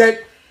ones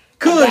that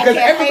could because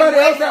everybody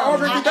else that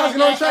Andre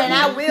 3000 on track. And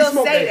I will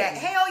say that.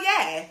 Hell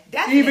yeah.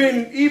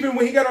 Even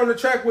when he got on the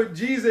track with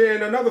Jeezy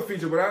and another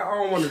feature, but I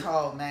don't want to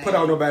put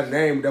out nobody's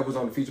name that was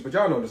on the feature. But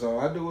y'all know the song.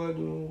 I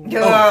do.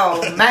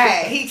 Yo,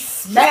 man, he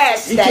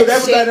smashed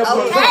that shit.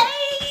 Okay.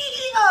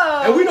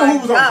 And we know who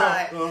was on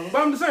the song.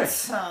 But I'm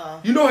just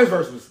saying, you know his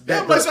verse was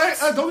that. Yeah, but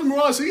don't get me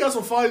wrong. See, he got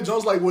some fire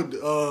Jones like with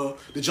the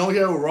joint he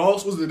had with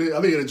Ross. Was it? I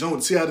think the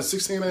joint he had the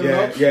 16 and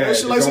yeah. That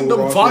shit like some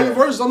fire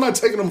verses. I'm not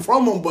taking them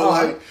from him, but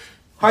like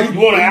how you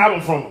want an album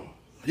from him?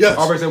 Yes.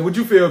 Alright, so would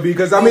you feel?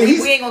 Because I mean,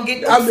 we ain't gonna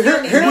get this. We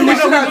ain't gonna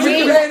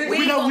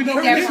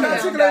get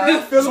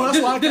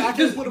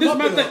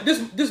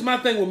This my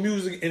thing with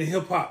music and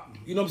hip hop.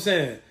 You know what I'm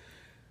saying?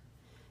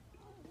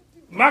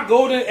 My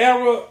golden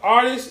era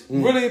artists,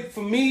 really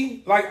for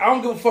me, like I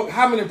don't give a fuck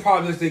how many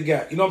projects they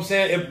got. You know what I'm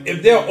saying?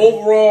 If their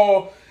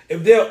overall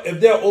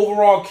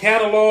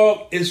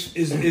catalog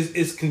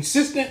is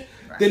consistent,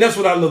 then that's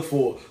what I look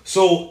for.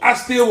 So I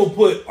still will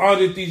put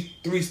Andre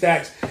 3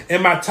 Stacks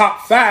in my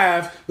top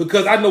 5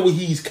 because I know what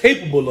he's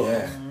capable of.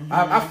 Yeah.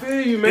 I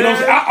feel you, man. You know what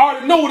I'm saying? I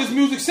already know what his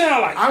music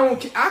sound like.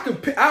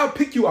 I'll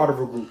pick you out of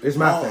a group. It's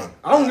my thing.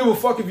 I don't give a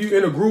fuck if you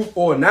in a group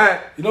or not.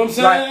 You know what I'm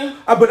saying?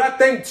 But I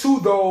think too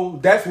though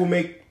that's what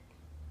make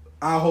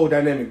our whole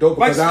dynamic dope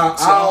because our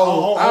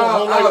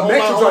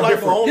metrics are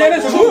different. Yeah,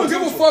 that's true. You don't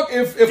give a fuck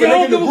if a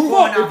nigga in the group,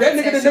 if that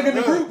nigga the nigga in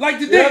the group. Like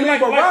today,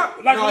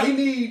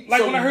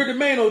 when I heard the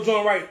Mano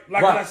joint, right?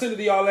 Like when I sent it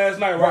to y'all last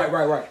night,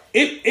 right?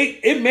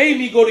 It made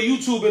me go to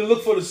YouTube and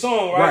look for the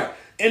song, right?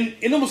 And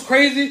it was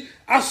crazy.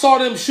 I saw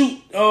them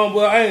shoot. Well,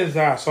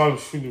 I saw them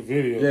shoot the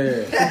video.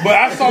 Yeah. But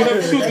I saw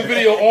them shoot the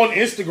video on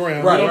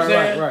Instagram. Right, you know what I'm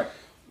saying? Right.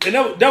 And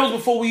that was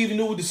before we even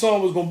knew what the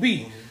song was gonna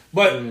be.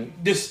 But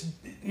this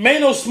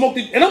Mano smoked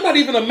it, and I'm not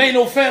even a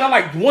Mano fan. I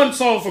like one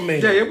song from Mano.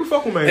 Yeah, we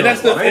fuck with Mano. And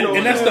that's the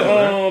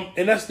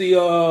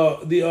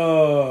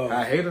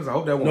I Haters. I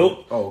hope that one.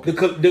 Nope. Oh, okay.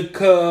 The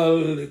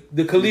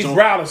Khalif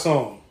Browder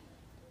song.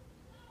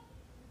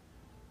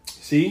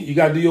 See, you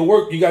gotta do your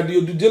work. You gotta do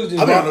your due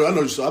diligence. I know you know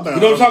what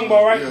I'm talking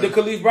about, right? Yeah. The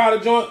Khalif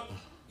Browder joint.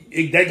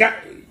 They got.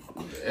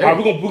 Yeah. All right,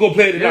 we're gonna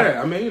play it tonight.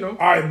 Yeah, I mean, you know. All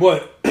right,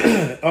 but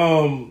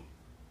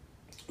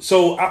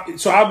so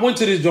I went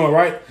to this joint,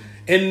 right,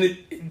 and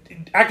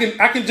I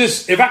can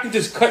just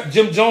cut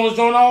Jim Jones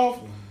joint off,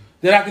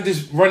 then I can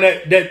just run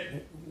that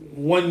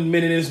 1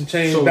 minute and some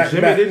change so back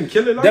Jimmy to back. Didn't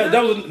kill it like that.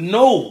 That was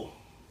no.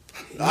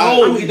 He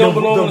don't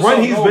belong on the run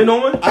song. he's been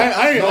on.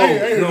 I ain't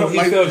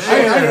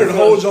heard the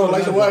whole joint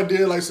like what I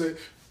did. Like I said,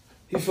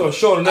 he fell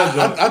short on that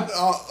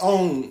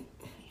joint.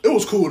 It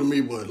was cool to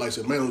me, but like I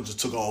said, Mano just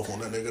took off on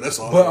that nigga. That's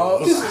all.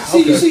 But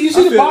you see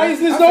the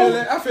biasness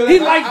though. He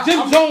liked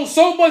Jim Jones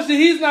so much that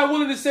he's not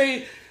willing to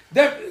say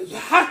that.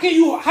 How can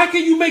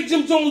you make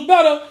Jim Jones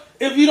better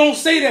if you don't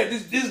say that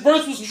this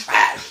verse was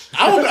trash?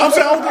 I don't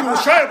think it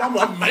was trash.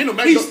 Mano,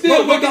 he's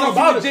still looking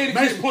about it.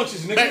 Jada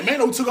punches, nigga.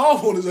 Mano took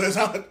off on his ass.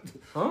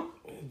 Huh?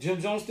 Jim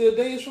Jones still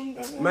days from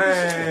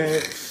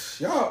man.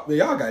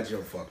 Y'all got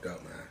Jim fucked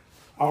up, man.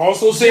 I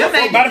also said,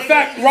 matter of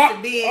fact, Rock.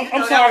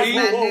 I'm sorry,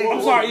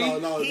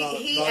 No.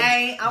 He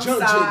ain't. I'm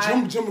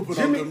sorry. Jimmy put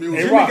on the music.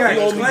 Hey, Rock, you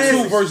owe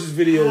me 2 versus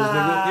videos,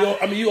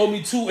 nigga. You owe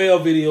me 2 L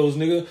videos,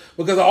 nigga.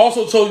 Because I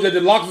also told you that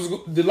the Locks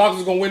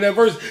was gonna win that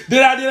verse.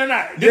 Did I or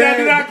not? Did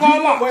I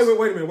call Locks? Wait a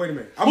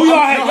minute. Who y'all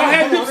had? Y'all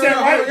had Dipset,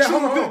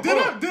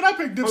 right? Did I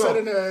pick Dipset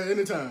in there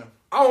anytime?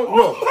 I don't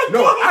know.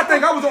 No, I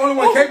think I was the only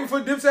one capable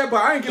for Dipset, but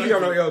I ain't giving y'all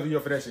no L video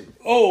for that shit.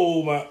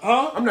 Oh my,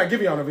 huh? I'm not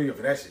giving y'all no video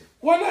for that shit.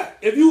 Why not?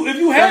 If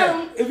you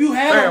had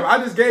him, I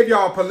just gave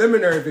y'all a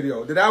preliminary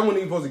video that I wasn't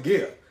even supposed to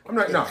give. I'm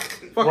not, no.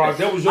 Fuck Rock,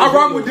 that was your I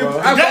rock video, with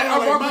bro. I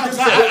rock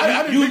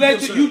with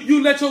Dipset.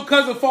 You let your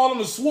cousin fall on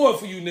the sword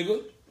for you,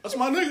 nigga. That's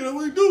my nigga. That's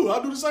what he do.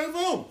 I do the same for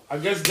him. I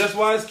guess that's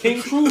why it's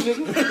King True,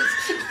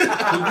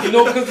 nigga. you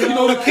know, because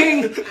the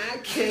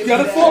king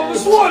gotta fall on the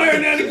sword every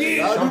now and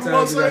again. I do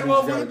the same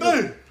motherfucking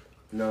thing.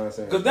 No, I'm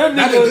saying. Because that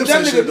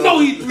nigga know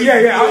he.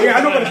 Yeah,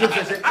 I know about the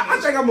Dipset shit. I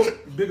think I'm a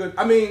bigger.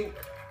 I mean,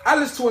 I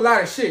listen to a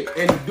lot of shit,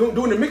 and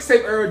doing the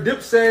mixtape era,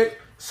 Dipset,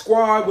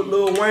 Squad with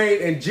Lil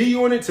Wayne and G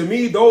Unit. To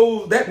me,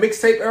 that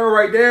mixtape era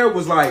right there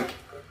was like,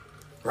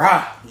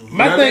 rah.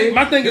 My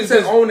thing is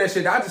this. Own that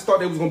shit. I just thought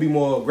they was gonna be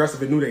more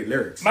aggressive and knew their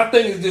lyrics. My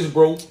thing is this,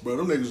 bro. Bro,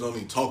 them niggas don't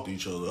even talk to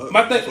each other.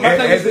 My thing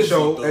is this.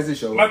 As it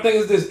shows. My thing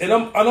is this, and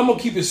I'm gonna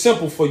keep it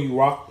simple for you,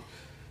 Rock.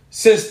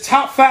 Since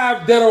top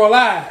 5 Dead or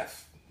Alive,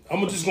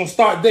 I'm just gonna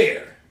start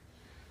there.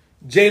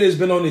 Jada's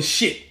been on this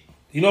shit.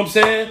 You know what I'm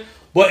saying?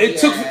 But it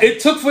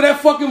took for that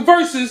fucking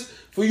verses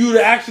for you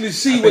to actually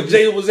see what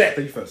Jada was at. I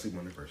think you fell asleep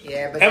on the verse.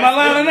 Yeah, but am I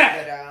lying on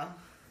that?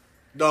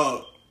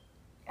 Dog.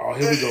 Oh,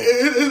 here we go.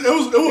 It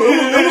was a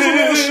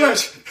little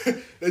stretch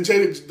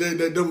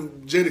that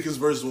Jadakiss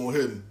verses weren't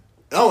hidden.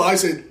 Oh, I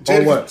said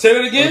Jadakiss. What? Say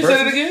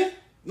that again.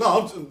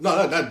 No,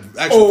 not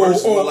actual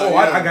verses.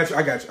 I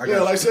got you. Yeah,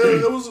 like I said,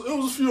 it was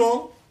a few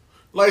on.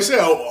 Like I said,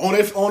 on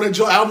that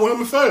album with him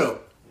and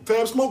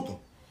Fab smoked them.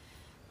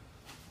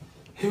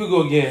 Here we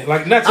go again.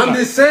 Like not tonight. I'm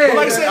just saying.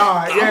 But like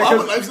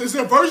I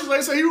said, verses. Like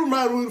I said, he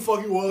reminded me who the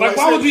fuck he was. Like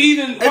why would you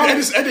even? At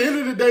the end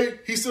of the day,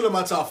 he's still in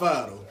my top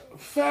 5 though.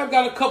 Fab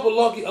got a couple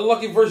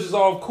lucky verses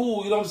off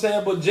cool. You know what I'm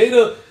saying? But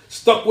Jada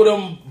stuck with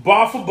him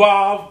bar for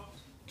bar,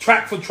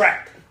 track for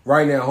track.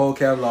 Right now, whole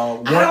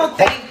catalog.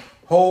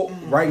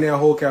 Right now,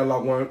 whole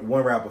catalog.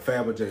 One rapper,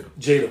 Fab or Jada.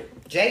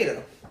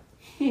 Jada.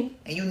 And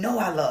you know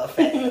I love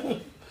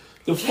Fab.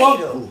 The fuck,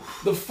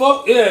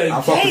 yeah.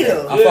 I fuck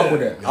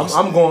with that.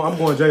 I'm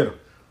going Jada.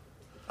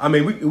 I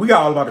mean, we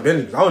got all about the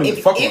Benjamins. I don't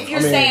even fuck with it. If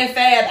you're saying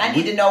Fab, I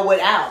need to know what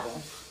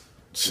album.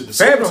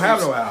 Fab don't have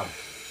no album.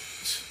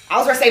 I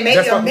was gonna say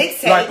maybe a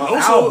mixtape. Like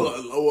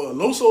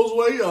Low Soul's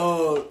Way.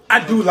 I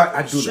do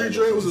like Street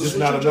Dream was it's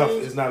not enough.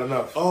 It's not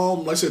enough.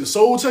 Like I said, the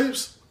Soul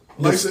Tapes.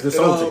 Like the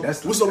Soul Tape.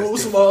 What's some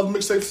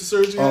mixtapes to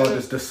Sergi?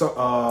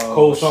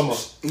 Cold Summer.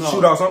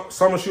 Shootout.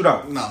 Summer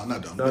Shootout. No,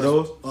 not them. None of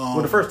those.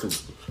 What the first 2?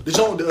 The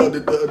joint,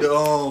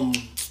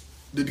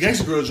 the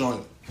Gangsta Grill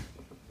joint.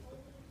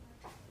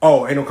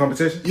 Oh, ain't no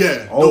competition?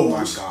 Yeah. Oh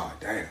my God,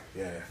 damn.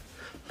 Yeah.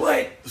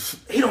 But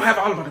he don't have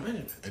all about the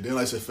Benjamin. And then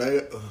like I said,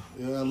 Fab,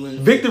 you know what I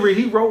mean? Victory,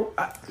 he wrote.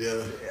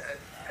 Yeah.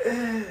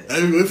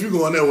 If you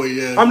going that way,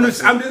 yeah.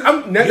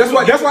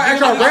 That's why I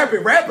asked y'all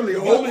rapidly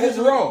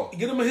overall.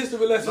 Get him a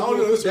history lesson.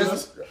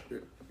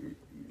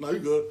 No, you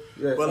good.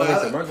 Yeah, but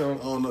I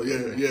don't know.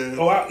 Yeah.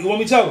 Oh, you want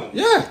me to tell him?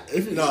 Yeah.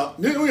 If you not,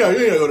 you ain't gotta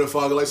go that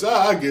far. Like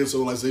I get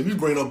so. Like say, if you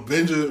bring up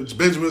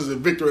Benjamins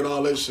and Victor and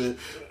all that shit,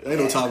 ain't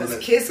no time for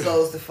that. Kiss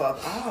goes the fuck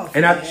off.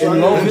 And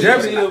in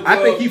longevity, I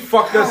think he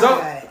fucked us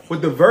up.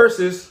 with the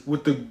verses,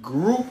 with the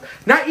group,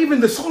 not even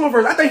the solo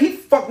verse. I think he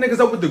fucked niggas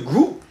up with the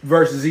group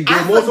verses he did.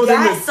 I more so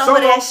than the some solo.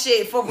 of that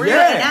shit for real,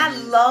 and I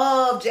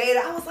love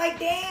Jada. I was like,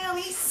 damn,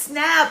 he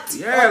snapped.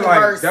 Yeah,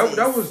 like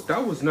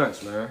that was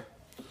nuts, man.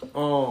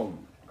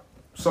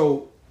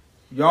 So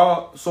we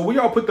all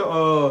put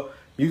the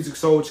Musiq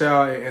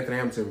Soulchild and Anthony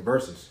Hamilton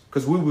verses.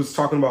 Because we was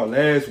talking about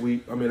last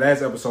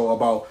episode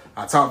about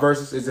our top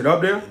verses. Is it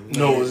up there?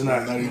 No, it's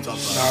not. No,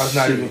 it's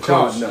not even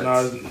close.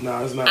 No,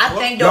 it's not. I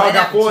think y'all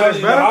got 4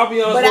 that's better. I'll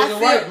be honest with you,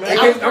 right, man.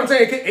 I'm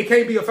saying it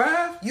can't be a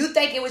 5. You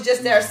think it was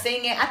just their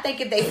singing? I think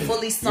if they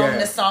fully sung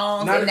the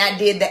songs and not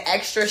did the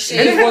extra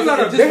shit, and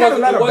they had a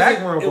lot of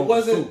background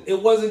vocals too.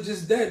 It wasn't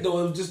just that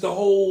though. It was just the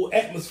whole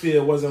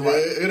atmosphere wasn't right.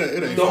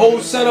 It ain't the whole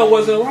setup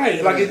wasn't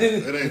right. Like it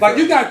didn't. Like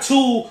you got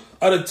 2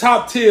 of the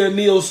top tier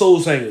neo soul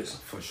singers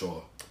for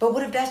sure. But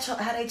what if that's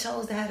how they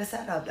chose to have the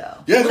setup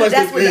though? Yeah, what if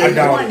that's what they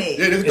wanted.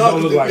 Yeah, they're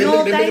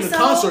making a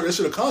concert. They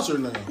should a concert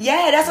now.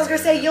 Yeah, that's what I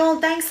was gonna say. You don't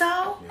think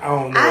so? I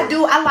don't know. I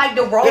do. I like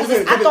the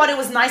roses. I thought it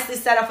was nicely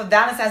set up for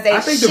Valentine's Day. I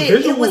think the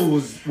visual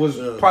was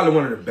probably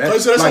one of the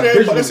best. So that's I'm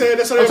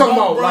talking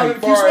about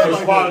like far as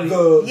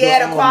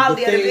the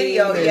quality of the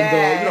video.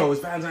 Yeah, it's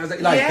Valentine's Day.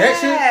 Like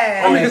that shit.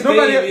 I mean, because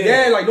nobody really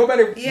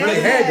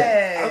had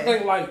that. I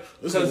think like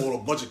this is a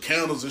bunch of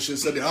candles and shit.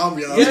 Set the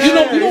ambiance.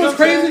 You know what's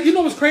crazy? You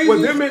know what's crazy?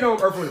 Well, they're made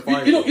on Earth, Wind &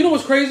 Fire. You know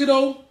what's crazy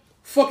though?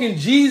 Fucking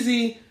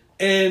Jeezy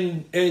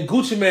and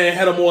Gucci Mane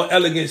had a more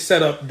elegant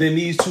setup than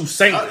these 2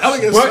 singers.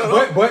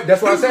 But that's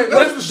what I said.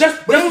 That's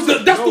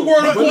the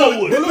word I'm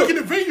going with. But look at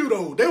the venue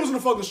though. They was in a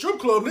fucking strip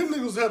club. Them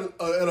niggas had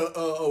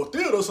a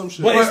theater or some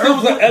shit. But it still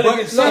was an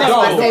elegant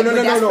setup. No.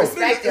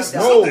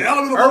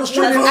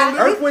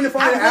 Earth, Wind &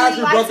 Fire and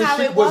Azure Brothers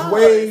shit was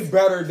way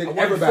better than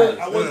everybody.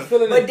 I wasn't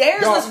feeling it. But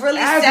theirs was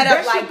really set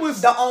up like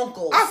the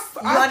uncles. I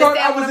thought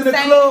I was in the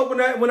club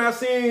when I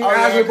seen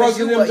Azure Brothers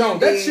and them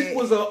Jones. That shit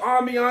was an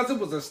ambiance. It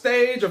was a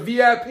stage, a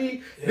VIP.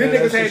 Then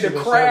niggas had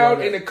the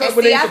crowd in the cup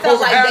when they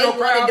supposed to have no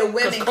crowd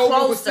because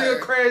COVID was still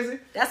crazy.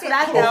 That's what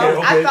I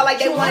felt. I felt like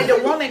they wanted the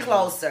woman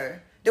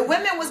closer. The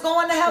women was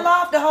going the hell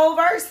off the whole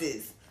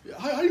verses.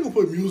 How you gonna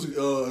put music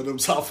in them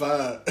top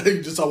 5?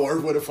 You just talk about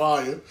Earth, Wind &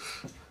 Fire.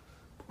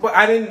 But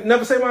I didn't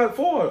never say my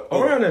 4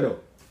 around there though.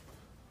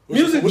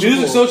 Music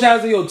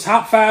Soulchild is your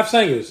top 5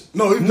 singers.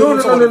 No. I'm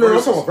talking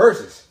about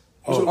verses.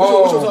 What's your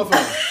top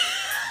 5?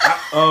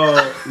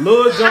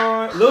 Lil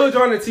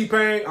Jon and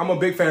T-Pain. I'm a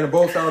big fan of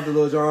both. Shout out to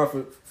Lil Jon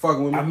for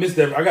fucking with me. I missed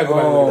that. I gotta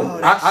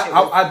go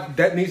back.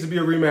 That needs to be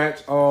a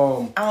rematch.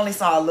 I only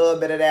saw a little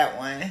bit of that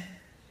one.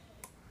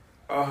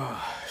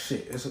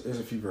 Shit. It's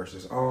a few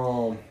verses.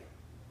 The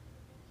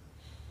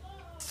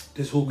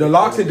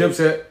Lox and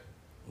Dipset.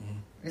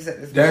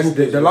 That's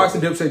the Lox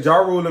and Dipset. Ja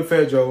Rule and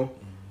Fat Joe.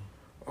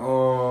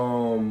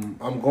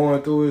 I'm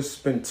going through it. It's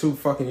been 2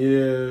 fucking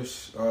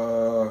years.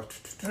 What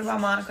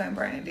about Monica and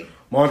Brandy?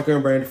 Monica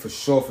and Brandy for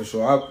sure.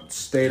 I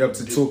stayed up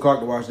to 2 o'clock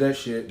to watch that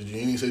shit. Did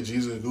you even say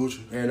Jesus and Gucci?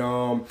 And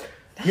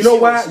you know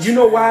why? You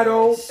know why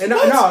though? And no,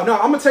 I'm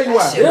gonna tell you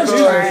why.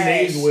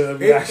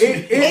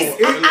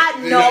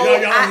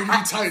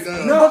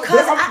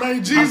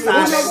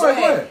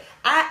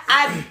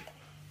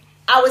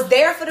 I was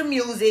there for the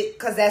music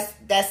because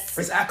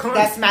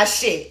that's my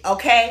shit.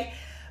 Okay.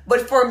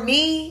 But for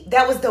me,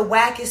 that was the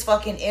wackest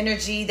fucking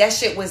energy. That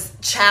shit was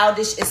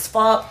childish as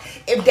fuck.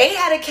 If they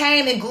had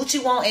came and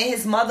Gucci won't in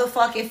his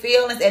motherfucking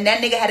feelings and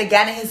that nigga had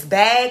got in his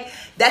bag,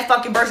 that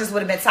fucking verses would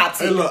have been top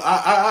 10. Hey, look,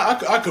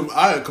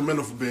 I commend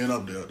him for being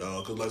up there,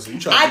 dog. Cause like, so you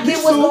try. I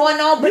get what's going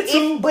on, but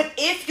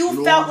if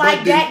you felt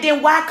like that,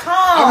 then why come?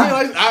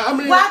 I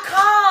mean, why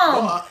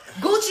come?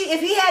 Gucci,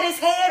 if he had his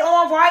head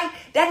on right,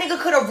 that nigga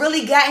could have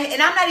really gotten.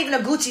 And I'm not even a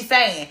Gucci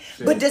fan,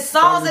 but the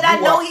songs that I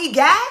know he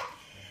got.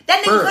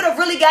 That nigga could have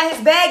really got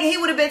his bag and he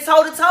would have been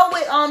toe to toe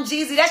with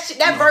Jeezy.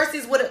 That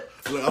verses would have.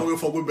 Look, I'm gonna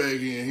fuck with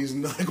Baggy and he's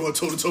not going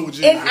toe to toe with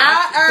Jeezy. In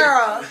our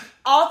era,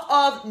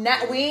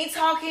 we ain't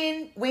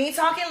talking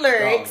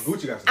lyrics. No,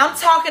 Gucci got I'm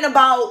talking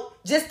about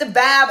just the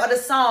vibe of the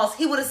songs.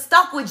 He would have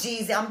stuck with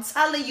Jeezy. I'm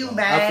telling you,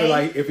 man. I feel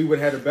like if he would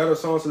have had a better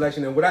song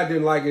selection, and what I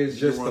didn't like is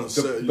just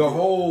the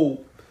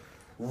whole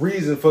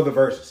reason for the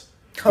verses.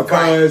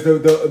 Because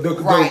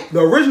the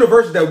original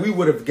verses that we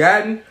would have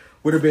gotten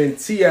would have been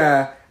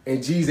T.I.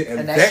 and Jeezy,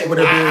 and that would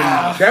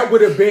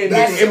have been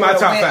in my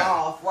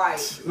top 5.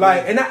 Right.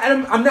 Like, and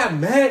I'm not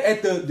mad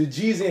at the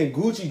Jeezy and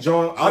Gucci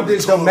joint. I'm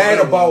just mad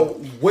about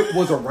what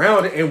was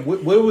around it and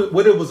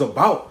what it was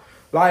about.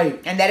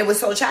 Like, and that it was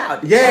so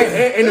childish.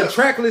 Yeah, and the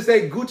track list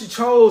that Gucci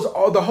chose,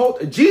 the whole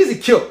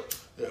Jeezy killed.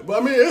 Yeah,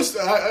 but I mean, it's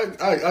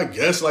I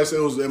guess like I said,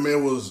 it was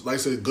like I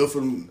said, good for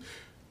them.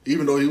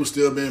 Even though he was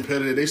still being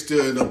petty, they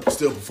still ended up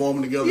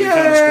performing together. Yeah.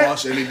 They kind of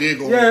squashed, and they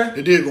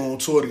did go on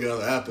tour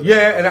together after.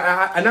 Yeah,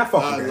 that. and I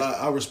fuck with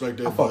that. I respect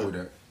that. I fuck with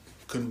that.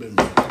 Couldn't be me.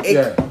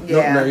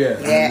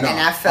 And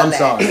I felt I'm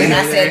sorry. And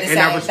I said the same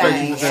I respect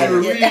thing.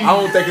 I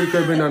don't think it could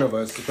have been none of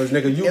us because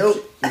nigga, we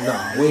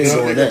ain't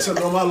doing that.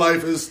 Took on my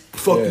life is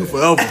fuck you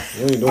forever. All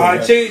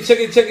right, check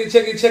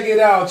it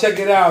out.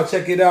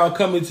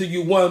 Coming to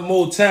you one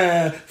more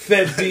time.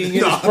 Fat B in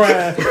his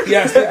prime.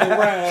 Yeah, stick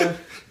around.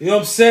 You know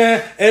what I'm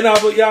saying? And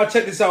y'all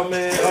check this out,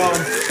 man.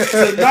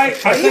 Tonight,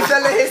 he's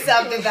feeling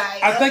himself tonight.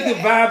 I think the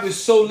vibe is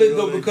so lit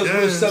though because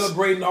we're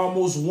celebrating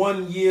almost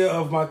 1 year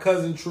of my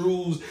cousin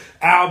True's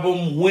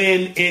album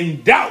 "When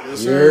in Doubt." Yes,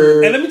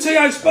 sir. And let me tell you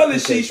how you spell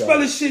this shit. You spell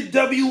this shit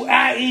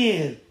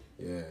W-I-N.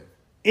 Yeah.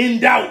 In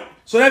doubt.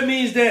 So that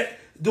means that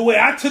the way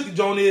I took it,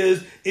 John,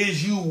 is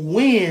you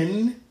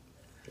win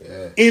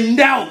in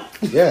doubt.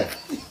 Yeah.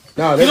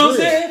 No, you know what I'm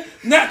saying?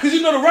 Now, because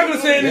you know the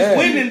regular saying is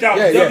 "When in Doubt."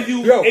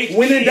 W-H-E-N.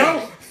 When in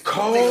doubt.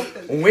 Call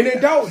when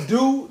in doubt,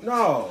 dude.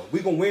 No,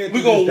 we gonna win.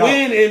 We gonna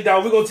win in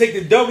doubt. We gonna take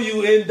the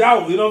W in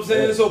doubt. You know what I'm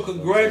saying? So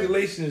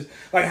congratulations.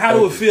 Like, how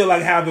do it feel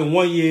like having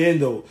 1 year in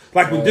though?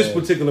 Like with this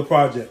particular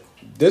project.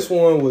 This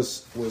one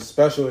was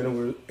special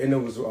and it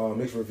was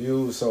mixed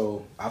reviews.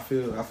 So I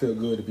feel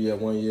good to be at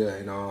 1 year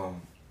and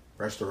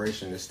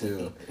Restoration is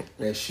still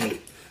that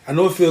shit. I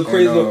know it feel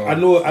crazy though. I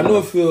know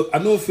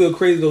it feel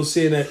crazy though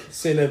seeing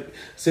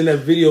that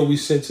video we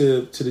sent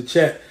to the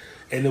chat.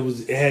 And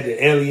it had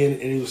the alien,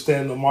 and he was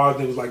standing on Mars.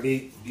 And it was like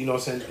you know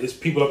what I'm saying? It's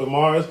people up in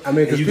Mars. I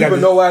mean, because people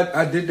know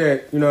I did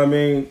that. You know what I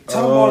mean?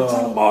 Tell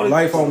them about it.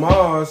 Life on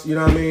Mars. You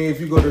know what I mean?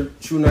 If you go to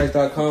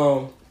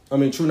TrueNice.com,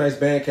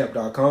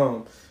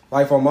 TrueNiceBandcamp.com.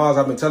 Life on Mars.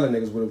 I've been telling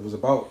niggas what it was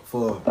about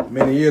for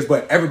many years,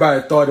 but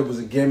everybody thought it was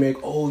a gimmick.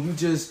 Oh, you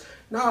just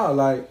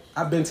like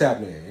I've been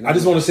tapping in. You know? I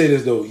just want to say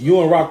this though.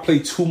 You and Rock play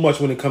too much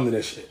when it comes to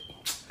that shit.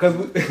 Because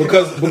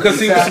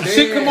see, when some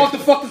shit come off the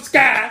fucking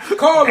sky, I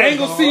ain't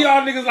gonna see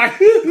y'all niggas like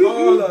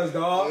call us,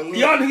 dog.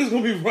 Y'all niggas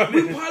gonna be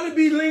running. We probably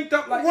be linked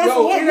up like where we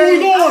going? Where we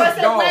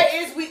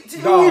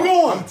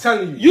going? I'm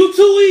telling you.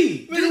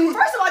 U2E.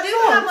 First of all, do you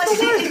know how much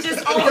shit is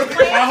just on the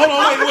planet? Hold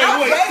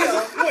on,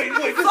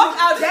 wait. Fuck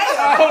out there.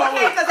 Hold on,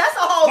 because that's a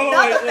whole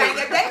nother thing.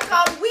 If they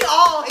come, we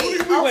all eat.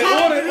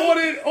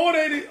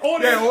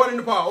 Order in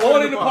the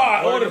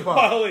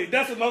pot. Wait,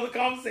 that's another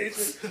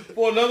conversation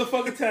for another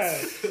fucking time.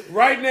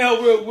 Right now,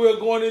 we're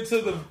going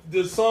into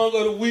the song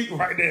of the week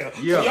right now.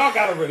 Yeah. So y'all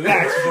gotta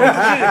relax,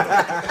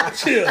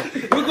 bro. Chill.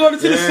 We're going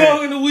into the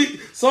song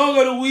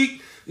of the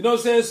week. You know what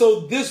I'm saying?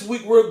 So this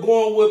week we're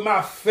going with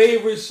my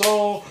favorite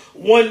song,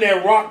 one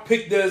that Rock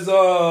picked as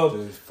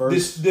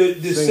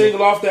the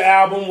single off the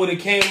album when it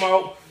came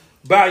out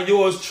by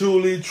yours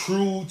truly,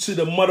 True to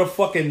the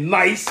motherfucking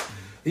Nice.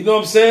 You know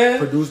what I'm saying?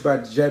 Produced by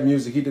Jet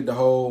Music. He did the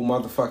whole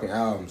motherfucking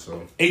album.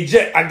 So hey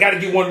Jet, I gotta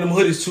get one of them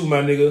hoodies too,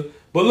 my nigga.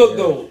 But look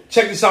though,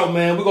 check this out,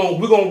 man. We're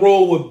gonna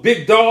roll with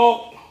Big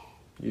Dog.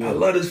 Yeah. I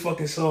love this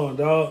fucking song,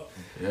 dog.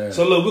 Yeah.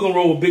 So look, we're gonna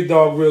roll with Big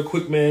Dog real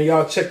quick, man.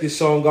 Y'all check this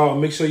song out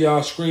and make sure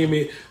y'all stream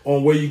it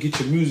on where you get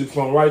your music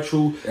from, right?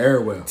 True.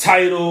 Everywhere.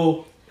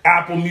 Tidal,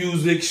 Apple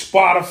Music,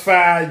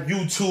 Spotify,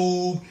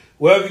 YouTube,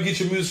 wherever you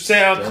get your music,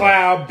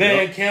 SoundCloud,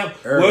 Bandcamp,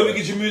 wherever you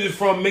get your music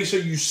from.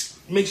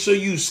 Make sure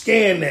you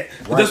scan that.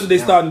 Right. That's what they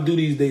starting to do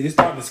these days. They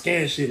starting to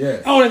scan shit.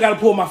 Yeah. I don't even gotta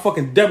pull my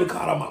fucking debit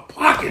card out of my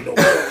pocket though.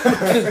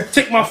 Just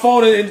take my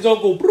phone and it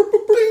don't go.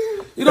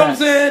 You know what I'm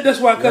saying? That's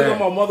why, cause I'm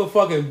a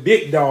motherfucking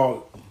big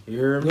dog.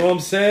 You know what I'm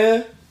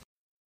saying?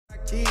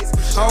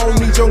 I don't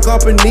need your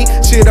company,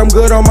 shit, I'm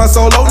good on my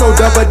solo. No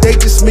double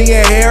date, just me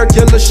and hair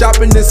killer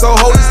shopping in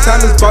Soho. This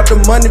time is about the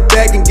money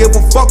back and give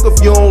a fuck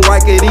if you don't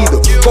like it either.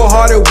 Go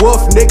hard at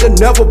wolf, nigga,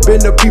 never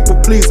been a people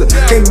pleaser.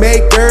 Can't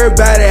make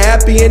everybody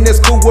happy and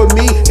that's cool with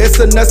me. It's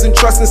a nothing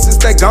trusting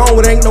since that gone,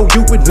 it ain't no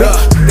you with me.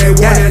 They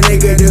want a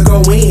nigga to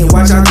go in,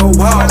 watch I go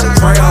out.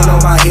 Crayon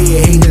on my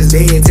head, haters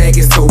dead, tag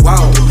is so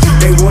wild.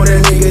 They want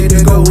a nigga to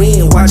go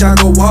in, watch I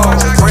go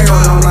out.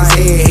 Crayon on my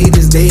head,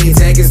 haters dead,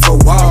 tag is so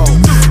wild.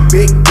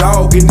 Big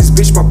dog in this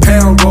bitch, my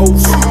pound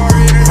goes.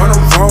 Run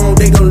around,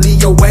 they gon'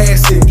 leave your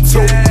ass in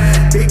two.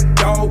 Big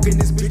dog in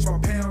this bitch, my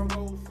pound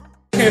goes.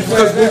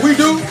 Because what we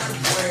do,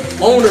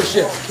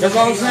 ownership. That's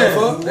all I'm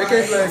saying. They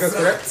can't flag us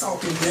for that.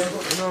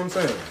 You know what I'm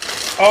saying?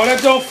 Oh,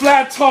 that don't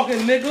fly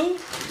talking, nigga.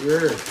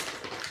 Yeah.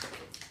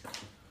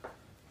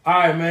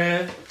 Alright,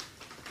 man.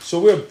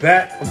 So we're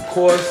back, of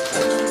course.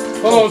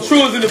 Hold on,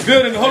 True is in the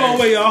building. Hold on,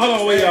 wait,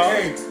 y'all.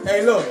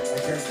 Hey, look.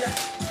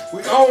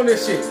 We own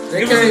this shit.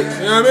 They can't,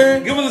 you know what I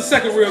mean? Give us a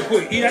second real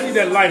quick. E, I need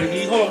that lighter,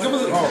 E. Hold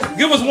on.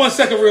 Give us 1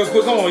 second real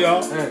quick. Come on,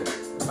 y'all. Hey.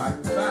 Bye.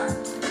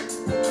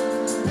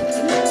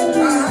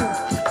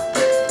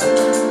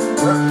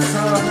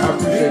 I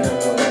appreciate that.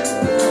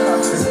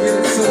 Let's get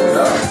into it.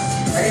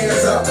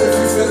 Hands up if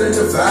you feeling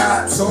the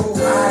vibe. So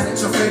high that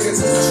your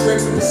fingers is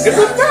scraping the sky. It's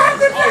a vibe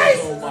today.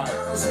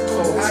 So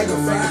high your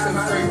fingers is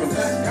scraping the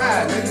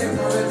sky. Nigga,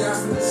 running down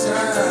from the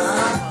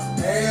shine.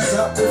 Hands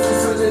up if you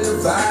feeling the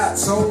vibe.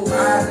 So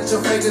high that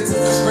your fingers is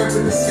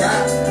scraping the sky.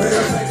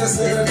 Middle fingers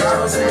in the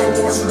bottom, so no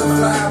more to the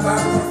fly.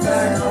 Bottom of the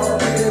flag,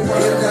 already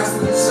running down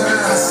from the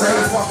shine. I say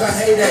fuck I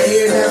hate that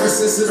head ever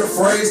since of the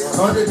phrase.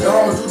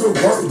 Underdog, do the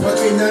work, but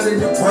ain't nothing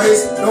to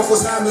praise. Local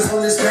Simons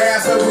on this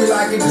path, and we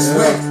like it this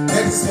way.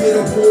 Next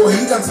middle boy,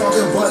 he done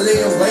talking but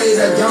laying away.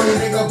 That young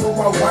nigga put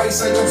my white,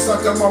 say I'm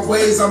stuck in my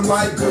ways. I'm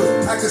like,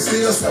 good, I can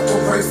still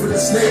separate for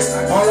the snakes.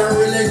 All I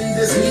really need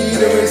is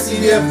weed and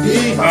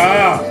CDFD.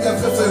 Nigga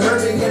feel for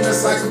hurting in the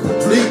cycle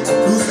complete.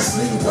 Losing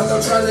sleep while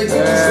I'm trying to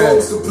get these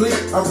goals complete.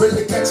 I'm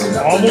really catching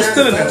up. Almost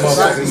still in that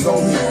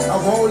motherfucker. I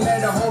won't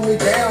let her hold me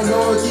down,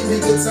 Lord, keep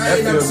me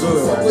contained. I'm too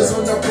focused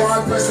on the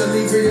progress and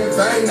leave it in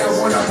vain. I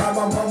wanna buy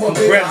my mama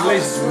big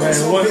house. Congratulations,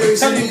 man. What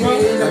tell you, bro?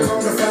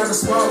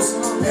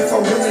 If I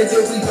win it,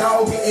 then we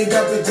all getting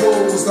double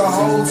doors. The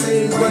whole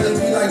team running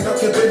me like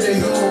ducking in the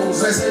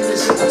hills. Let's end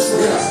this shit the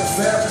truth.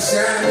 Forever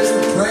shine is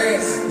the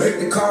plan. Make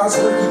the cars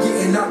work, you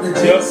getting out the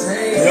J's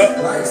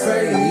hand. Like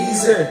fame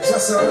easy,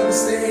 just to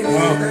understand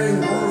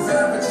anything. Won't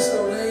vibe, but just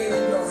don't land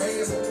in your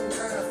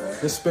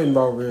hands. Just spitting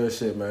about real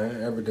shit,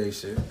 man. Everyday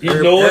shit.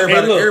 You know what?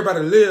 Hey, look,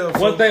 everybody live.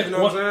 One thing, you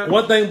know what I'm saying?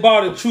 One thing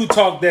about it, True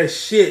Talk that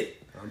shit.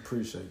 I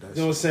appreciate that.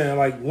 You know what I'm saying?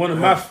 Like one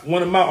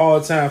of my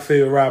all time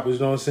favorite rappers.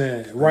 You know what I'm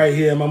saying? Right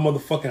here in my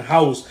motherfucking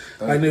house.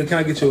 Like nigga, can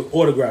I get your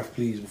autograph,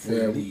 please, before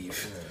you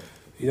leave? Yeah.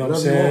 You know what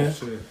I'm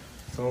saying?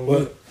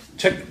 But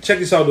check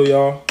this out though,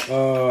 y'all.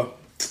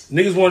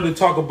 Niggas wanted to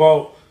talk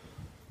about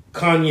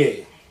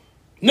Kanye.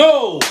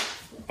 No,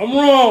 I'm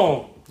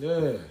wrong.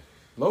 Yeah.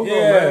 Logo,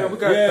 man. We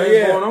got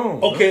things going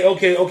on.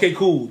 Okay,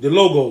 cool. The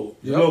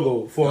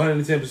logo for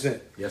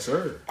 110%. Yes,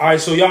 sir. All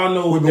right, so y'all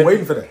know we've been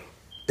waiting for that.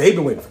 They've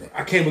been waiting for that.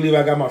 I can't believe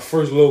I got my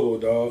first logo,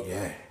 dog.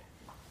 Yeah.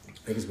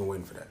 Niggas been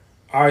waiting for that.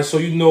 All right, so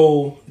you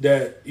know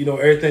that,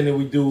 everything that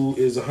we do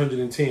is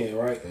 110,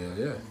 right?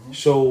 Yeah.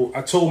 So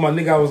I told my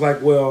nigga, I was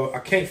like, well, I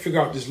can't figure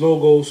out this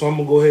logo, so I'm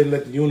going to go ahead and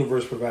let the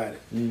universe provide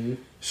it. Mm-hmm.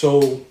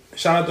 So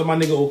shout out to my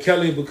nigga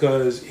O'Kelly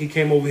because he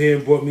came over here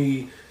and brought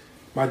me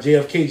my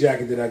JFK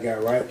jacket that I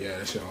got, right? Yeah,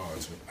 that shit hard,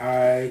 too. All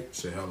right.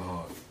 Shit hella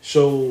hard.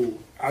 So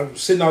I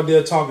was sitting out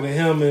there talking to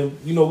him,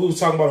 and, we was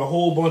talking about a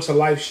whole bunch of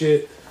life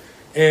shit.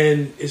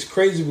 And it's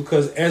crazy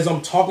because as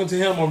I'm talking to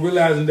him, I'm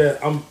realizing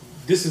that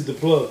this is the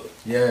plug.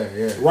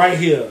 Yeah. Right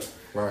here.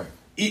 Right.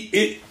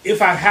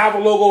 If I have a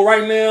logo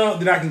right now,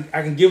 then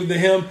I can give it to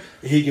him,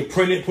 and he can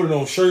print it, put it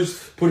on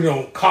shirts, put it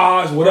on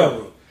cars,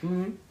 whatever.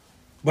 Mm-hmm.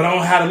 But I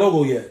don't have the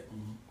logo yet.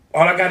 Mm-hmm.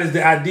 All I got is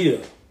the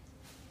idea.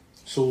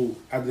 So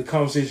after the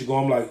conversation go,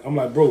 I'm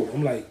like, bro,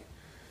 man,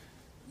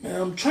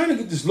 I'm trying to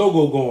get this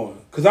logo going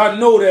because I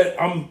know that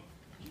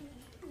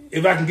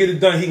if I can get it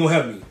done, he gonna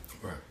help me.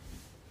 Right.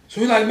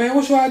 So he's like, man,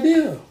 what's your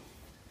idea?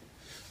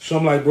 So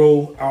I'm like,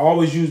 bro, I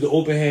always use the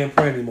open hand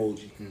praying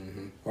emoji,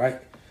 right?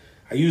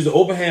 I use the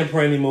open hand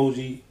praying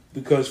emoji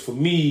because for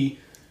me,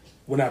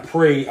 when I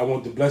pray, I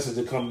want the blessings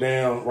to come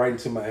down right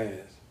into my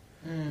hands.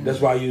 Mm. That's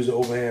why I use the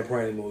open hand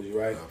praying emoji,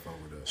 right?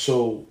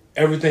 So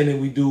everything that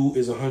we do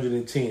is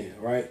 110,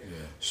 right? Yeah.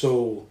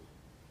 So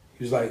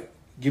he was like,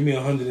 give me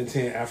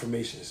 110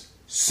 affirmations,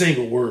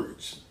 single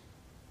words.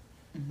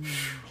 Mm-hmm.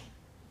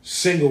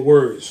 Single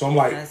words. So I'm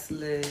like, that's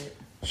lit.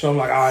 So I'm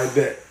like, I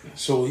bet.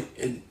 So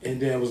and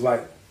then it was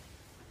like,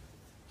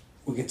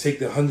 we can take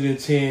the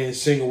 110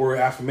 single word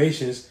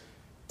affirmations,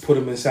 put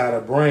them inside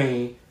our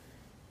brain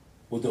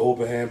with the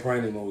open hand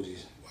praying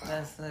emojis. Wow.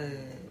 That's lit.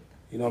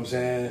 You know what I'm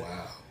saying?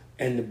 Wow.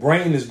 And the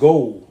brain is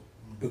gold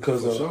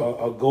because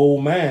a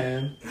gold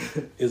man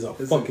is a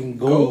fucking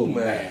gold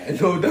man.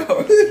 No doubt.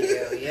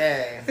 Hell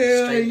yeah.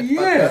 Hell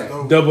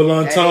yeah. Double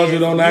entendre,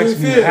 don't ask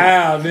me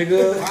how,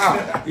 nigga.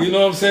 Wow. You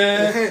know what I'm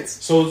saying?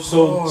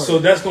 So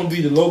that's gonna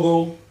be the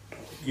logo.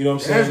 You know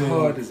what I'm saying? That's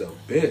hard as a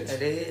bitch.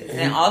 It is.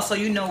 And also,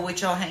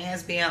 with your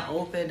hands being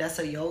open, that's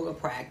a yoga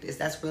practice.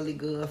 That's really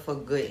good for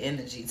good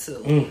energy,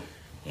 too. Mm.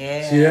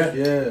 Yeah. See that?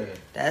 Yeah.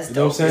 That's dope. You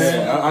know what I'm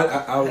saying?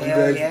 I would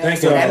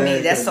Thank you. That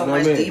means that's so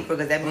much deeper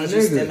because that means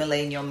you're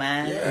stimulating your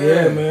mind.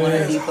 Yeah, man. On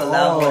a deeper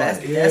level.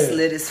 That's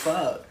lit as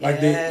fuck.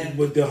 Like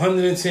with the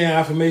 110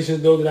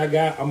 affirmations, though, that I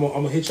got, I'm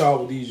going to hit y'all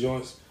with these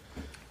joints.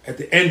 At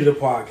the end of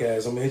the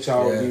podcast, I'm going to hit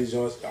y'all with these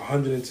joints,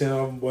 110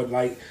 of them. But,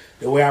 like,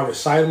 the way I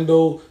recite them,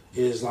 though,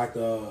 is like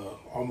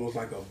almost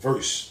like a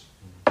verse.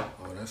 Oh,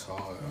 that's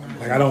hard.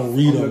 Like I don't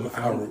read them.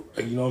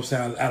 You know what I'm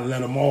saying? I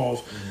let them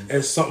off. Mm-hmm.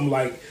 It's something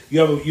like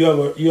you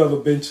ever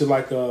been to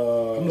like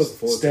a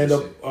stand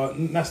up,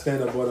 not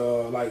stand up,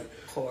 but like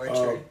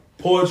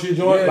poetry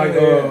joint,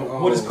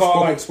 what is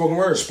called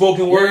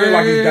spoken word,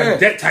 like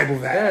that type of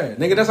vibe. Yeah,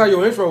 nigga, that's how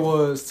your intro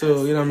was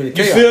to You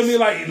chaos. feel me?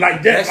 Like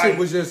that. That shit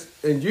was just,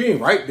 and you didn't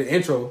write the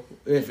intro.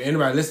 If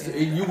anybody listened,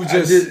 you would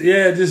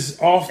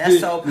just off. That's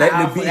so powerful. Letting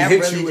the beat that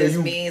hit really you just and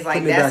you means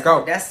like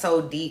that's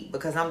so deep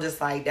because I'm just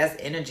like that's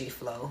energy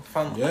flow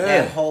from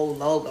that whole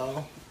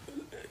logo.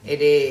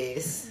 It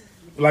is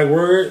like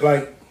word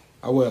like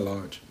I wear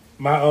large.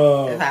 My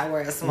if I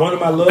wear a small. One of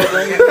my love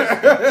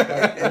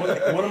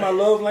languages, one of my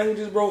love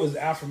languages, bro, is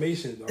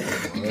affirmations. Dog.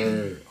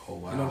 Oh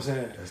wow! You know what I'm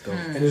saying? That's dope.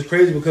 And it's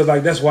crazy because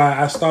like that's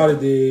why I started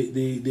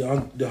the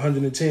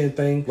 110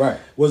 thing. Right.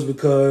 Was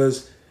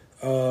because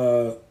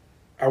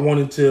I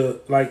wanted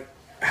to, like,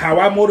 how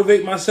I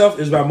motivate myself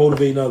is by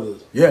motivating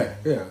others. Yeah.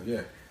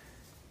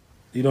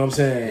 You know what I'm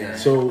saying? Yeah.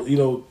 So, you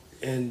know,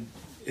 and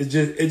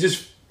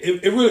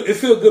it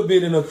feels good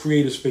being in a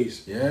creative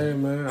space. Yeah,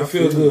 man. It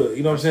feels good.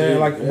 You know what I'm saying?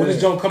 Like when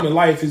this junk come to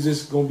life, it's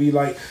just gonna be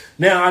like,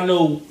 now I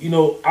know, you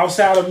know,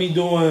 outside of me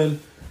doing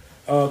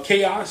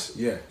Chaos.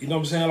 Yeah. You know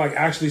what I'm saying? Like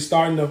actually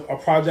starting a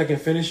project and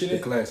finishing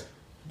it. Classic.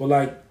 But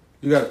like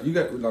you got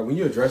like when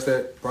you address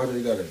that project,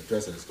 you gotta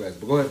address it as classic.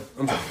 But go ahead.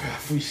 I'm sorry. I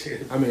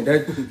appreciate it. I mean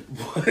that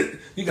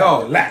you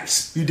gotta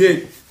relax. You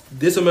did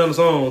this amount of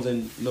songs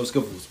and no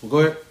skipples. But go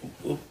ahead.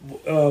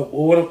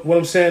 What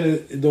I'm saying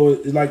is though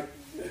is like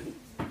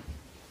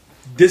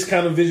this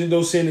kind of vision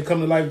though, seeing it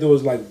come to life though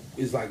is way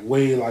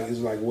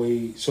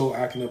so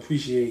I can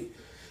appreciate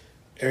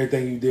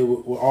everything you did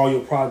with all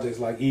your projects,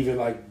 like even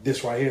like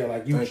this right here,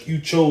 like you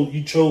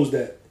chose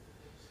that,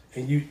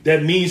 and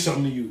that means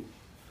something to you.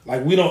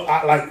 Like I'm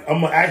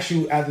gonna ask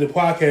you after the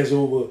podcast is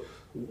over,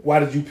 why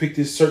did you pick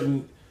this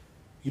certain,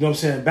 you know what I'm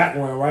saying,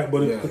 background, right?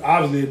 But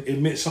obviously it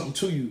meant something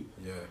to you.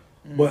 Yeah.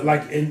 But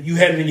like, and you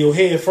had it in your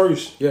head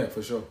first. Yeah,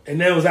 for sure. And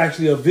that was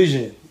actually a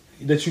vision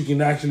that you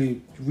can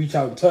actually reach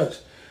out and touch.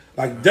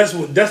 Like that's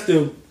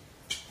the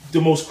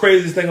most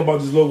craziest thing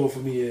about this logo for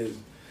me is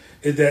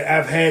that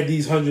I've had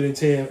these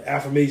 110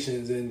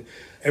 affirmations and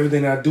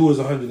everything I do is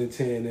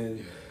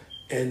 110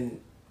 and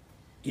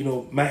you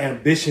know my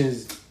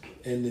ambitions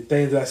and the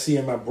things that I see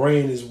in my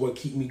brain is what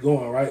keep me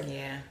going, right?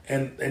 Yeah.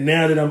 And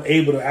now that I'm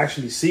able to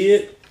actually see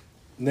it,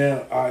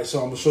 now all right, so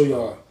I'm gonna show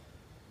y'all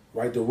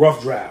right the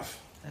rough draft.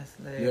 That's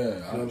lit. Yeah, you know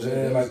what I'm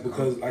saying? Like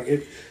because like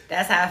it.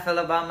 That's how I feel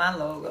about my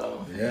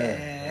logo.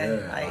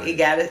 Yeah. Like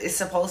it's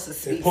supposed to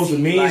speak. It's supposed to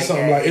mean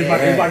something. Like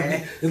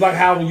it's like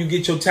how when you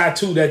get your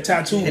tattoo, that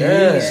tattoo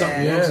means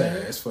something. You know what I'm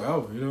saying? It's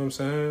forever. You know what I'm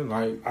saying?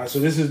 Like all right, so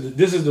this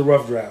is the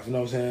rough draft. You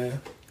know what I'm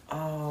saying?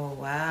 Oh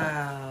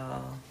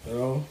wow. You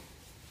know.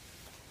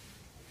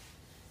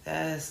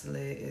 That's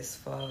lit as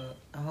fuck.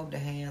 I hope the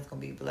hand's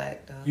gonna be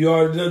black though. You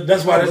already.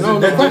 That's why that's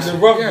the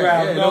rough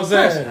draft. You know what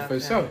I'm saying?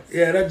 For sure.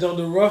 Yeah, that's on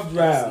the rough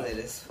draft. That's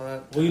lit as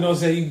fuck. Well, you know what I'm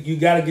saying. You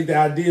gotta get the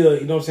idea.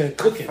 You know what I'm saying?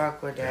 Cooking.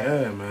 Fuck with that.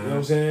 Yeah, man. You know what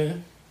I'm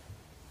saying?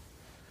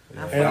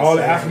 Yeah. And all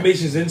the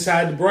affirmations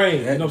inside the brain.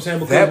 You know what I'm saying?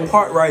 Because that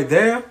part right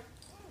there.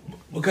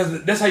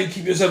 Because that's how you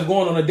keep yourself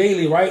going on a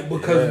daily, right?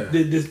 Because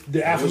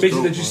the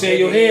affirmations that you say in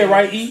your head,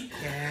 right?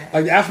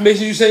 Like the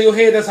affirmations you say in your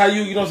head, that's how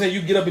you know what I'm saying,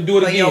 you get up and do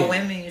it again. For your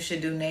women, you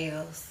should do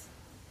nails.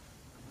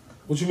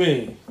 What you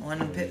mean? On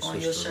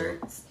your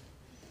shirts.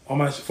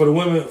 For the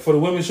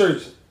women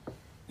shirts.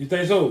 You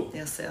think so?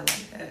 They'll sell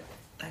like that.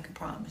 I can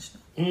promise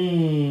you.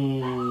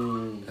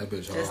 That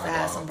bitch hard. Just to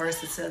have some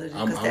versatility,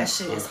 because that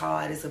shit is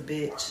hard as a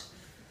bitch.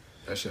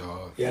 That shit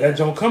hard. Yeah, that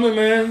joint coming,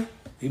 man.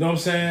 You know what I'm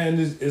saying?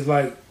 It's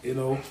like, you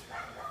know.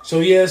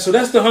 So yeah, so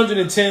that's the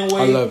 110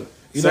 way. I love it.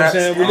 You know what I'm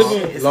saying? We're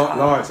living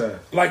long time.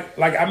 Like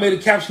I made a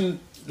caption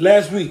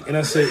last week and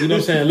I said, you know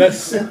what I'm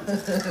saying?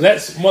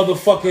 Let's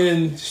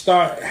motherfucking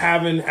start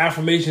having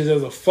affirmations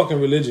as a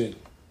fucking religion.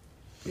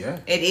 Yeah.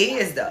 It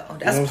is though.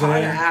 That's you know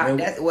part of our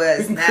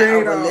it's not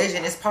a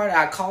religion, it's part of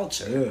our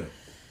culture. Yeah.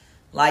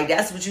 Like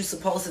that's what you're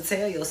supposed to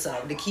tell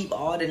yourself, to keep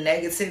all the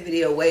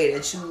negativity away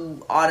that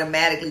you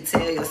automatically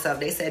tell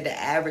yourself. They said the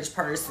average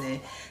person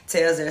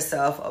tells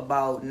themselves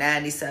about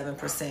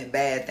 97%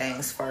 bad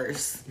things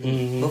first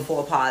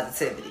before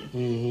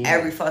positivity.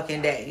 Every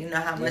fucking day. You know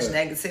how much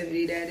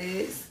negativity that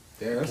is?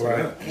 Yeah, that's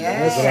right.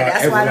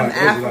 That's why them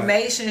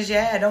affirmations,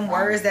 them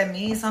words that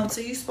mean something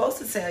to you, you're supposed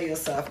to tell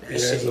yourself that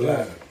shit. It's a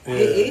lot. Yeah.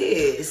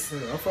 It is.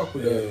 Yeah, I fuck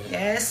with that.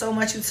 Yeah, it's so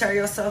much you tear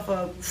yourself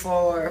up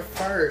for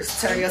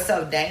first. Tear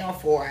yourself down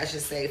for, I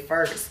should say,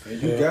 first.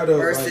 And you gotta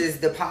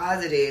versus the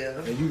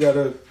positive. And you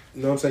gotta,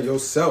 you know what I'm saying,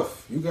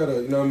 yourself. You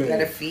gotta, you know what I mean? You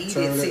gotta feed it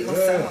to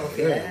yourself.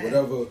 Yeah,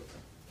 whatever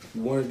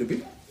you want it to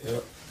be.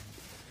 Yeah.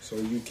 So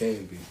you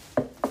can be.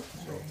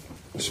 So.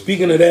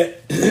 Speaking of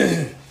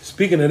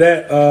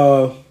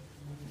that,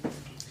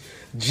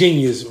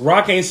 Genius.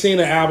 Rock ain't seen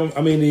the album.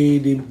 I mean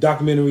the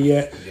documentary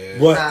yet. Yeah.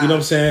 But you know what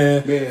I'm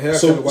saying. Man,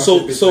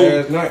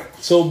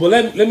 but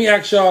let me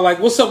ask y'all, like,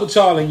 what's up with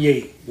y'all and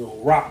Ye?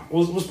 Rock,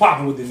 what's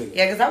popping with this nigga?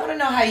 Yeah, because I want to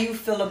know how you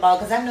feel about.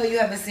 Because I know you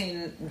haven't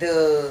seen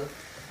the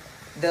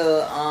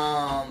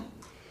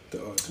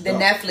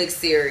Netflix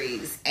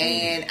series,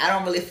 and I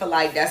don't really feel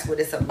like that's what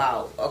it's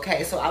about.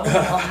 Okay, so I want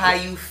to know how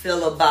you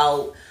feel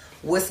about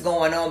what's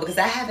going on, because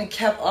I haven't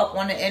kept up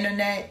on the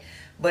internet.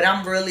 But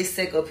I'm really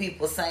sick of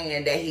people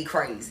saying that he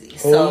crazy.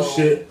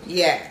 Shit.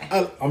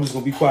 Yeah. I'm just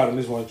gonna be quiet on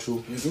this one,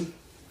 true. Mm-hmm.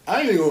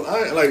 I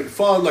ain't like, as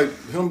far as like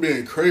him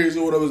being crazy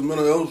or whatever, his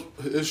mental health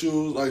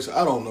issues, like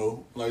I don't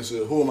know. Like I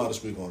said, who am I to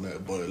speak on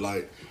that? But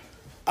like,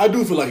 I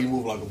do feel like he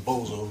moved like a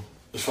bozo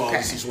as far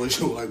as the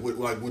situation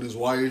with his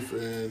wife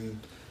and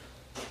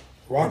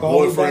Rock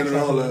boyfriend and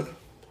all that.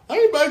 I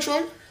ain't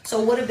backtracking.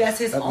 So what if that's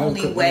his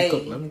only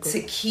way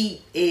to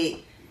keep it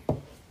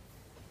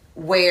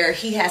where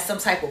he has some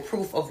type of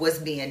proof of what's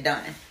being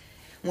done?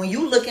 When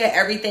you look at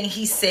everything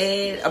he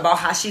said about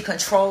how she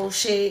controls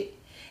shit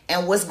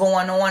and what's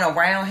going on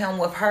around him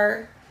with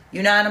her,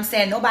 You know what I'm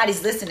saying?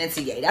 Nobody's listening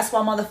to Ye. That's why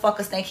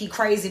motherfuckers think he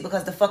crazy,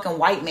 because the fucking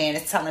white man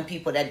is telling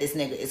people that this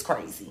nigga is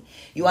crazy.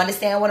 You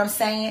understand what I'm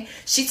saying?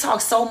 She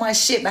talks so much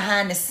shit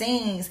behind the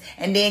scenes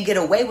and then get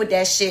away with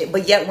that shit.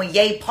 But yet when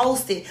Ye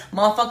posted,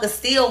 motherfuckers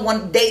still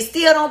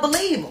don't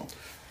believe him.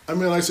 I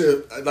mean, like I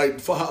said,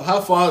 like how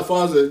far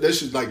is that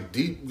shit like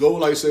deep go?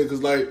 Like I said,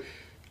 because like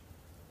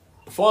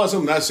as far as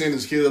him not seeing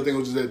his kids, I think it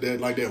was just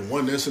that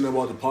one incident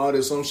about the party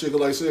or some shit. Cause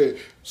like I said,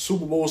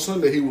 Super Bowl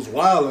Sunday he was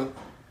wilding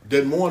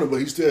that morning, but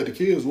he still had the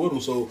kids with him.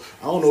 So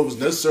I don't know if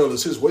it's necessarily a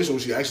situation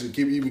where she actually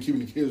keeping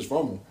the kids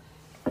from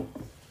him.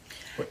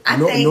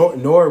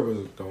 Nora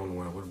was the only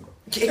one with him.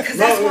 Because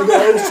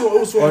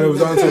it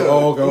was on too.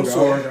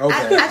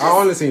 Okay. I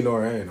only seen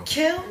Nora. I ain't know.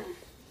 Kim,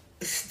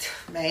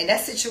 man,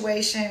 that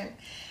situation,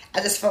 I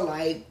just feel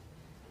like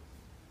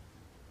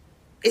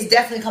it's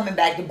definitely coming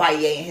back to bite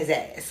Ye in his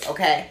ass,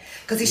 okay?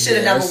 Because he should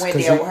have never went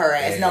there with her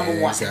as number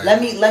one.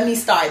 Exactly. Let me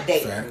start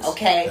dating, facts.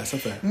 Okay? That's a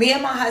fact. Me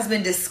and my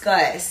husband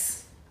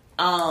discussed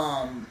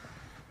that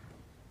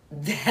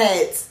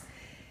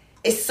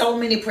it's so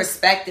many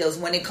perspectives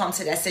when it comes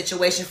to that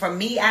situation. For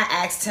me, I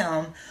asked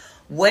him,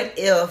 what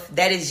if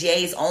that is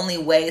Ye's only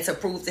way to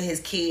prove to his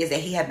kids that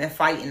he had been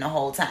fighting the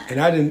whole time?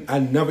 And I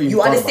never even.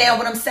 You understand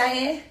what I'm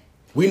saying?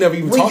 We never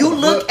even. When you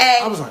look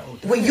at,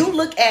 when you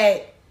look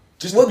at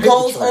what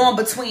goes on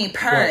between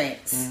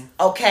parents,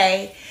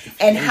 okay,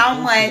 and how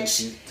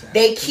much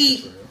they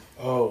keep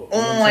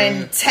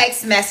on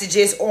text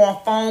messages or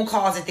on phone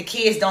calls that the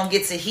kids don't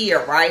get to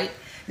hear, right?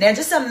 Now,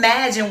 just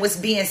imagine what's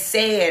being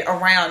said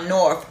around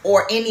North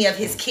or any of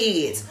his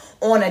kids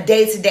on a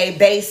day-to-day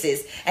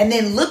basis, and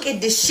then look at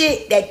the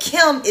shit that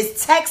Kim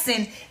is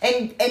texting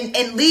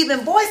and leaving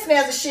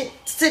voicemails and shit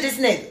to this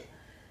nigga.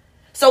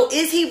 So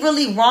is he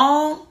really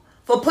wrong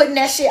for putting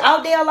that shit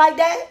out there like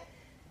that?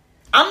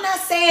 I'm not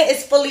saying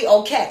it's fully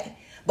okay,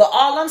 but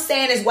all I'm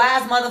saying is why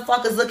is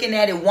motherfuckers looking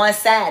at it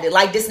one-sided,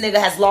 like this nigga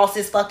has lost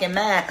his fucking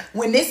mind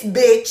when this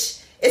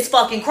bitch is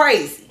fucking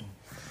crazy.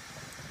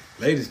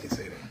 Ladies can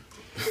say that.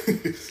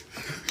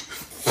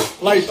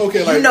 Like,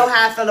 okay, like, you know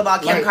how I feel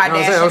about Kim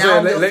Kardashian. I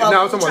don't give a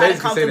fuck who try to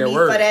come for me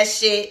for that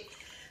shit.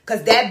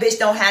 Cause that bitch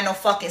don't have no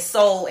fucking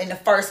soul in the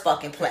first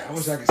fucking place. I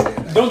wish I could say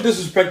that. Don't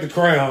disrespect the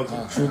crown.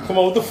 Come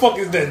on, what the fuck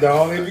is that,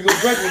 dog? If you go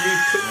drink with me,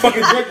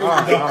 fucking drink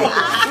with me, dog.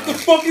 What the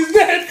fuck is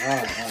that?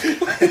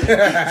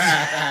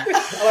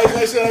 Like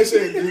I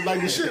said,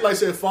 like the shit, like I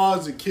said, far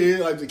as the kid,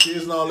 like the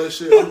kids and all that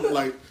shit, I'm,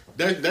 like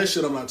that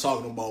shit I'm not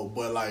talking about,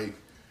 but like.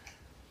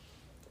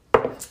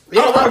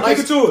 Yeah, I like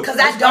it to it. Because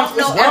I don't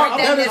know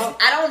everything.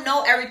 I don't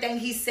know everything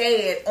he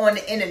said on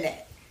the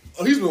internet.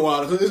 Oh, he's been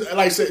wild. Like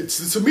I said,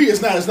 to me,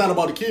 it's not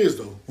about the kids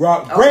though.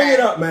 Rob, bring it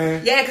up,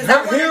 man. Yeah, because I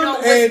want to know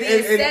what's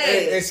being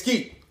said. And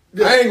Skeet.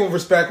 Yeah. I ain't gonna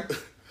respect him.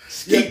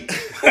 Skeet.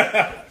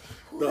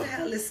 Who the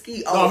hell is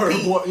Skeet? Oh, her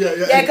boy.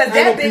 Yeah, because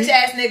that bitch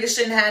ass nigga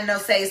shouldn't have no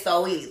say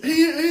so either.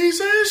 He ain't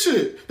saying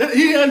shit.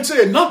 He hadn't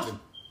said nothing.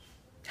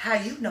 How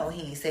you know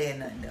he ain't saying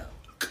nothing though?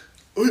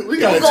 We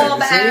gotta going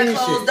behind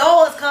closed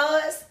doors,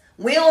 cuz.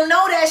 We don't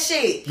know that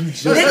shit.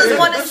 Niggas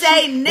want to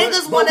say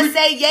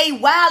Ye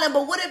wildin',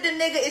 but what if the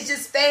nigga is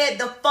just fed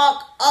the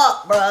fuck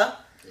up, bruh?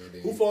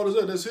 Who fault is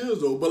that? That's his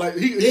though. But like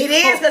it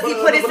is because he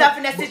put himself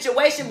in that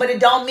situation, but it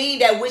don't mean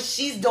that what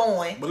she's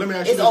doing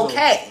is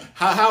okay.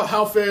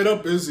 How fed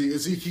up is he?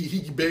 Is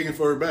he begging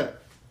for her back?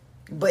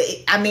 But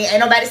I mean,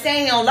 ain't nobody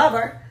saying he don't love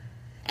her.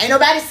 Ain't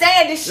nobody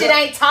saying this shit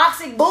ain't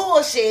toxic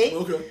bullshit.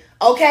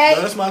 Okay,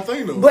 that's my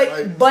thing though.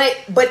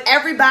 But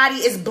everybody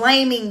is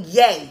blaming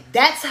Ye.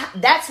 That's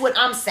what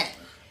I'm saying.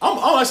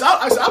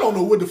 I don't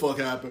know what the fuck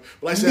happened.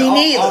 Like I said, me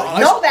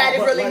neither. Nobody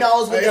really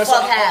knows what the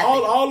fuck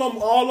happened.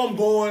 All I'm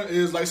going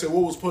is like I said,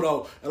 what was put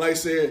out, and like I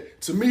said,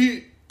 to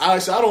me, I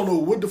don't know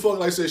what the fuck.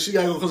 Like I said, she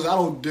got to go because I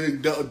don't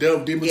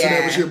delve deep into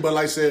that shit. But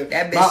like I said,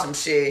 that bitch some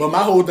shit. But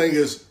my whole thing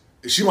is,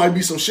 she might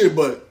be some shit,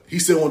 but he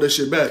still want that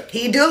shit back.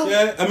 He do.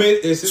 Yeah, I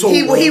mean,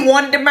 he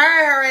wanted to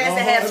marry her ass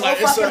and have so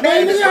fucking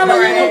babies. Nigga, I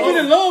know you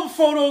been in love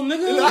photos,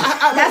 nigga.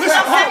 That's what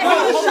I'm saying.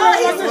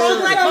 He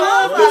sprung like a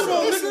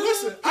motherfucker. He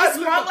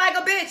sprung like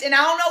a bitch, and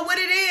I don't know what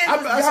it is.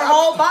 Her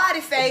whole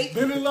body fake.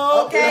 Been in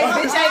love. Okay,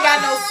 bitch ain't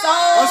got no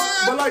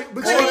soul.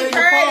 But you ain't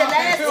heard the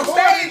last two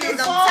babies.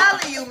 I'm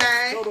telling you,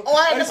 man.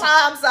 I'm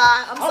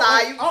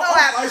sorry. You know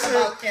how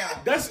about Kim.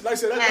 That's like I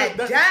said.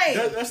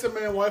 That's the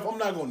man's wife. I'm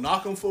not gonna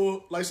knock him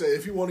for. Like I said,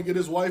 if you want to get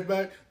his wife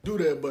back, do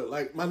that. But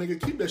like my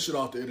nigga, keep that shit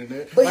off the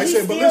internet. But like he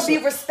still be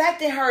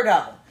respecting her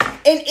though.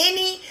 In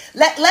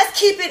let's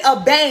keep it a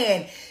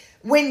band.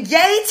 When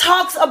Ye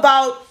talks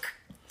about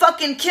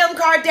fucking Kim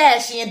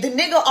Kardashian, the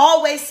nigga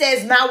always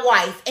says my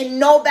wife, and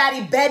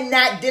nobody better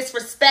not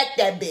disrespect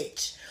that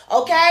bitch.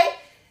 Okay?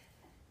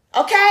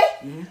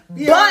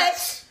 Mm-hmm.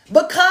 But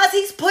because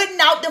he's putting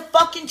out the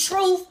fucking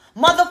truth,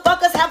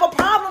 motherfuckers have a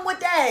problem with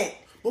that.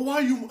 But why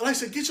you? Like I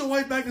said, get your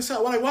wife back inside.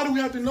 Why do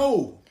we have to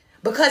know?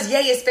 Because Ye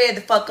is fed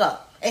the fuck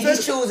up, and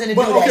he's choosing to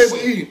do that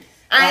shit.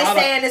 I ain't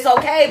saying it's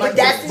okay, but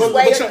that's his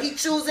way of he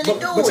choosing to do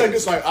it. But check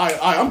this, like,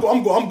 I'm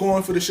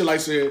going for this shit. Like I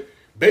said,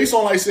 based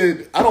on, like I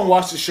said, I don't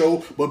watch the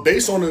show, but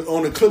based on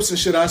the clips and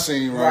shit I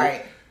seen,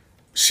 right?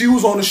 she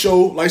was on the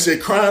show, like I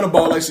said, crying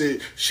about, like I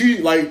said,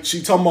 she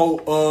talking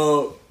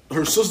about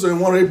her sister and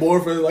one of their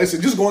boyfriends, like I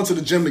said, just going to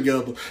the gym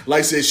together. Like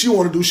I said, she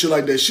want to do shit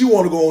like that. She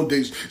want to go on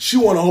dates. She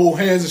want to hold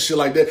hands and shit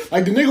like that.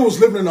 Like the nigga was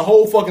living in a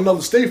whole fucking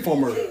other state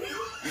from her.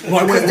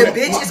 Like the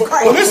bitch is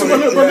crazy. But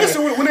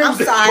listen, when I'm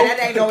sorry, that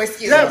ain't no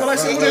excuse. Yeah, but like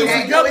I said, when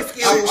they no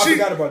excuse. I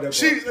forgot about that.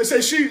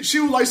 She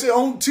was like say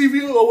on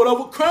TV or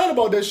whatever, crying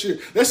about that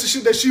shit. That's the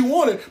shit that she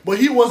wanted, but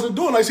he wasn't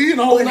doing. Like he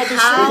didn't hold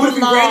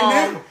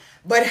nothing.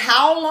 But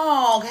how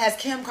long has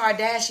Kim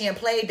Kardashian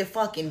played the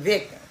fucking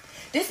victim?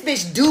 This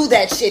bitch do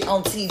that shit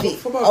on TV.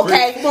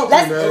 Okay,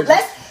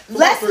 let's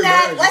not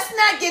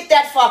get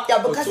that fucked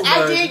up because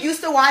I did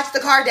used to watch the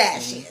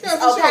Kardashians. Yeah,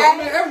 okay, sure. I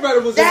mean,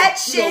 everybody was that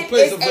shit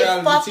is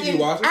a fucking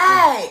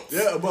act.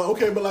 Yeah, but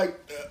okay, but like.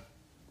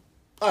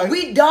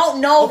 We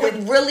don't know what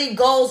really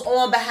goes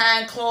on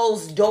behind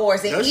closed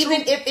doors, and That's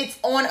even true. if it's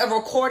on a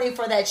recording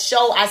for that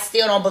show, I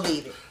still don't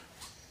believe it.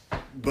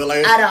 But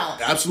like I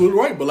don't. Absolutely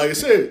right. But like I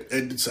said,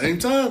 at the same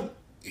time,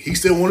 he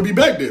still want to be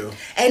back there.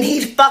 And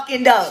he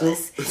fucking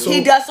does.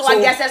 He does. So I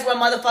guess that's what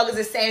motherfuckers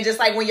is saying. Just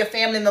like when your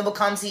family member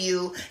comes to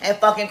you and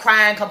fucking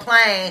cry and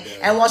complain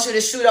and wants you to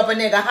shoot up a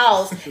nigga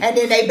house, and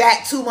then they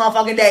back 2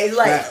 motherfucking days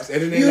later.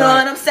 You know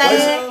what I'm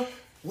saying?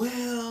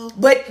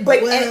 But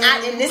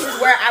and this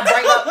is where I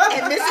bring up,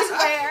 and this is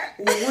where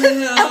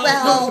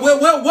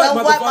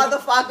what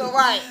motherfucker,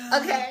 right?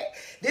 Okay.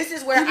 This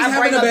is where I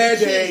bring up the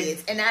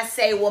kids and I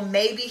say, well,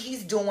 maybe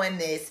he's doing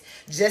this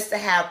just to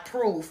have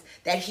proof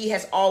that he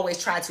has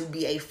always tried to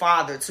be a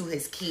father to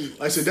his kids.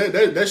 Like I said,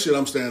 that shit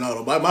I'm standing out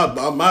on.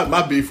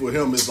 My beef with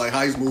him is like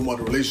how he's moving on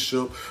the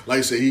relationship. Like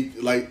I said, he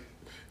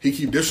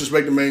keep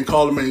disrespecting man,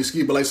 calling man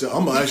ski. But like I said,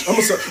 I'm gonna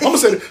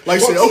say, like I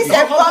said,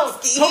 okay,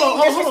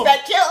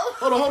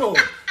 hold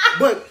on.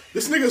 But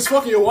this nigga is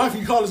fucking your wife.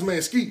 You call this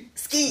man ski.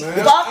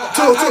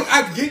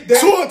 I get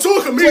that. To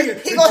a comedian.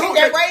 He gonna hit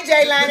that Ray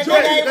J line and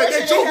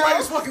that joke right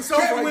his fucking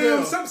self right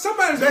there.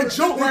 That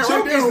joke right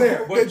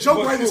there. That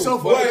joke right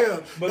itself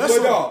right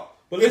there.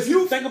 But if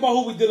you think about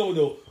who we dealing with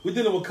though, we're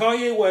dealing with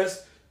Kanye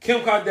West,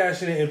 Kim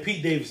Kardashian, and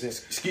Pete Davidson.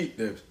 Skeet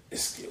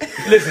Davidson.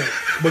 Listen,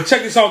 but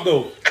check this out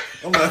though.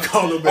 I'm not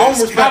calling him back.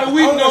 How do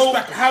we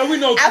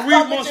know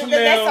 3 months from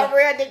now?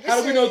 How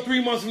do we know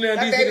 3 months from now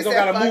these niggas don't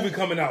got a movie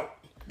coming out?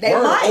 They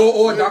might.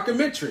 Or a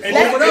documentary.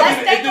 Let's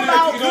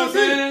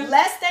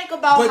think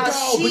about how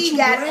she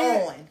got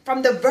on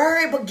from the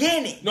very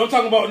beginning. I'm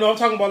talking about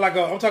like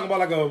a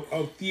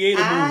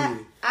theater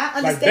movie. I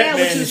understand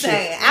what you're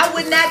saying. I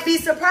would not be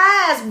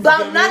surprised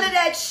about none of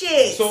that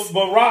shit. So,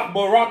 but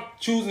Rock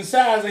choosing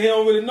sides, and he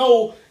don't really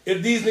know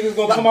if these niggas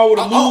gonna come out with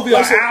a movie or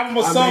album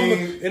or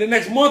something in the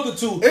next month or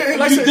two.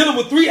 You're dealing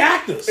with 3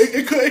 actors.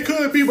 It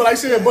could be, but like I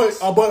said, but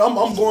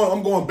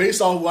I'm going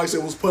based off like I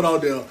said was put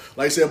out there.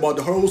 Like I said about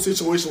the whole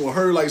situation with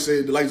her. Like I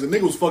said, like the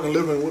nigga was fucking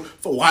living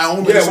for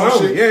Wyoming or some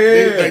shit.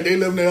 Yeah. Like they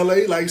live in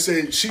L.A. Like I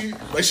said, she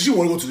want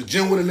to go to the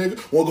gym with a nigga.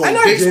 Want to go on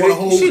dates with a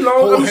whole hands.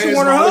 She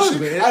want her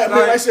husband. Like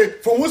I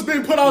said, from what's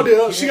been put out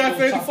there, she got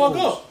fed the fuck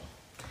up.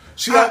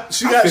 She got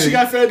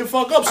fed the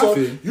fuck up. So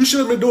you should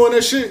have been doing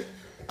that shit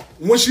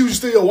when she was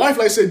still your wife.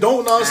 Like I said,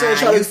 don't know what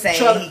I'm saying.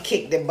 Try to he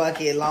kicked the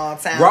bucket a long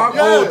time. Rock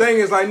whole thing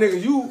is like,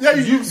 nigga, you had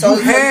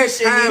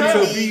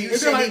time to be. You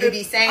shouldn't even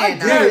be saying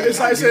that. Yeah, it's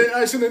like I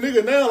said the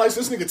nigga now, like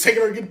this nigga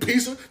taking her to get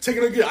pizza,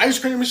 taking her to get ice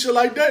cream and shit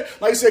like that.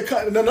 Like I said,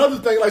 and another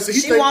thing, like I said,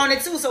 she wanted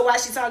to, so why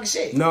she talking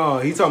shit? No,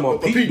 he talking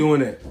about Pete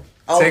doing that.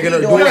 Taking her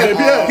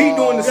Pete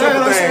doing the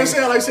same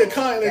thing. Like I said,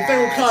 Kanye, the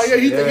thing with Kanye,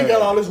 he think he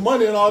got all this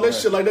money and all that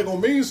shit, like that gonna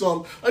mean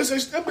something. Like I said,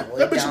 that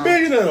bitch a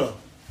billionaire.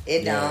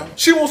 It don't.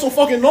 She wants some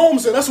fucking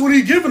gnomes, and that's what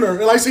he giving her.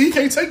 And like I said, he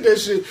can't take that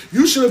shit.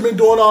 You should have been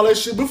doing all that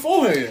shit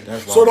beforehand.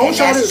 So don't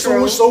try to.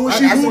 So when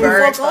she moving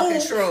the fuck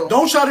on,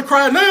 don't try to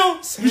cry now.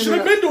 You should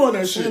have been doing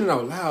that shit.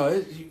 Out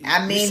loud.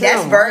 I mean,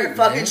 that's very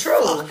fucking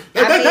true.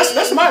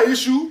 That's my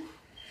issue.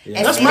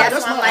 Yeah. That's my I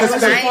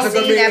ain't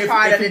seen that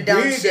part of the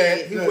dumb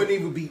shit. He wouldn't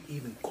even be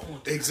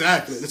going.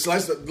 Exactly. It's like I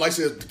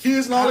said, the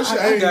kids and all that shit.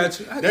 I got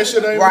you. That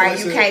shit ain't right.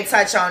 You can't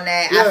touch on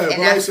that. Yeah,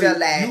 and I feel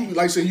that.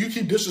 Like I said, you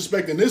keep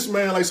disrespecting this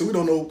man. Like I said, we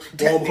don't know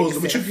what close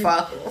to, but you keep.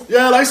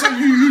 Yeah, like I said,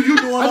 you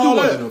doing all that. I do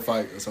want to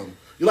fight or something.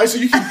 Like I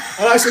said, you keep.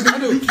 And I said, I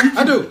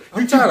do.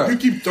 I'm tired. You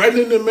keep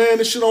threatening the man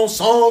and shit on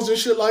songs and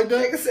shit like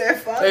that. Nigga said,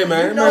 "Fuck." Hey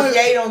man, you know,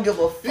 Ye don't give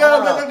a fuck.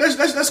 Yeah,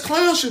 that's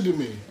clown shit to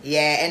me.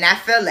 Yeah, and I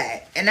feel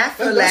that,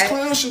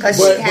 because she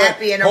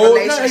happy in a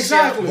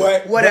relationship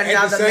with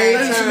another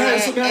man,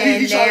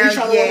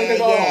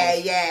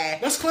 yeah.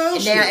 That's clown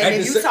shit. And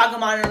if you talking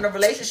about it on a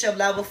relationship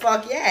level,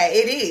 fuck yeah,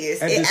 it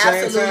is. It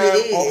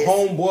absolutely is.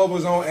 Homeboy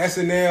was on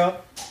SNL.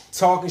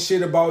 Talking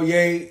shit about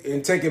Ye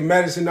and taking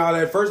medicine and all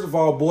that. First of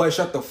all, boy,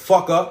 shut the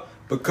fuck up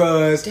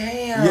because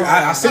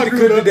I said the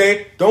clip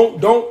today.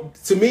 Don't.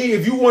 To me,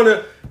 if you want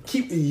to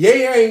keep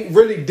Ye ain't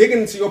really digging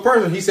into your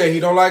person. He said he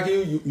don't like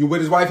you. You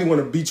with his wife. He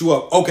want to beat you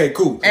up. Okay,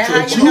 cool. And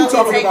how you know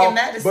talking about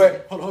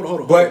medicine?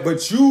 Hold on.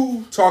 But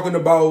you talking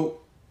about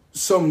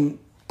some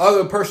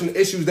other personal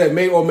issues that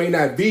may or may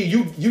not be.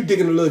 You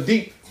digging a little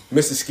deep,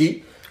 Mr.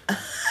 Skeet.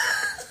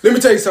 Let me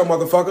tell you something,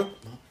 motherfucker.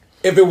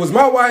 If it was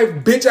my wife,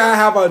 bitch, I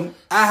have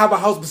a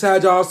house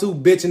beside y'all too,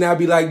 bitch, and I'll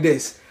be like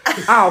this.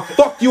 I'll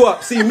fuck you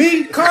up. See,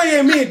 Kanye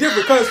and me are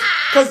different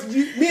because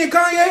me and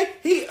Kanye,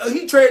 he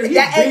traded.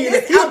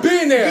 He'll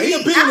be in there. I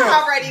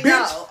already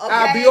know. Okay?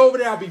 I'll be over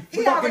there. I'll be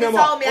he fucking them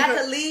up. He already told me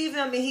I could leave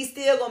him, and he's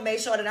still gonna make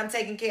sure that I'm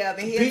taking care of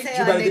him. He'll Pete, tell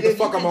you better get the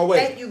fuck out my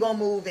way. Think you gonna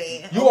move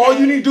in? All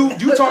you need to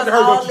do, you talk to her,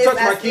 don't you touch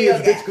my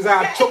kids, bitch, because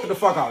I'll choke the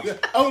fuck out.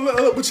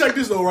 But check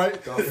this though, right?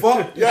 The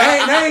fuck?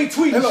 Yeah, I ain't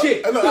tweeting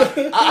shit.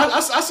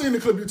 I seen the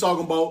clip you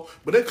talking about,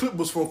 but that clip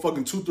was from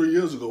fucking 2-3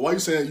 years ago. Why you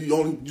saying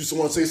you just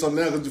want to say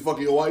something now because you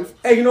fucking your wife?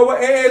 Hey, you know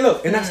what? Hey,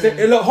 look, and that's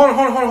look. Hold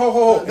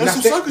on. That's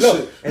some sucker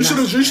shit. You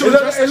should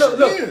have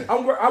look.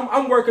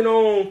 I'm working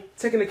on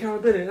taking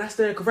accountability, and I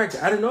stand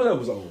corrected. I didn't know that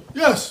was old.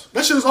 Yes,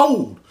 that shit is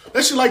old.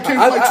 That shit like came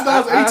from like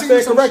 2018 I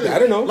stand corrected. I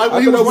didn't know. Like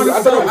when he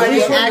was running Are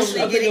they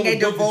actually getting a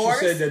divorce?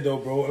 You said that though,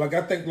 bro. Like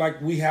I think like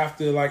we have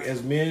to like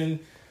as men.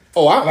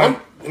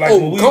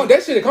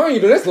 That shit at Kanye,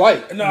 that's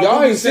light. No,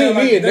 y'all ain't seen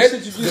me in that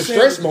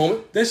distress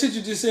moment. That shit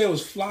you just said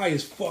was fly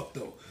as fuck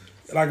though.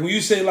 Like when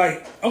you say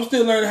like I'm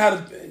still learning how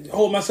to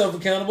hold myself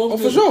accountable.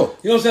 For sure.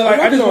 You know what I'm saying? Like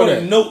I just want to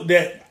note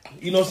that.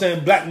 You know what I'm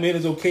saying? Black men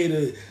is okay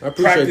to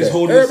practice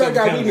holding everybody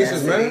got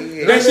weaknesses,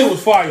 man. That shit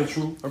was fire,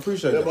 true. I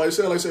appreciate that. Like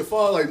I said,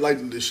 far like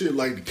the shit,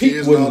 like the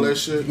kids and all that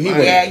shit.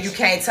 Yeah, you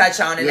can't touch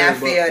on it. I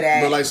feel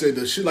that. But like I said,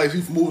 the shit like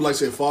he moved, like I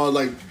said, far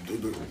like.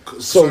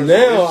 So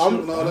now I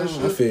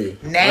feel you.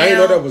 Now, I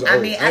still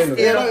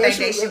don't think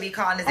they should be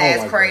calling his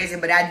ass crazy,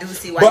 but I do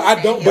see why. But I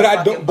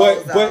don't.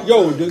 But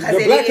yo, the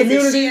black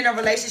community. She in a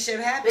relationship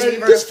happy.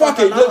 Just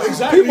fucking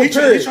exactly. He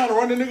trying to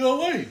run the nigga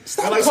away.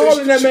 Stop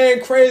calling that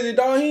man crazy,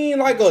 dog. He ain't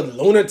like a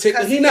lunatic.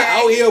 He not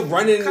out here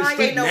running in the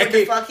street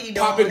naked,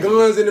 popping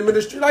guns in the middle of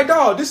the street. Like,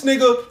 dog, this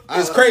nigga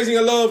is crazy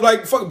in love.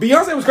 Like, fuck,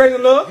 Beyonce was crazy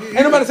in love. Ain't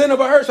nobody saying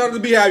about her. Shout out to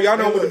Beehive. Y'all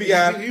know I'm with the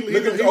Beehive.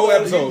 Look at the old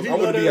episodes. I'm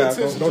with the Beehive.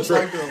 Don't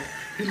trip.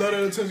 He love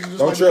that attention just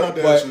don't like trip,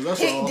 the Kardashians.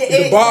 That's all.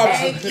 The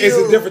Bobs is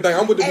a different thing.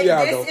 I'm with the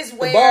Beehive, though. This is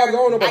where the Bobs, I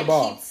don't know about the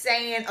Bobs. I keep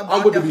saying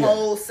about the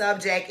whole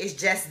subject is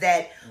just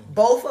that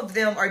both of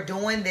them are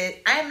doing this.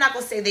 I am not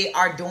going to say they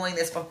are doing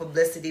this for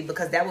publicity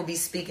because that would be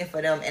speaking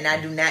for them and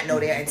I do not know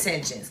their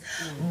intentions.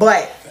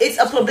 But it's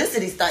a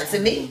publicity stunt to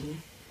me.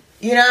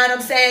 You know what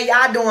I'm saying?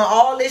 Y'all doing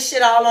all this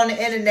shit all on the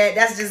internet.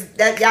 That's just,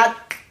 that y'all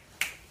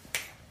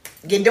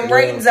get them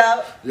ratings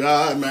up.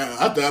 Yeah, man.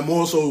 I think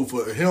more so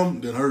for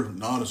him than her,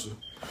 honestly.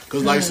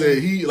 Because like I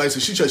said,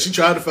 she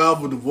tried to file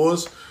for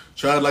divorce.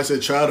 Tried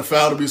to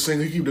file to be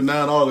single. He keep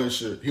denying all that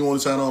shit. He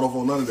won't sign off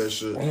on none of that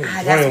shit.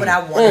 That's what I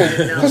wanted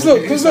to know. Cause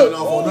look,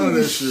 on none of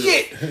that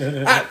shit.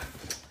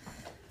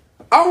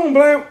 I don't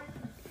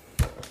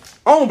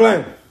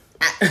blame him.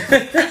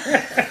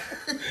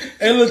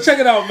 Hey, look, check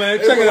it out, man.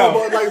 Check it out.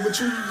 Hold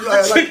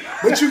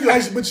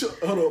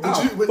on.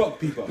 Fuck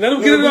people. Let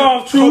him get it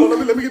off, true.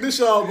 Let me get this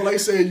shit off. But like I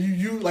said,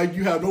 you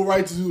have no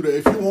right to do that.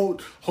 If you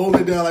won't hold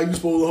it down like you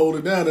supposed to hold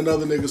it down,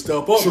 another nigga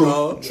step up.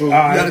 True. You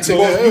gotta take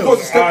that L. You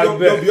supposed to step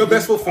your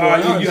best foot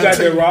forward. You got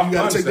that, Rob. You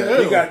gotta take that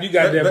L. You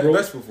got that, bro.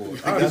 Best foot forward.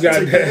 You got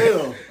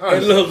that. Hey,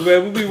 look,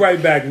 man. We'll be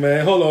right back,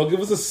 man. Hold on. Give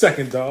us a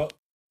second, dog.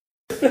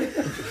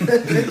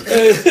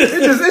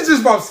 It's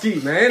just about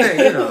Skeet, man.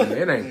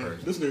 It ain't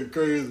perfect. This nigga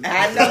crazy.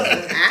 I know.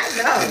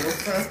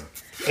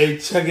 Hey,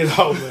 check it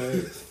out,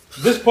 man.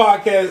 This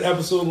podcast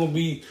episode gonna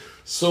be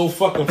so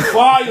fucking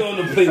fire on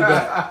the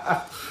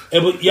playback.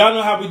 But y'all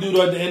know how we do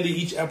at the end of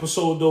each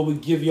episode, though. We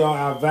give y'all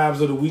our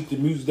vibes of the week, the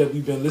music that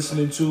we've been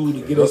listening to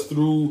get us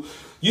through.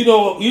 You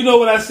know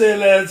what I said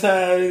last time.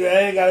 I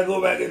ain't gotta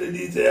go back into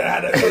detail how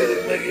that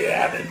music make it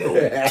happen,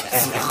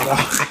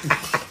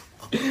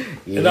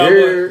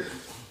 though.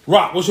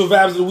 Rock, what's your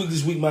vibes of the week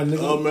this week, my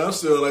nigga? Man, I'm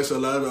still like a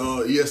lot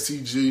of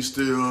ESTG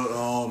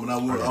still, and I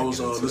was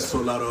listening to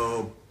a lot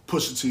of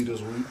Pusha T this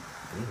week.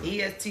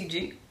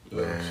 ESTG.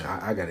 Man,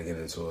 I gotta get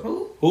into it.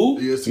 Who?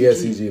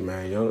 ESTG,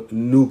 man. Young,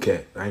 new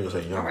cat. I ain't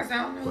gonna say young. I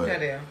don't know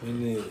that.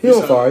 He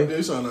on fire.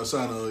 He signed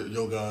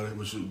Yo Gotti,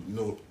 which you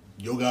know,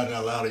 Yo Gotti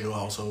not allowed in your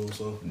household,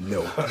 so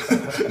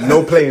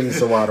no playing in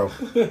Serato.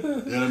 Yeah,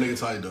 that nigga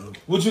tight though.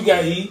 What you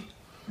got, E?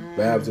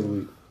 Vibes of the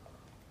week.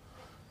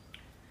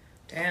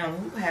 Damn,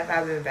 who have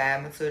I been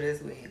vibing to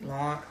this week?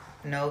 Lauren?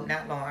 No,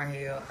 not Lauryn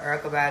Hill.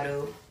 Erykah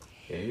Badu.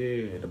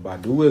 Yeah, the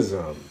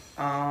Baduism.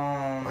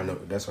 I know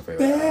that's her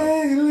favorite.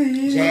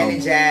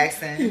 Janet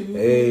Jackson.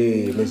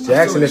 Hey, Miss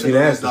Jackson, if you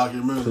ask,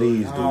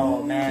 please do.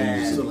 Oh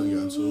man. Still ain't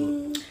got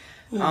to it.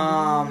 A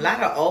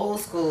lot of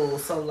old school.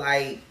 So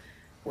like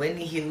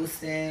Whitney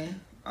Houston.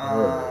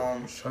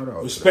 Shout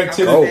out. Respect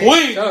to the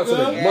queen. Shout out to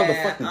the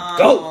motherfucking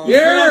GOAT.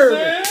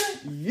 Yeah.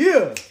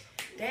 Yeah.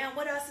 Damn,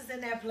 what else is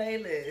in that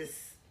playlist?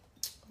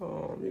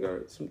 You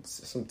got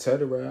some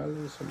Teddy Riley.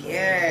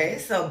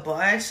 It's a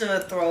bunch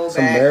of throwbacks.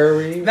 Some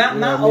Mary.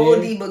 My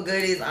oldie but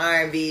goodies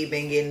R&B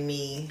been getting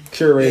me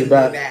curated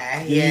by.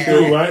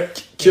 You right?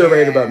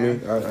 Curated by me.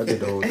 I did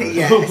the whole thing.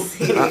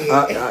 Yes.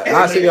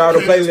 I see y'all the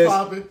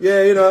playlist.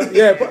 Yeah,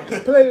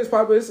 playlist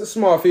popping. It's a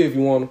small fee if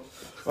you want them.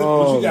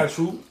 What you got,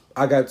 True?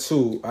 I got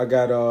two. I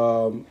got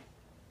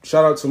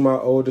shout out to my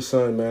oldest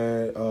son,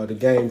 man. The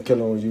Game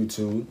Killer on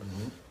YouTube.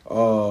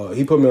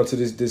 he put me onto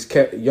this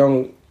cat,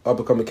 young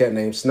up-and-coming cat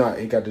named Snot.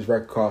 He got this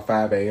record called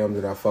 5 a.m.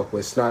 that I fuck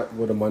with. Snot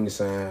with a money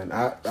sign.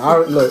 I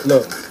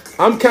look.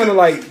 I'm kind of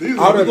like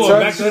out of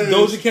touch. Back to the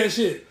Doja Cat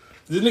shit.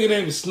 This nigga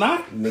name is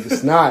Snot? Nigga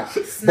Snot.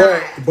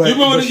 Snot. But you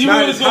remember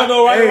this one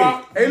though, right,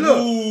 Rock? Hey, look.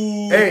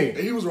 Ooh. Hey.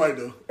 He was right,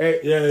 though. Hey.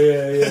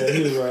 Yeah,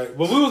 he was right.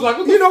 But we was like,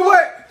 you know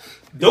what?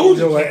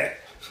 Doja Cat.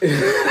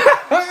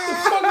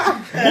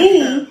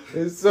 Mood.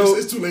 It's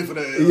too late for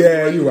that.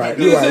 Yeah, you're right.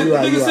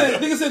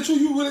 Nigga said, "True,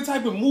 you really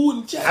type of mood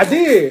in the chat." I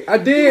did,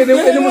 and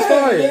it was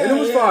fire. And it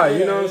was fire.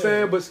 You know what I'm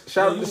saying? But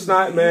shout out to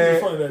Snot, man.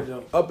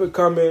 Up and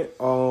coming.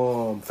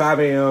 5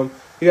 a.m.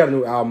 He got a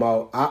new album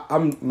out.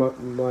 I'm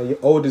my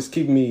oldest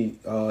keep me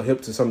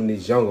hip to some of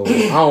these younger ones.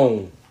 I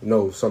don't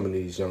know some of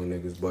these young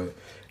niggas, but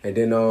and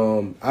then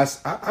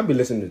I be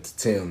listening to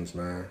Tim's,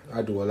 man.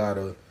 I do a lot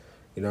of,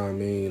 you know what I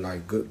mean,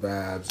 like good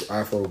vibes,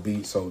 Afro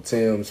beats. So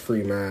Tim's,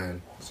 Free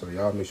Mind. So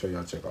y'all make sure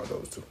y'all check out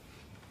those two.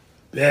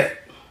 Yeah.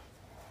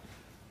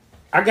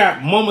 I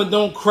got Mama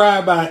Don't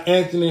Cry by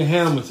Anthony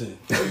Hamilton.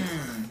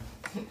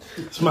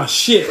 It's my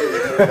shit.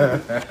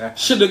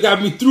 Should have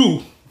got me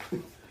through.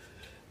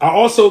 I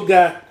also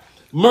got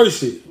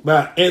Mercy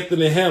by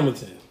Anthony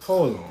Hamilton.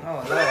 Hold on.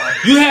 Oh, Lord.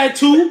 You had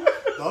two?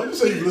 No. I'm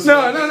just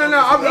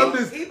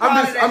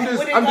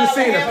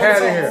seeing a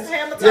pattern here.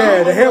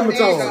 Yeah, the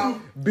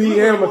Hamilton. B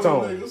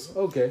Hamilton.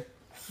 Okay.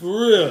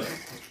 For real.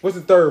 What's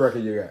the third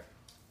record you got?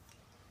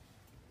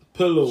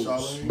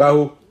 Pillows. By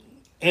who?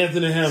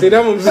 Anthony Hamilton. See,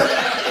 that one was...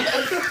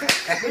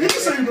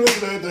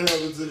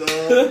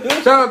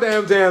 Shout out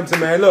to Hamilton,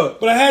 man. Look.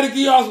 But I had to give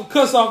y'all some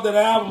cuss off that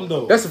album,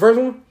 though. That's the first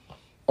one?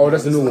 Oh,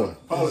 that's the new one.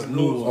 That's the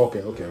new one.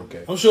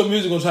 Okay. I'm sure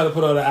Music gonna try to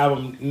put out an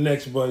album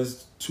next, but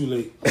it's too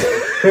late. But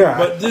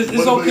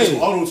it's okay.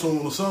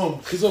 Auto-tune or something.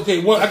 It's okay.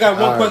 I got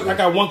one question. I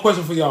got one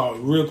question for y'all,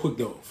 real quick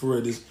though. For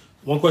real, this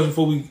one question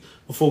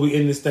before we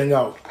end this thing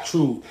out.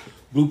 True,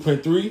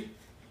 Blueprint 3.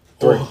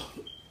 3.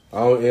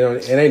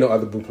 It ain't no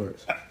other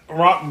blueprints.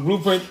 Rock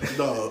Blueprint.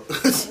 No.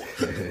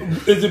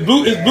 Is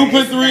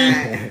Blueprint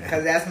 3?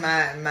 Because that's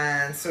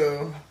mine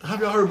too.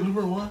 Have y'all heard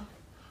Blueprint 1?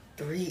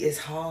 3 is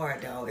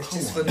hard though. It's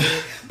just for me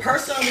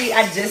personally.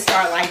 I just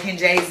start liking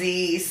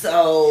Jay-Z,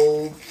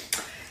 so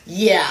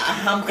yeah,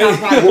 I'm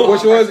probably.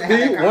 Which was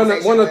B?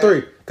 1 or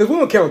 3? Because we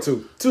don't count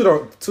 2. 2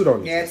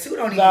 don't. Yeah, 2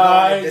 don't even.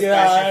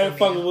 I ain't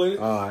fucking with it.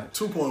 All right.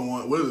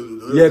 2.1. What is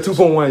it? Yeah,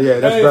 2.1. Yeah,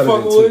 that's better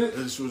than 2. It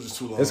was just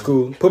too long. It's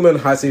cool. Put me on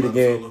the hot seat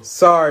again.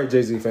 Sorry,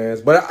 Jay-Z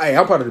fans, but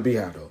I'm part of the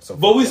Beehive though. So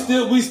but we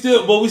still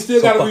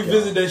gotta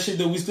revisit that shit.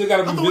 Though we still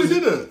gotta revisit. I thought we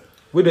did that.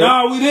 We did.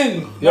 No, we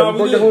didn't. Yeah, we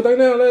broke the whole thing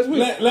down last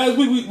week. Last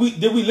week, we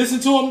did we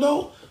listen to him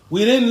though?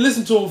 We didn't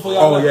listen to him for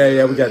y'all. Oh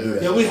yeah, we gotta do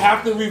that. Yeah, we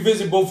have to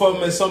revisit both of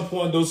them at some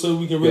point though, so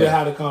we can really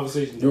have a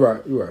conversation. You're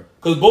right.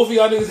 Because both of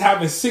y'all niggas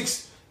having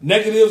 6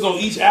 negatives on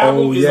each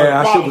album is a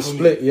problem. I should was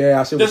split.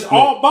 Yeah, I should was split. That's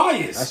all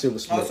bias. I should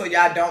was split. Oh, so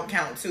y'all don't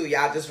count 2.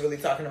 Y'all just really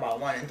talking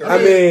about 1 and 3. I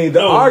mean,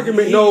 the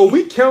argument. No,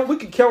 we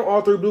can count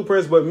all 3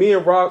 blueprints, but me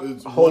and Rock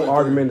whole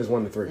argument is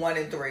 1 and 3. 1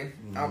 and 3.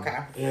 Okay.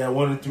 Yeah,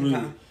 1 and 3.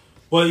 Okay.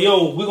 But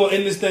yo, we're gonna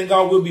end this thing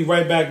out. We'll be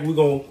right back. We're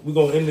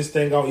gonna end this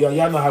thing out. Y'all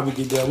know how we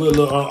get there. We're a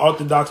little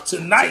unorthodox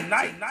tonight.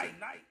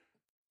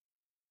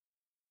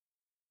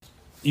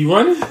 You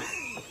running?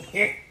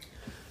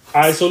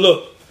 Alright, so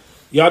look,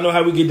 y'all know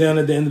how we get down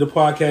at the end of the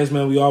podcast,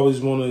 man. We always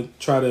wanna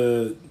try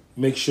to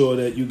make sure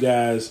that you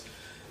guys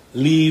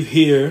leave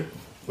here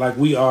like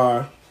we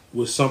are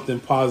with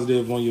something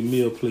positive on your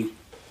meal plate.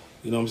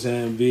 You know what I'm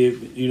saying? Be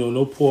it,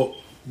 no pork,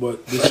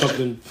 but there's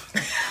something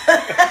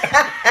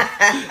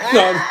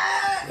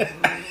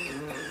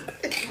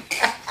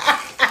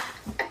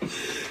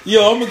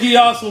Yo, I'm gonna give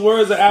y'all some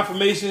words of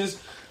affirmations.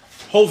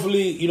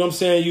 Hopefully, you know what I'm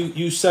saying,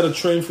 you set a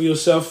trend for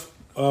yourself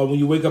when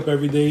you wake up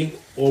every day,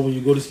 or when you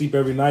go to sleep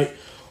every night,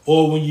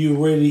 or when you're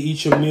ready to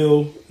eat your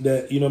meal,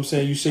 that, you know what I'm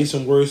saying, you say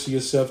some words to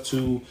yourself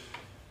to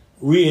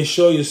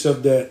reassure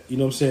yourself that, you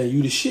know what I'm saying,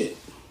 you the shit.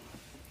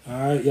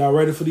 Alright, y'all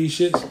ready for these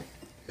shits?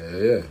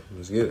 Yeah,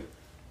 let's get it.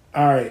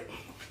 Alright.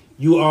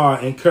 You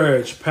are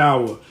encouraged,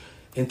 power,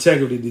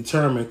 integrity,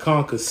 determined,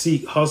 conquer,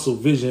 seek, hustle,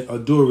 vision,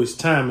 endurance,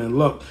 time and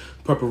luck,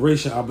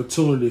 preparation,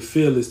 opportunity,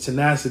 fearless,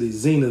 tenacity,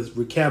 zenith,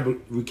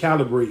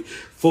 recalibrate,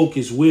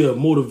 focus, will,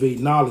 motivate,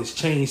 knowledge,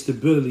 change,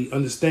 stability,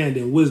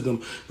 understanding,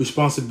 wisdom,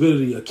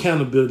 responsibility,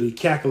 accountability,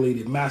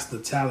 calculated, master,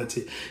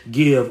 talented,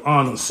 give,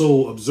 honor,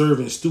 soul,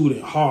 observant,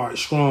 student, hard,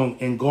 strong,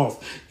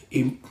 engulfed,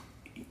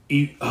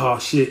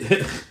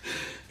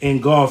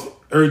 engulfed,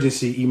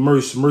 urgency,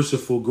 immerse,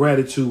 merciful,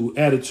 gratitude,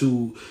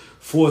 attitude,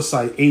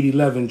 foresight,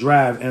 811,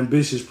 drive,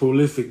 ambitious,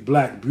 prolific,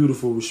 black,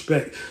 beautiful,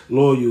 respect,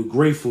 loyal,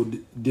 grateful,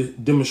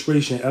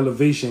 demonstration,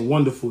 elevation,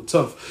 wonderful,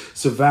 tough,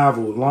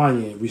 survival,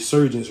 lion,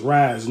 resurgence,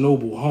 rise,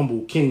 noble,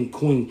 humble, king,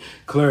 queen,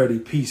 clarity,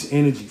 peace,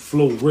 energy,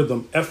 flow,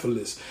 rhythm,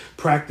 effortless,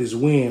 practice,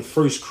 win,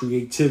 first,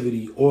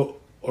 creativity, or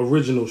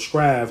original,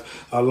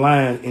 strive,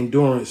 align,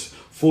 endurance,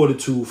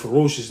 fortitude,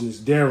 ferociousness,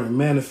 daring,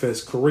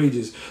 manifest,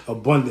 courageous,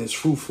 abundance,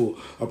 fruitful,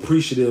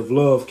 appreciative,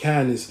 love,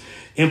 kindness,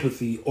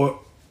 empathy, or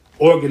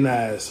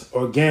organized,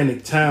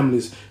 organic,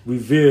 timeless,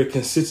 revered,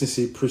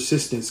 consistency,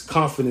 persistence,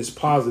 confidence,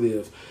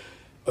 positive,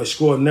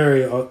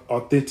 extraordinary,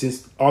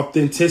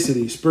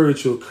 authenticity,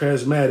 spiritual,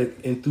 charismatic,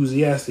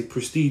 enthusiastic,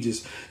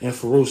 prestigious, and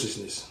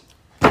ferociousness.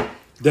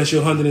 That's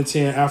your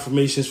 110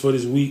 affirmations for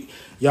this week.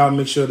 Y'all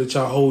make sure that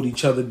y'all hold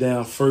each other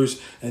down first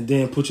and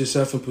then put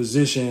yourself in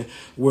position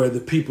where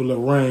the people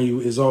around you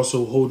is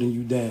also holding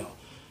you down.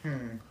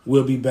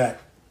 We'll be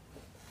back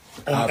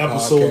on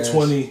episode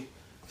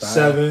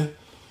 27.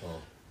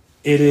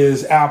 It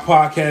is our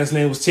podcast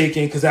name was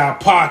taken because our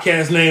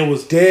podcast name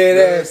was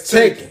Dead Ass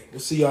Taken. We'll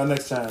see y'all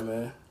next time,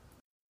 man.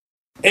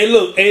 Hey,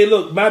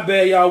 look, my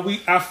bad, y'all.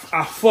 I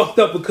fucked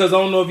up because I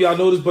don't know if y'all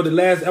noticed, but the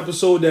last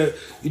episode that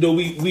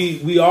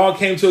we all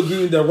came to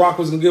agreement that Rock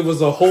was gonna give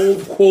us a whole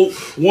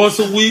quote once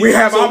a week. We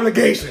have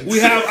obligations.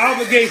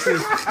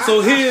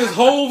 So here's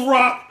Hove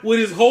Rock with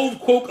his Hove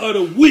quote of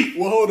the week.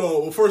 Well, hold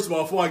on. Well, first of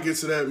all, before I get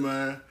to that,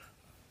 man,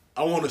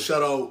 I want to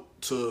shout out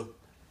to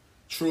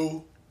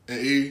True and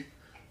E.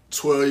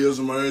 12 years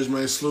of marriage,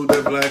 man. Salute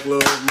that black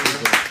love, man.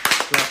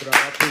 Clap it up.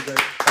 I appreciate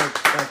it. Thank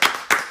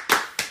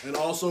you. And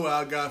also,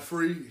 I got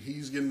Free.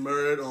 He's getting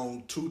married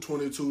on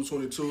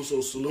 2/22/22, so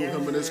salute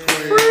him and his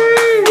queen.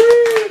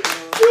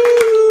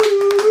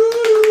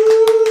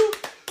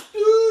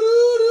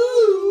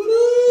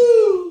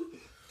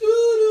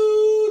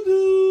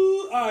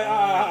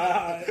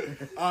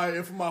 All right,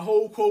 and for my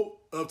whole quote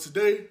of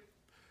today,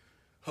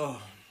 I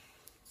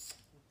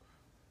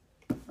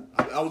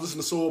was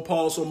listening to Soul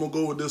Paul, so I'm going to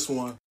go with this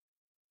one.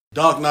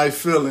 Dark Knight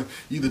feeling.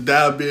 Either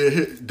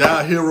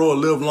die a hero or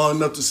live long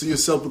enough to see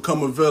yourself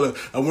become a villain.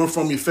 I went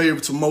from your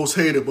favorite to most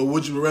hated, but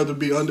would you rather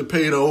be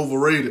underpaid or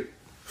overrated?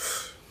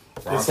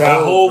 It's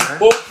our whole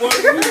quote for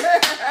the week.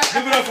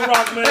 Give it up for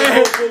Rock, man.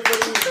 Whole quote for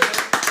the week,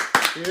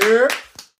 man. Yeah.